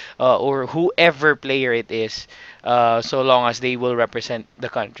Gayoso, or whoever player it is, so long as they will represent the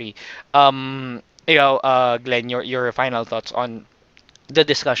country. Glenn, your final thoughts on the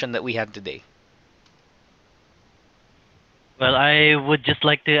discussion that we had today. Well, I would just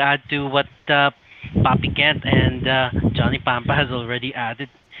like to add to what Papi Kent and Johnny Pampa has already added.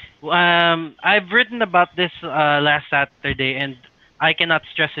 I've written about this last Saturday, and I cannot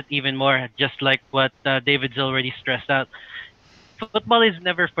stress it even more. Just like what David's already stressed out, football is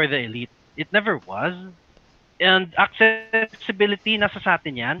never for the elite. It never was. And accessibility, nasa sa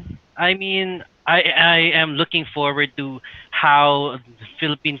atin yan. I mean, I am looking forward to how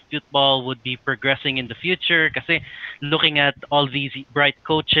Philippine football would be progressing in the future. Kasi looking at all these bright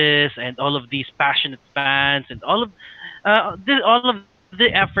coaches and all of these passionate fans and all of the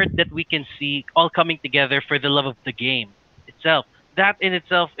effort that we can see all coming together for the love of the game itself. That in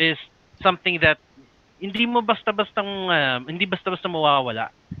itself is something that hindi basta-basta mawawala.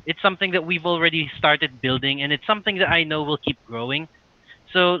 It's something that we've already started building, and it's something that I know will keep growing.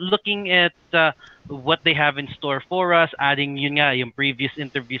 So looking at what they have in store for us, adding yung previous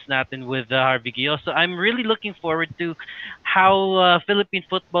interviews natin with Harvey Gioso, I'm really looking forward to how Philippine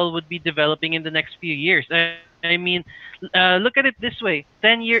football would be developing in the next few years. I mean, look at it this way: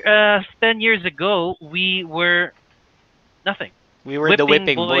 10 years ago, we were nothing. We were the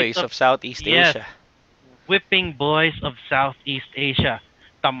whipping boys of Southeast Asia. Whipping boys of Southeast Asia.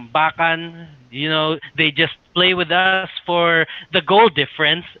 Tambakan, they just play with us for the goal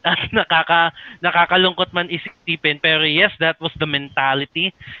difference. At nakakalungkot man isipin, pero yes, that was the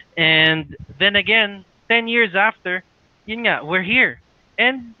mentality. And then again, 10 years after, yun nga, we're here.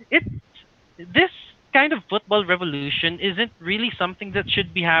 And this kind of football revolution isn't really something that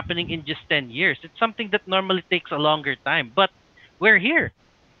should be happening in just 10 years. It's something that normally takes a longer time, but we're here.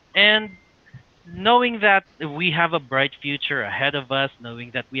 And knowing that we have a bright future ahead of us,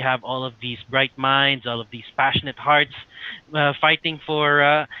 knowing that we have all of these bright minds, all of these passionate hearts fighting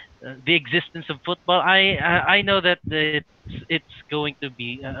for the existence of football, I know that it's going to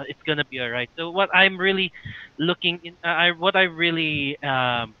be all right. So what I'm really what I really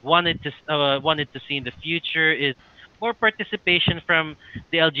wanted to see in the future is more participation from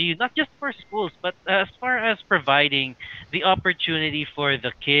the LGU, not just for schools, but as far as providing the opportunity for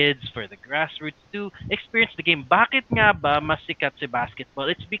the kids, for the grassroots to experience the game. Bakit nga ba mas sikat si basketball?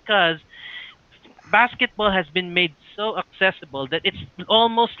 It's because basketball has been made so accessible that it's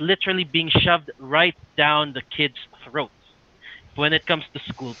almost literally being shoved right down the kids' throats. When it comes to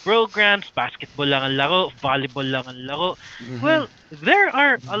school programs, basketball lang ang laro, volleyball lang ang laro. Well, there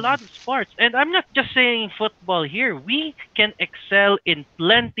are a lot of sports, and I'm not just saying football here. We can excel in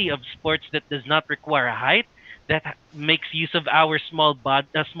plenty of sports that does not require height, that makes use of our small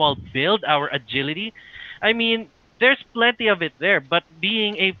build, our agility. I mean, there's plenty of it there, but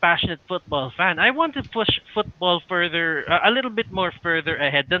being a passionate football fan, I want to push football further, a little bit more further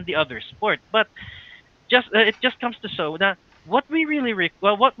ahead than the other sport. But it just comes to so now what we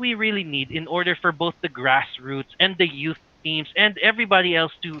really need in order for both the grassroots and the youth teams and everybody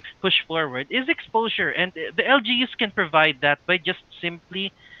else to push forward is exposure, and the LGUs can provide that by just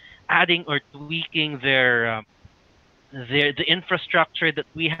simply adding or tweaking the infrastructure that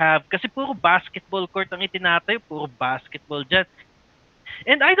we have. Kasi puro basketball court ang itinatayo, puro basketball dyan.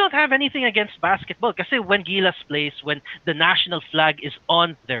 And I don't have anything against basketball kasi when Gilas plays, when the national flag is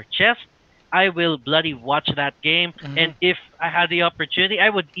on their chest, I will bloody watch that game. And if I had the opportunity, I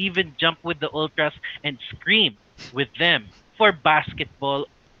would even jump with the Ultras and scream with them for basketball.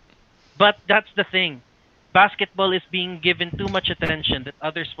 But that's the thing. Basketball is being given too much attention that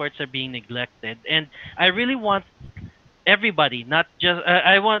other sports are being neglected. And I really want everybody, not just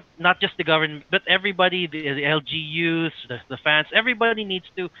I want not just the government, but everybody, the LGUs, the fans, everybody needs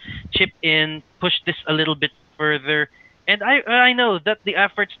to chip in, push this a little bit further. And I know that the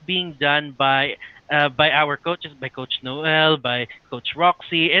efforts being done by our coaches, by Coach Noel, by Coach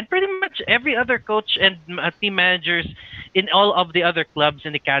Roxy, and pretty much every other coach and team managers in all of the other clubs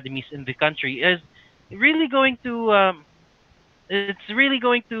and academies in the country is really going to it's really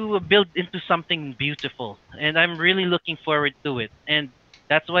going to build into something beautiful, and I'm really looking forward to it. And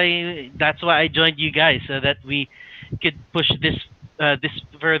that's why I joined you guys, so that we could push this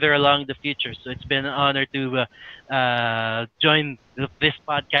further along the future. So it's been an honor to join this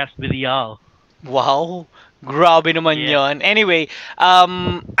podcast with y'all. Wow, grabe naman Yeah. yon. Anyway,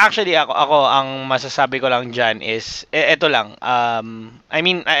 actually ako ang masasabi ko lang dyan is eto lang. I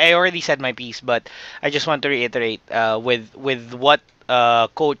mean, I already said my piece, but I just want to reiterate with what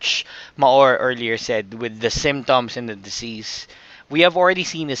Coach Maor earlier said with the symptoms and the disease. We have already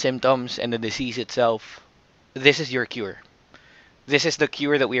seen the symptoms and the disease itself. This is your cure. This is the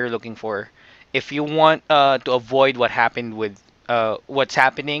cure that we are looking for. If you want to avoid what happened with what's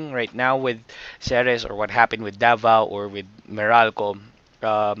happening right now with Ceres, or what happened with Davao or with Meralco,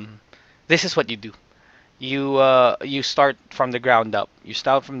 this is what you do. You start from the ground up. You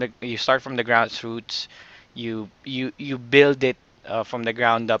start from the grassroots. You build it from the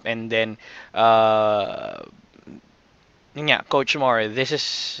ground up, and then yeah, Coach Moore, this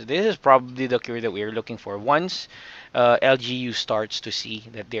is probably the cure that we are looking for. Once LGU starts to see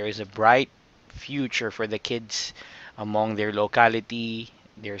that there is a bright future for the kids among their locality,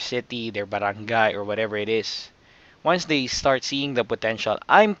 their city, their barangay, or whatever it is, once they start seeing the potential,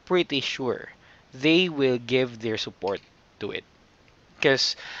 I'm pretty sure they will give their support to it.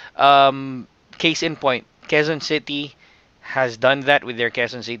 Because, case in point, Quezon City has done that with their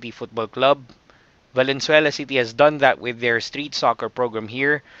Quezon City Football Club. Valenzuela City has done that with their street soccer program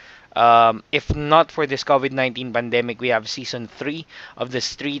here. If not for this COVID-19 pandemic, we have season 3 of the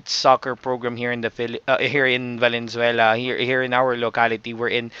street soccer program here in here in Valenzuela, here in our locality.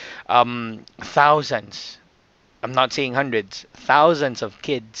 We're in thousands. I'm not saying hundreds, thousands of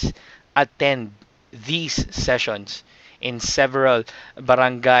kids attend these sessions in several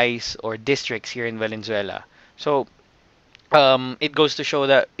barangays or districts here in Valenzuela. So it goes to show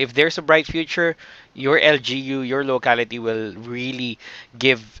that if there's a bright future, your LGU, your locality will really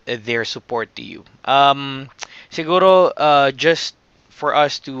give their support to you. Siguro, just for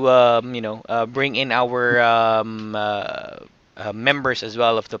us to bring in our members as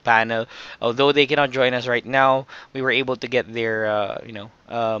well of the panel. Although they cannot join us right now, we were able to get their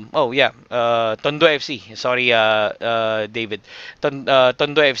Tondo FC. Sorry, David.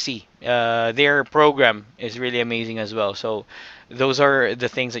 Tondo FC. Their program is really amazing as well. So those are the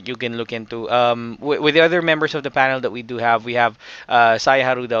things that you can look into. With the other members of the panel that we do have, we have Saya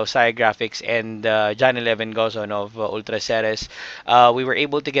Haruda of Saya Graphics and John 11 Gozon of Ultra Ceres. We were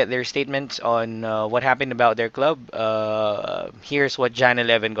able to get their statements on what happened about their club. Here's what John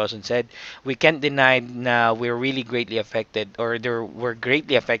 11 Gozon said. We can't deny na we're really greatly affected, or we're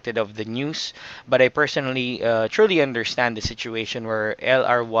greatly affected of the news, but I personally truly understand the situation where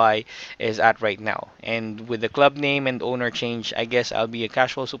LRY is at right now. And with the club name and owner change, I guess I'll be a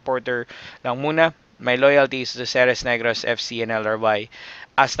casual supporter lang muna. My loyalty is to Ceres Negros FC and LRY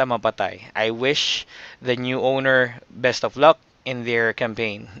hasta mapatay. I wish the new owner best of luck in their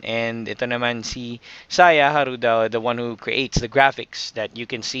campaign. And ito naman si Saya Haruda, the one who creates the graphics that you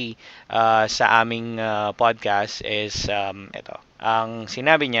can see sa aming podcast is ito. Ang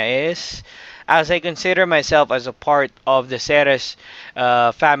sinabi niya is, as I consider myself as a part of the Ceres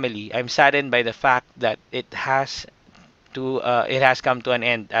family, I'm saddened by the fact that it has come to an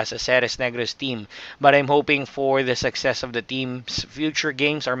end as a Ceres Negros team, but I'm hoping for the success of the team's future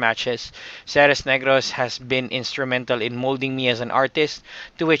games or matches. Ceres Negros has been instrumental in molding me as an artist,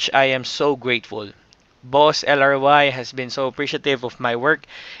 to which I am so grateful. Boss LRY has been so appreciative of my work,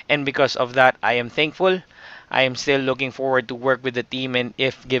 and because of that, I am thankful. I am still looking forward to work with the team, and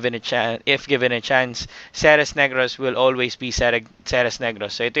if given a chance, Ceres Negros will always be Ceres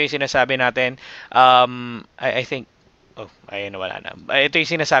Negros. So ito yung sinasabi natin. I think ayun, wala na. Ito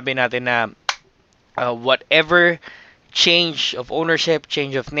yung sinasabi natin na whatever change of ownership,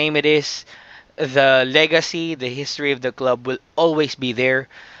 change of name it is, the legacy, the history of the club will always be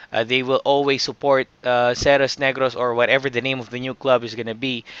there. They will always support Ceres Negros or whatever the name of the new club is gonna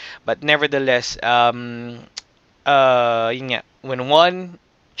be. But nevertheless, yun nga, when one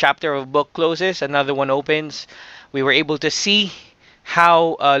chapter of book closes, another one opens. We were able to see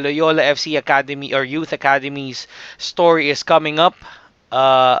how Loyola FC Academy or Youth Academy's story is coming up.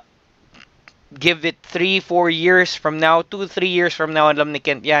 Give it 3-4 years from now, 2-3 years from now, alam ni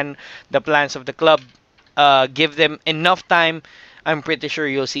Kent yan, the plans of the club. Give them enough time, I'm pretty sure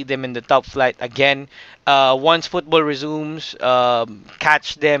you'll see them in the top flight again. Once football resumes,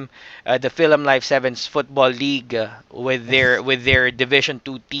 catch them, the Film Life Sevens Football League with their Division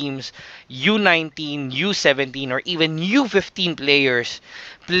 2 teams, U19, U17, or even U15 players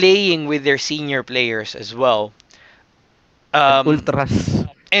playing with their senior players as well. Ultras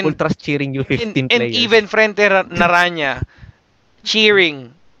cheering U15 players. And even Frente Naranya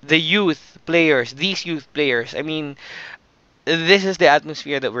cheering the youth players, these youth players. I mean, this is the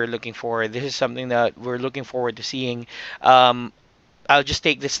atmosphere that we're looking for. This is something that we're looking forward to seeing. I'll just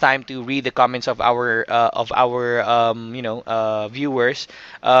take this time to read the comments of our viewers.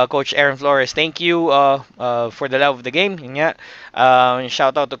 Coach Aaron Flores, thank you for the love of the game. Yun nga.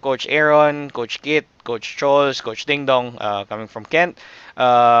 Shout out to Coach Aaron, Coach Kit, Coach Chols, Coach Ding Dong, coming from Kent.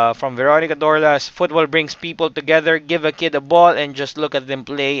 From Veronica Dorlas, football brings people together. Give a kid a ball and just look at them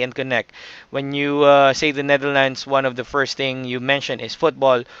play and connect. When you say the Netherlands, one of the first thing you mention is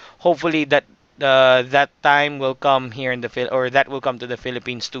football. Hopefully that time will come here in that will come to the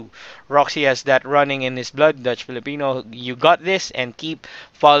Philippines too. Roxy has that running in his blood, Dutch Filipino. You got this and keep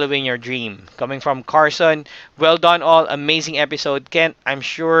following your dream. Coming from Carson, well done all, amazing episode. Kent, I'm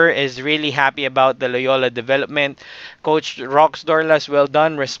sure is really happy about the Loyola development. Coach Roxy Dorlas, well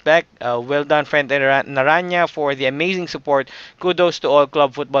done, respect. Well done, friend Naranya, for the amazing support. Kudos to all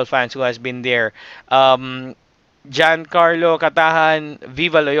club football fans who has been there. Giancarlo Katahan,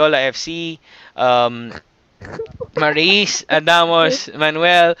 Viva Loyola FC. Maris Adamos,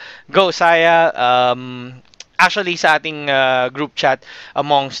 Manuel, Go Saya. Actually, sa ating group chat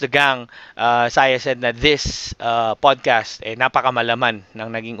amongst the gang, Saya said na this podcast, napakamalaman ng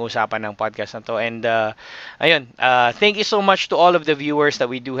naging usapan ng podcast na to. And, ayun, thank you so much to all of the viewers that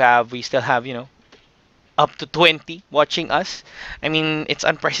we do have. We still have, up to 20 watching us. I mean, it's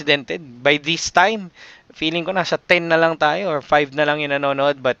unprecedented. By this time, feeling ko nasa 10 na lang tayo or 5 na lang yung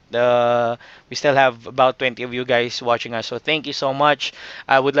nanonood, but we still have about 20 of you guys watching us. So thank you so much.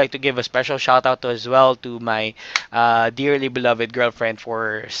 I would like to give a special shout out as well to my dearly beloved girlfriend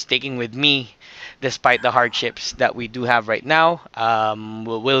for sticking with me despite the hardships that we do have right now.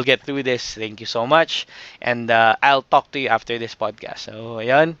 We'll get through this. Thank you so much. And I'll talk to you after this podcast. So,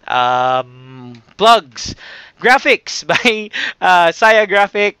 ayan. Plugs. graphics by Saya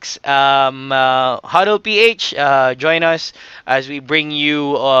Graphics. Huddle PH, join us as we bring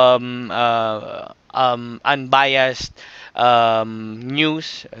you unbiased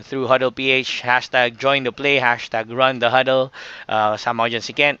news through Huddle PH. Hashtag join the play, hashtag run the huddle. Kasama ko dyan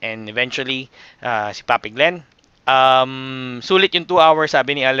si Ken and eventually si Papi Glenn. Sulit yung 2 hours,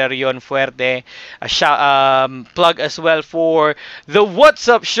 sabi ni Alerion Fuerte. Plug as well for the What's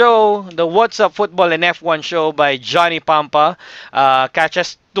Up show, the What's Up Football and F1 show by Johnny Pampa. Catch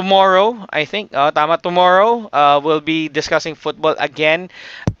us tomorrow, I think. Tama, tomorrow. We'll be discussing football again.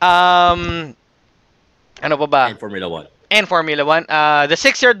 Ano pa ba? And Formula 1. And Formula 1. The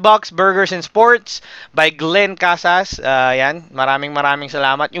 6-Yard Box Burgers and Sports by Glenn Casas. Yan, maraming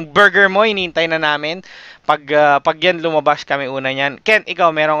salamat. Yung burger mo, hinihintay na namin. Pag yan lumabas kami una niyan. Ken,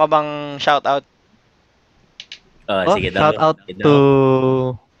 ikaw, meron ka bang shoutout? Sige daw. Shout out to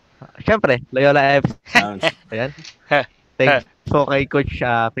syempre, Loyola FC. Ayan. Thanks po kay Coach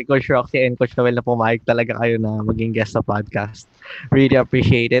Roxy and Coach Noel na pumayag talaga kayo na maging guest sa podcast. Really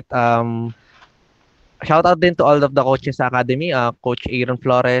appreciate it. Shout out din to all of the coaches sa academy, Coach Aaron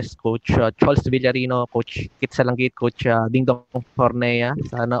Flores, Coach Charles Villarino, Coach Kit Salanggit, Coach Dingdong Fornea.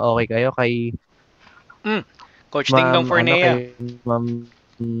 Sana okay kayo kay Coach Dingdong Fornea. Kay Ma'am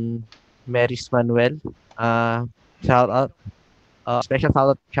Maris Manuel. Shout out. Special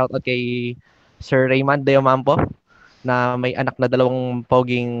shout out kay Sir Raymond Deomampo na may anak na 2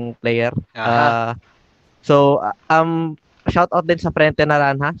 poging player. Shout out din sa Frente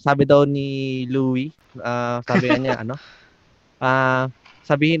Naranja. Sabi daw ni Louie, sabi niya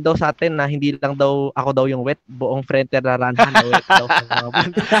sabihin daw sa atin na hindi lang daw ako daw yung wet, buong Frente Naranja na wet daw sa mga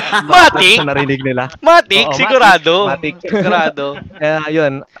Matik! narinig nila. Matik, sigurado. Matik. Sigurado.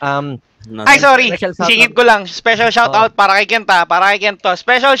 Yun. Ay, sorry. Singit ko lang. Special shoutout para kay Kenta.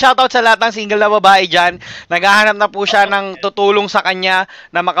 Special shoutout sa lahat ng single na babae dyan. Naghahanap na po siya ng tutulong sa kanya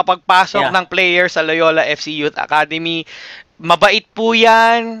na makapagpasok ng player sa Loyola FC Youth Academy. Mabait po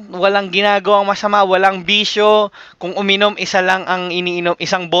yan. Walang ginagawang masama. Walang bisyo. Kung uminom, isa lang ang iniinom.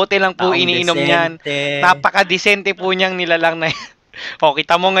 Isang bote lang po iniinom niyan. Napaka-decente po niyang nilalang na yan. O,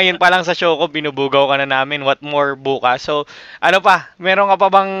 kita mo ngayon pa lang sa show ko, binubugaw ka na namin. What more bukas? So, ano pa? Meron ka pa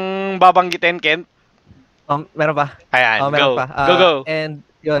bang babanggitin, Kent? Meron pa. Ayan, meron go. pa. Go. And,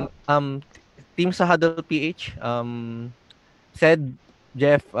 yun, team sa Huddle PH, said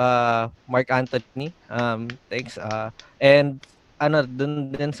Jeff, Mark Anthony, thanks. And,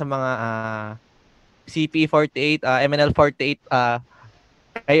 dun din sa mga CP48, MNL48,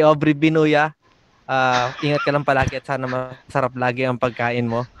 kay Aubrey Binuya, ingat ka lang palagi at sana masarap lagi ang pagkain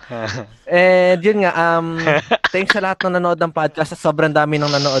mo. And yun nga, thanks sa lahat ng nanood ng podcast. Sobrang dami ng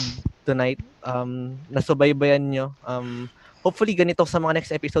nanood tonight. Nasubaybayan nyo. Hopefully ganito sa mga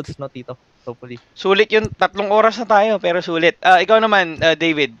next episodes, no, Tito? Hopefully. Sulit yun. 3 oras na tayo, pero sulit. Ikaw naman,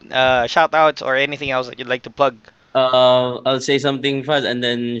 David, shoutouts or anything else that you'd like to plug? I'll say something fast and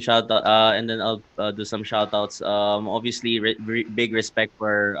then and then I'll do some shout outs. Obviously big respect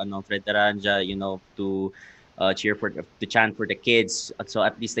for Fred Taranja, to cheer for to chant for the kids, so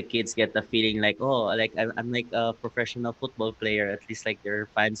at least the kids get the feeling like, oh, like I'm like a professional football player. At least like there are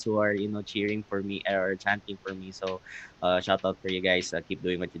fans who are cheering for me or chanting for me. So shout out for you guys. Keep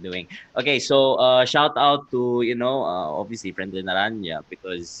doing what you're doing. Okay, so shout out to obviously Friend Naranja,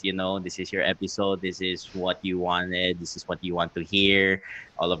 because this is your episode. This is what you wanted. This is what you want to hear.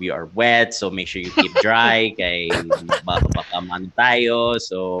 All of you are wet, so make sure you keep dry. Kay baka man tayo,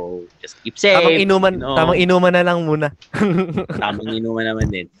 so just keep safe. Tamang inuman na lang muna. Tamang inuman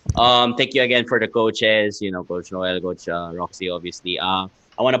naman din. Thank you again for the coaches, Coach Noel, Coach Roxy, obviously. I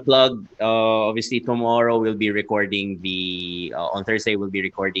want to plug, obviously tomorrow we'll be recording on Thursday we'll be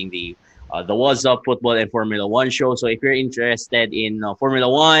recording the What's Up Football and Formula 1 show. So if you're interested in Formula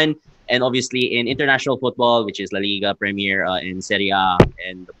 1 and obviously in international football, which is La Liga, Premier, and Serie A,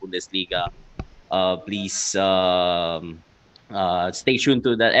 and the Bundesliga, please stay tuned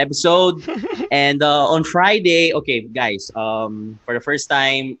to that episode. And on Friday, okay, guys, for the first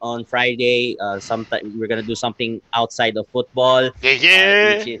time on Friday, sometime we're gonna do something outside of football, which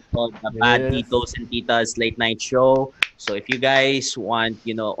is called the Bad Titos and Titas Late Night Show. So if you guys want,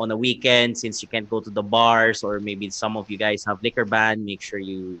 on a weekend, since you can't go to the bars, or maybe some of you guys have liquor ban, make sure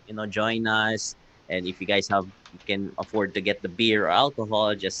you join us. And if you guys can afford to get the beer or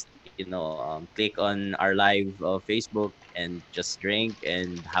alcohol, just click on our live Facebook and just drink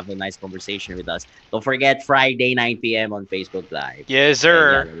and have a nice conversation with us. Don't forget Friday 9 p.m. on Facebook Live. Yes,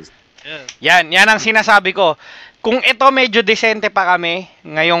 sir. Yan ang sinasabi ko. kung ito medyo desente pa kami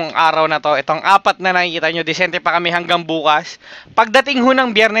ngayong araw na to, itong 4 na nakikita nyo, desente pa kami hanggang bukas. Pagdating ho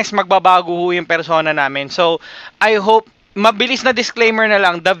ng Biyernes, magbabago ho yung persona namin. So, I hope, mabilis na disclaimer na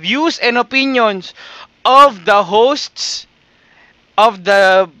lang, the views and opinions of the hosts of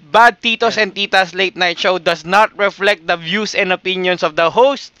the Bad Titos and Titas Late Night Show does not reflect the views and opinions of the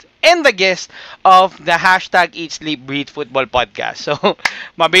host and the guest of the hashtag Eat Sleep Breathe Football Podcast. So,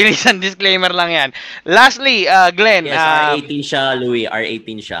 mabilis ang disclaimer lang yan. Lastly, Glenn. Yes, R18 siya, Louie.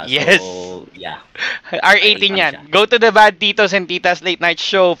 R18 siya. Yes. So, yeah. R18 yan. Go to the Bad Titos and Titas Late Night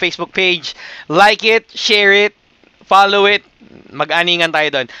Show Facebook page. Like it, share it, follow it. Mag-aningan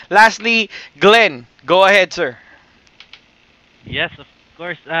tayo doon. Lastly, Glenn. Go ahead, sir. Yes, of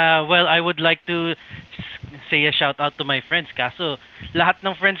course. Well, I would like to say a shout out to my friends. Kaso, lahat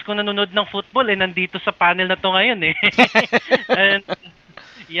ng friends ko nanonood ng football nandito sa panel na to ngayon eh. And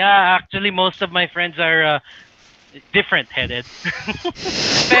yeah, actually most of my friends are different-headed.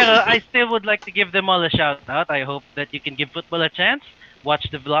 Pero I still would like to give them all a shout out. I hope that you can give football a chance. Watch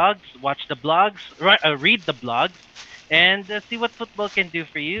the vlogs, watch the blogs, read the blogs, and see what football can do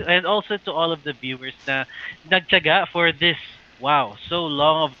for you. And also to all of the viewers na nagtiyaga for this, wow, so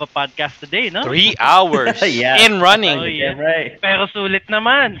long of a podcast today, no? 3 hours Yeah. in running. Oh, yeah. Right. Pero sulit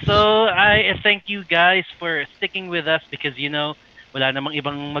naman. So, I thank you guys for sticking with us because, you know, wala namang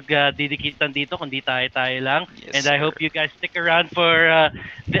ibang magdidikitan dito kundi tayo lang. Yes, and I sir. hope you guys stick around for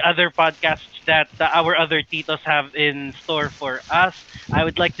the other podcasts that our other titos have in store for us. I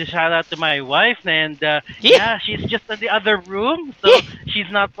would like to shout out to my wife, and yeah, she's just in the other room, so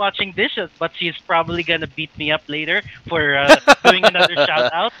she's not watching dishes, but she's probably gonna beat me up later for doing another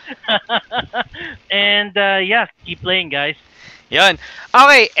shout out. And yeah, keep playing, guys. Yan.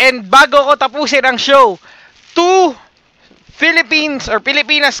 Okay, and bago ko tapusin ang show, 2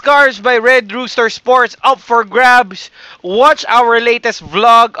 Pilipinas Scarves by Red Rooster Sports up for grabs. Watch our latest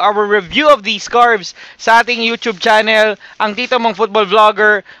vlog, our review of these scarves sa ating YouTube channel, ang Tito Mong Football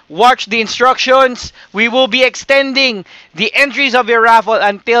Vlogger. Watch the instructions. We will be extending the entries of your raffle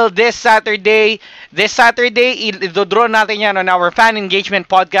until this Saturday. This Saturday, i-draw natin yan on our fan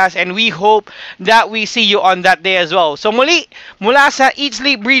engagement podcast, and we hope that we see you on that day as well. So muli, mula sa Eat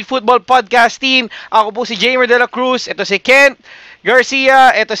Sleep Breathe Football Podcast team, ako po si Jamer De La Cruz, ito si Kent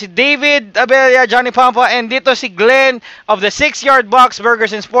Garcia, ito si David Abella, Johnny Pampa, and dito si Glenn of the 6-Yard Box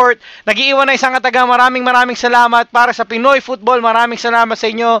Burgers and Sport. Nag-iiwan na isang kataga. Maraming salamat para sa Pinoy Football. Maraming salamat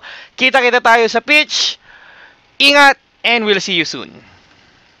sa inyo. Kita tayo sa pitch. Ingat, and we'll see you soon.